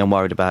 the only thing I'm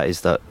worried about is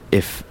that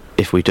if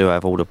we do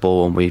have all the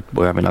ball and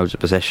we're having loads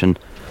of possession,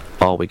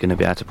 are we going to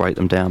be able to break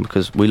them down?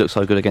 Because we look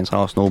so good against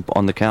Arsenal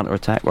on the counter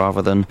attack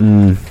rather than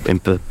in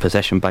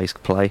possession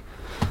based play.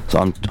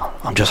 So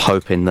I'm just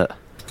hoping that.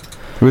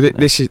 Well,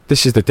 this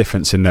is the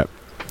difference in that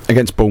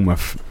against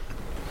Bournemouth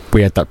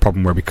we had that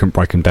problem where we couldn't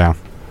break them down.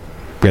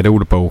 We had all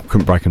the ball,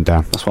 couldn't break them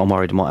down. That's what I'm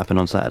worried might happen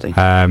on Saturday.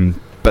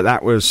 But I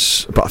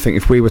think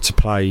if we were to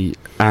play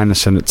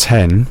Anderson at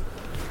 10,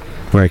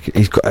 where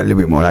he's got a little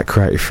bit more of that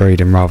creative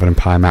freedom rather than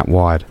play him out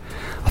wide,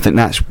 I think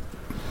that's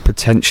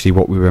potentially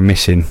what we were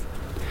missing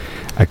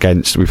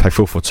against. We played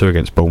 4-4-2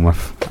 against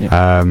Bournemouth,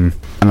 and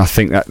I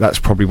think that's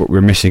probably what we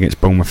were missing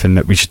against Bournemouth, in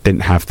that we just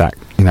didn't have that,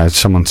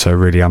 someone to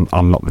really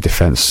unlock the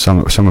defence,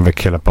 some of a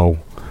killer ball.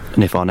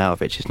 And if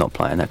Arnautovic is not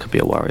playing, that could be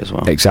a worry as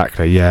well.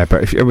 Exactly, yeah.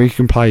 But if we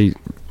can play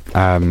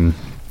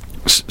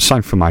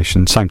same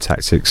formation, same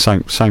tactics,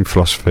 same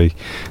philosophy,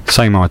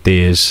 same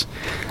ideas,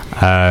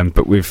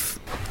 but with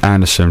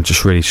Anderson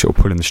just really sort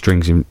of pulling the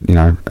strings in,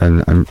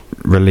 and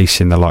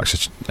releasing the likes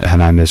of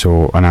Hernandez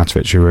or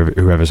Arnautovic,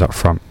 whoever's up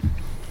front,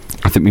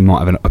 I think we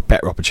might have a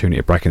better opportunity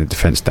of breaking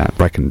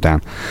them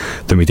down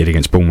than we did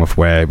against Bournemouth,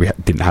 where we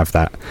didn't have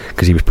that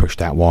because he was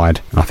pushed out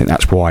wide. And I think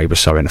that's why he was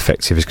so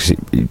ineffective, is because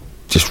he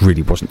just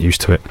really wasn't used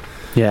to it.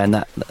 Yeah, and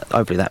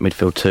hopefully that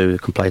midfield two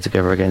can play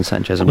together against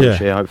Sanchez and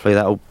Wilshere. Hopefully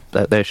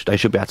they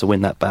should be able to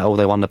win that battle.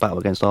 They won the battle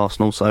against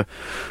Arsenal, so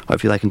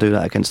hopefully they can do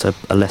that against a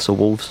lesser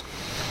Wolves.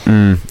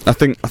 I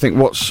think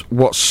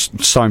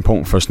what's so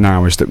important for us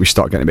now is that we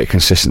start getting a bit of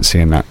consistency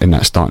in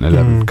that starting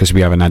 11, because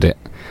we haven't had it.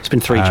 It's been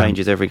 3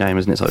 changes every game,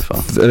 isn't it, so far?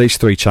 At least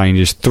 3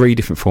 changes, 3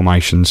 different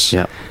formations.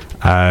 Yeah.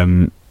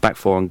 Back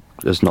 4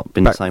 has not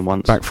been the same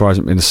once. Back 4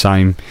 hasn't been the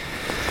same.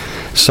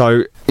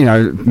 So,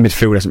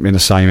 midfield hasn't been the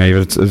same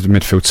either.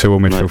 Midfield 2 or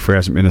midfield 3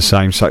 hasn't been the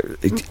same. So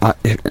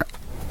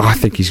I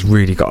think he's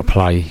really got to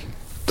play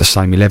the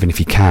same 11 if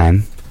he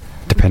can,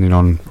 depending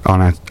on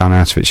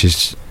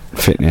Arnautovic's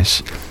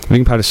fitness. We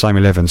can play the same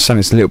 11. So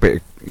it's a little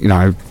bit,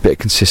 bit of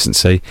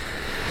consistency.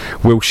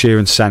 Wilshere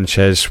and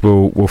Sanchez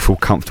will feel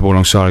comfortable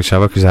alongside each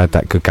other because they had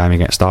that good game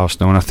against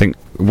Arsenal. And I think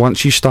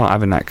once you start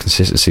having that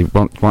consistency,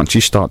 once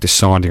you start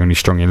deciding on your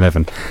strong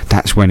 11,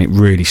 that's when it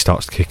really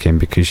starts to kick in,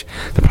 because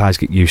the players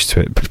get used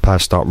to it. The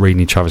players start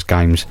reading each other's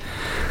games.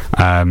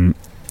 And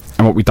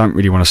what we don't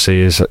really want to see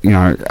is,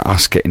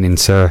 us getting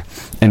into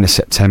end of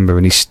September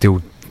and he's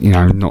still,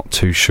 not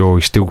too sure.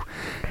 He's still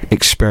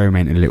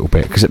experimenting a little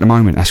bit, because at the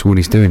moment that's all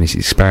he's doing, is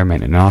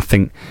experimenting. And I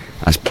think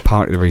that's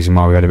part of the reason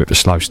why we had a bit of a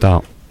slow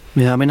start.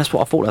 Yeah, I mean, that's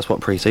what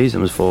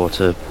pre-season was for,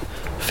 to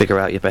figure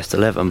out your best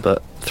 11.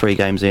 But 3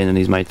 games in and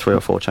he's made 3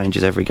 or 4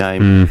 changes every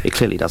game. He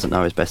clearly doesn't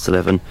know his best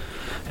 11.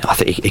 I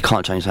think he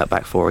can't change that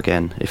back 4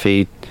 again. If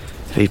he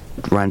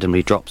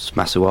randomly drops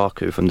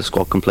Masuaku from the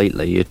squad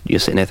completely, you're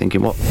sitting there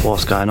thinking,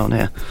 what's going on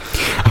here?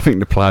 I think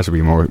the players will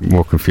be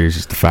more confused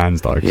as the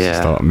fans, though.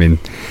 Yeah. I mean,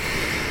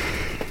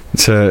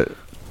 to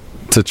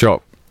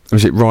drop,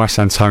 was it Rice,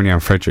 Antonio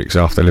and Fredericks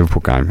after the Liverpool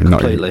game, and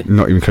not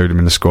even include them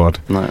in the squad?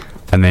 No.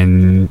 And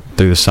then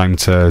do the same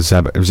to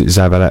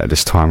Zabaleta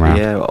this time round?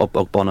 Yeah,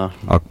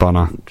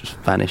 Ogbonna just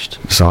vanished.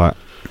 It's like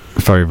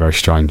very, very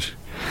strange.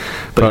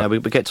 But we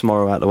get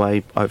tomorrow out of the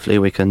way. Hopefully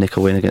we can nick a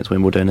win against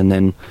Wimbledon, and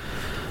then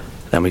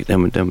we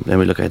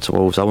look ahead to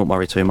Wolves. I won't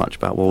worry too much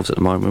about Wolves at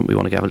the moment. We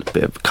want to get a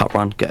bit of a cup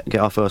run, get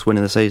our first win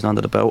of the season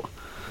under the belt,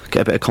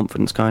 get a bit of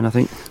confidence going, I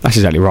think. That's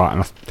exactly right.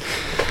 And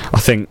I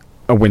think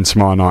a win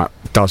tomorrow night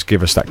does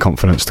give us that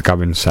confidence to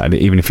go in Saturday,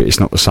 even if it's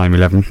not the same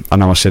 11. I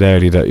know I said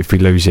earlier that if we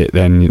lose it,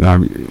 then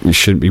we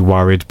shouldn't be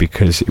worried,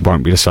 because it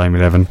won't be the same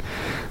 11.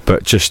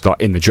 But just like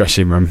in the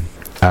dressing room,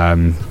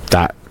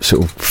 that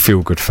sort of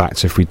feel-good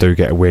factor, if we do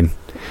get a win,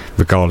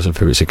 regardless of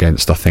who it's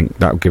against, I think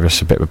that will give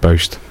us a bit of a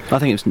boost. I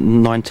think it was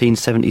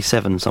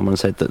 1977. Someone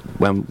said that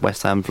when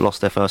West Ham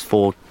lost their first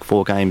four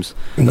games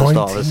at the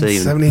start of the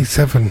season.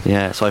 1977.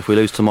 Yeah, so if we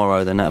lose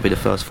tomorrow, then that'll be the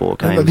first 4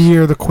 games. The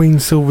year of the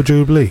Queen's Silver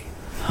Jubilee.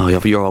 Oh,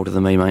 you're older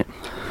than me, mate.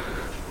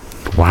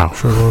 Wow.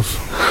 Sure was.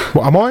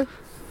 What am I? I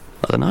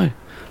don't know.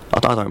 I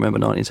don't remember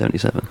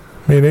 1977.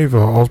 Me neither.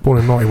 I was born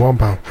in 91,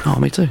 pal. Oh,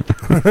 me too.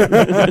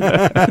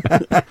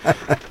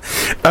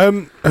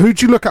 Who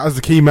do you look at as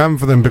the key man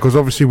for them? Because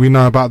obviously we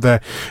know about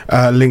their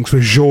links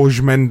with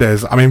Jorge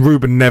Mendes. I mean,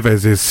 Ruben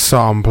Neves is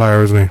some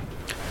player, isn't he?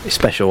 He's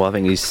special. I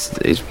think he's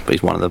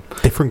one of the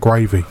different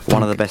gravy.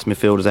 One of the best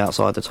midfielders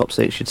outside the top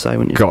 6, you'd say,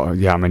 wouldn't you? God,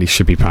 yeah. I mean, he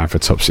should be playing for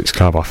a top 6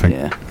 club, I think.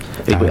 Yeah,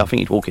 I think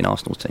he'd walk in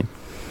Arsenal's team.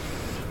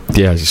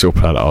 Yeah, he's the sort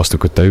of player that Arsenal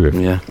could do with.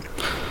 Yeah.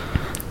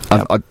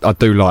 I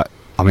do like.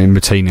 I mean,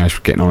 Martinez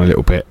getting on a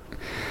little bit.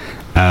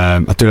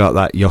 I do like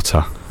that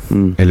Jota.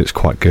 He looks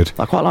quite good.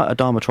 I quite like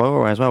Adama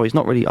Traore as well. He's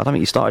not really. I don't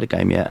think he started a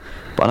game yet,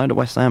 but I know the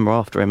West Ham are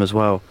after him as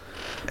well.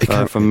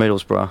 From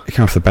Middlesbrough. He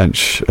came off the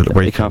bench at the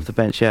weekend. He came off the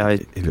bench, yeah.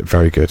 He looked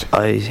very good.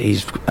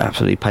 He's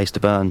absolutely paced to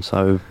burn,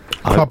 so...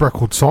 Club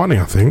record signing,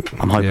 I think.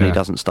 I'm hoping he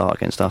doesn't start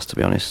against us, to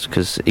be honest,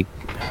 because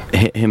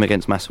him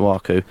against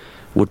Masuaku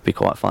would be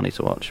quite funny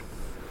to watch.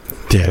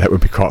 Yeah, that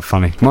would be quite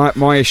funny.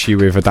 My issue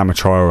with Adama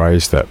Traore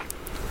is that,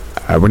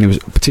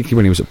 particularly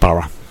when he was at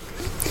Borough,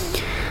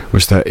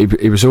 was that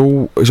it was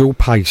all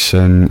pace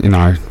and,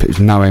 it was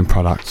no end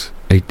product.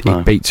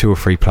 He'd beat 2 or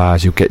 3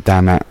 players. He'll get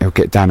down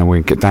the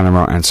wing, get down the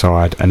right hand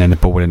side, and then the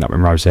ball will end up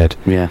in Rose Ed.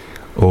 Yeah.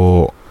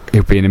 Or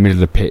he'll be in the middle of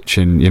the pitch,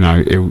 and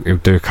he'll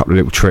do a couple of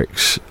little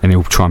tricks, and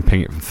he'll try and ping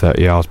it from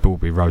 30 yards. Ball will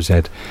be Rose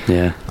Ed.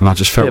 Yeah. And I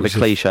just felt a bit of a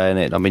cliche,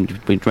 innit? I mean,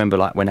 we remember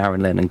like when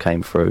Aaron Lennon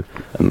came through,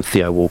 and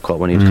Theo Walcott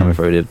when he was coming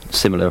through, there were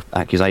similar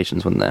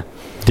accusations, wasn't there?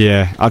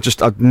 Yeah.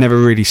 I've never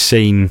really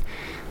seen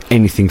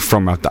anything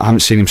from him. I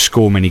haven't seen him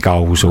score many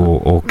goals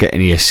or get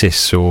any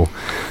assists, or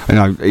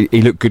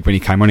he looked good when he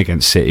came on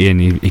against City, and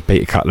he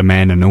beat a couple of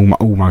men and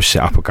almost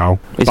set up a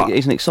goal.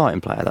 He's an exciting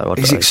player, though.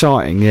 He's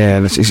exciting, yeah.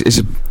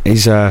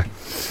 He's a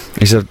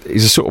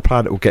sort of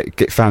player that will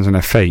get fans on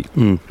their feet.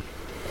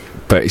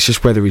 But it's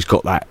just whether he's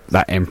got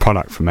that end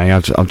product for me.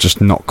 I'm just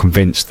not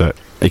convinced that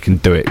he can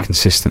do it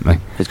consistently.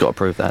 He's got to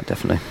prove that,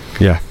 definitely.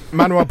 Yeah.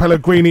 Manuel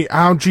Pellegrini,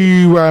 how do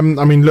you... I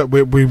mean, look,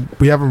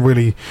 we haven't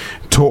really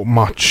talked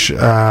much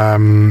about,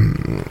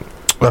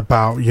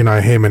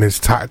 him and his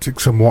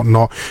tactics and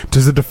whatnot.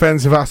 Does the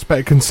defensive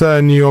aspect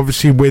concern you,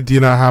 obviously, with,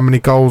 how many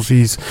goals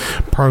he's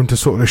prone to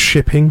sort of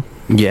shipping?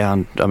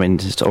 Yeah, I mean,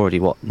 it's already,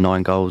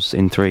 9 goals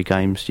in 3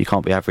 games. You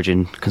can't be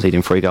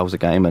conceding 3 goals a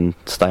game and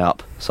stay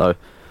up, so...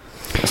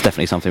 That's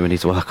definitely something we need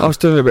to work on. I was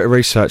doing a bit of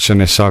research on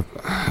this. I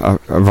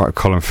write a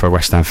column for a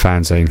West Ham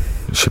fanzine.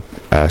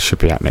 Should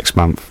be out next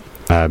month.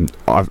 I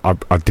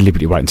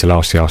deliberately waited until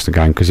after the Arsenal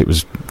game because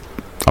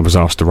I was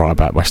asked to write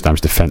about West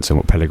Ham's defence and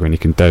what Pellegrini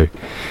can do.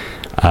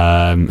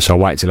 So I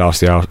waited till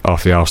after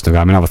the Arsenal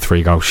game. Another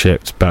 3 goals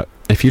shipped. But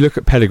if you look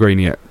at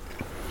Pellegrini at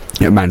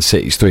Man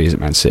City, it's 3 years at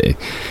Man City,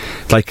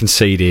 they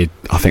conceded,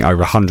 I think, over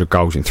 100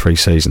 goals in 3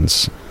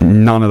 seasons.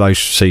 None of those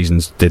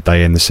seasons did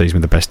they end the season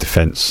with the best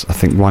defence. I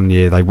think one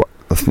year the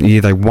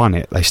year they won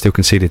it, they still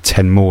conceded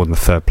 10 more than the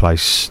 3rd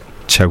place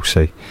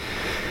Chelsea.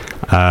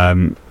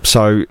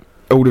 So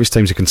all of his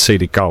teams have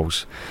conceded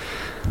goals.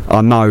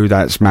 I know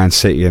that's Man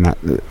City and that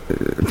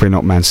we're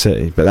not Man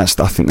City, but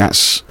I think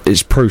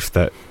it's proof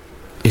that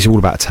he's all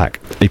about attack.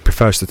 He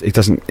prefers to.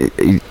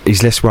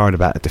 He's less worried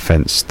about the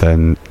defence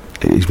than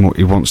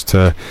he wants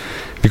to.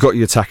 If you've got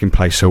your attacking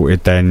play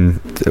sorted, then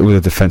all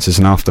the defence is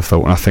an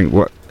afterthought. And I think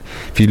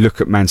if you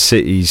look at Man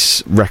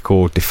City's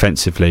record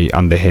defensively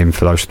under him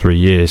for those 3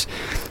 years,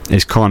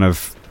 it's kind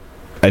of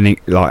an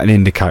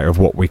indicator of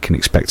what we can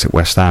expect at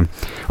West Ham.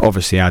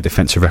 Obviously, our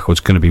defensive record's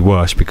going to be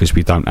worse because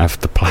we don't have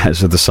the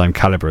players of the same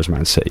calibre as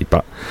Man City.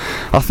 But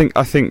I think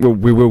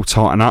we will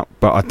tighten up.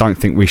 But I don't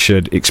think we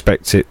should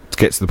expect it to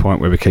get to the point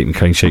where we're keeping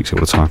clean sheets all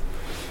the time.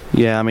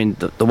 Yeah, I mean,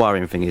 the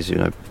worrying thing is,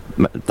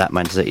 that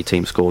Man City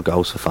team scored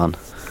goals for fun.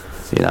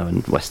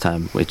 And West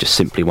Ham, we just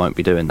simply won't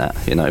be doing that.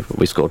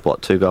 We scored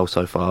 2 goals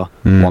so far.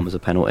 One was a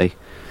penalty.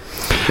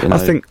 I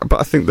think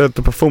the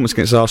performance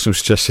against Arsenal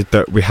suggested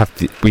that we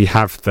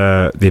have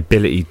the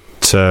ability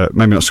to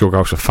maybe not score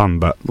goals for fun,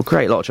 but we'll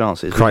create a lot of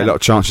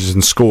chances.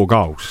 And score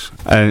goals.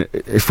 And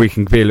if we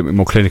can be a little bit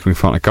more clinical in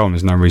front of goal,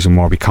 there's no reason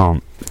why we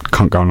can't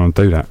go on and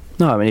do that.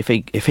 No, I mean,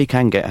 if he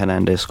can get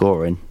Hernandez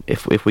scoring,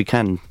 if we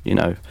can,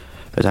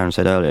 as Aaron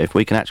said earlier, if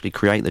we can actually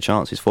create the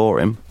chances for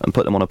him and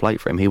put them on a plate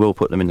for him, he will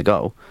put them in the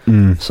goal.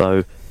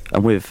 So,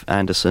 and with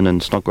Anderson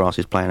and Snodgrass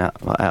is playing out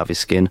of his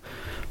skin,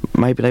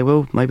 maybe they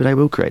will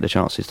create the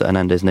chances that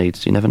Hernandez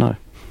needs. You never know.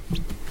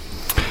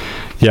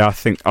 Yeah,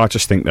 I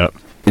just think that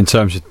in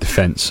terms of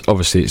defence,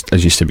 obviously,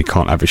 as you said, we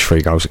can't average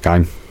 3 goals a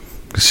game.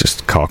 It's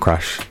just a car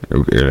crash.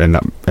 It'll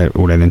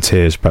end in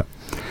tears. But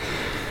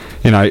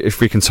if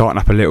we can tighten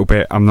up a little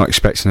bit, I'm not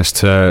expecting us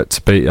to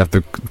have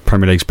the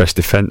Premier League's best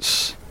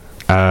defence.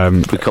 We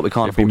can't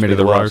afford to be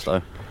the worst,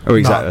 though. Oh,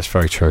 exactly. No, that's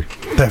very true.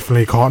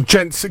 Definitely can't.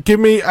 Gents,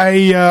 give me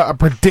a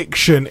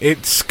prediction.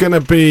 It's going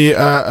to be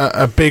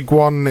a big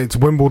one. It's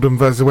Wimbledon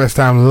versus West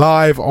Ham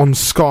live on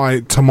Sky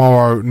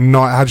tomorrow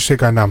night. How do you see it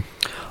going down?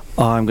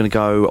 I'm going to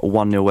go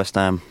 1-0 West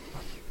Ham.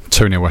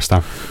 2-0 West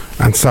Ham.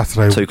 And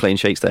Saturday, 2 clean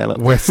sheets there. Look.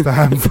 West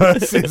Ham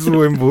versus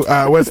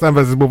West Ham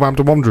versus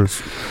Wolverhampton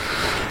Wanderers.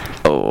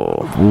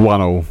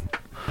 1-0.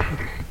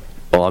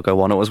 Oh, I'll go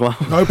 1-0 as well.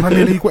 No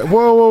Premier League.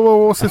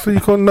 Whoa! What's this? What you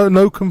call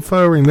no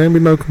conferring? There'll be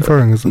no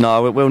conferring, is it?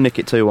 No, we'll nick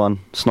it 2-1.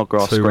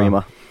 Snodgrass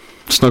screamer.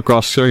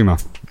 Snodgrass screamer.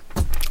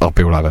 I'll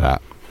be all over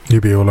that. You'll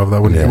be all over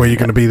that, wouldn't you? Well, you're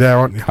going to be there,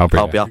 aren't you? I'll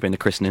be up in the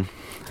christening.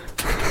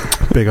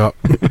 Big up.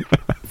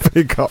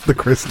 Big up the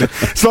christening.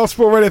 It's Love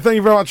Sport Radio. Thank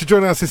you very much for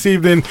joining us this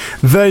evening.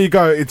 There you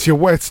go. It's your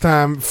West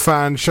Ham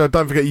fan show.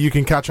 Don't forget you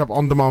can catch up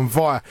on demand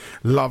via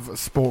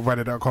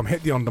lovesportradio.com.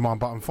 Hit the on demand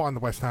button, find the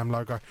West Ham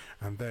logo,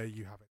 and there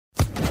you have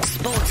it.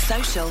 Sports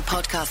Social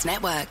Podcast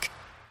Network.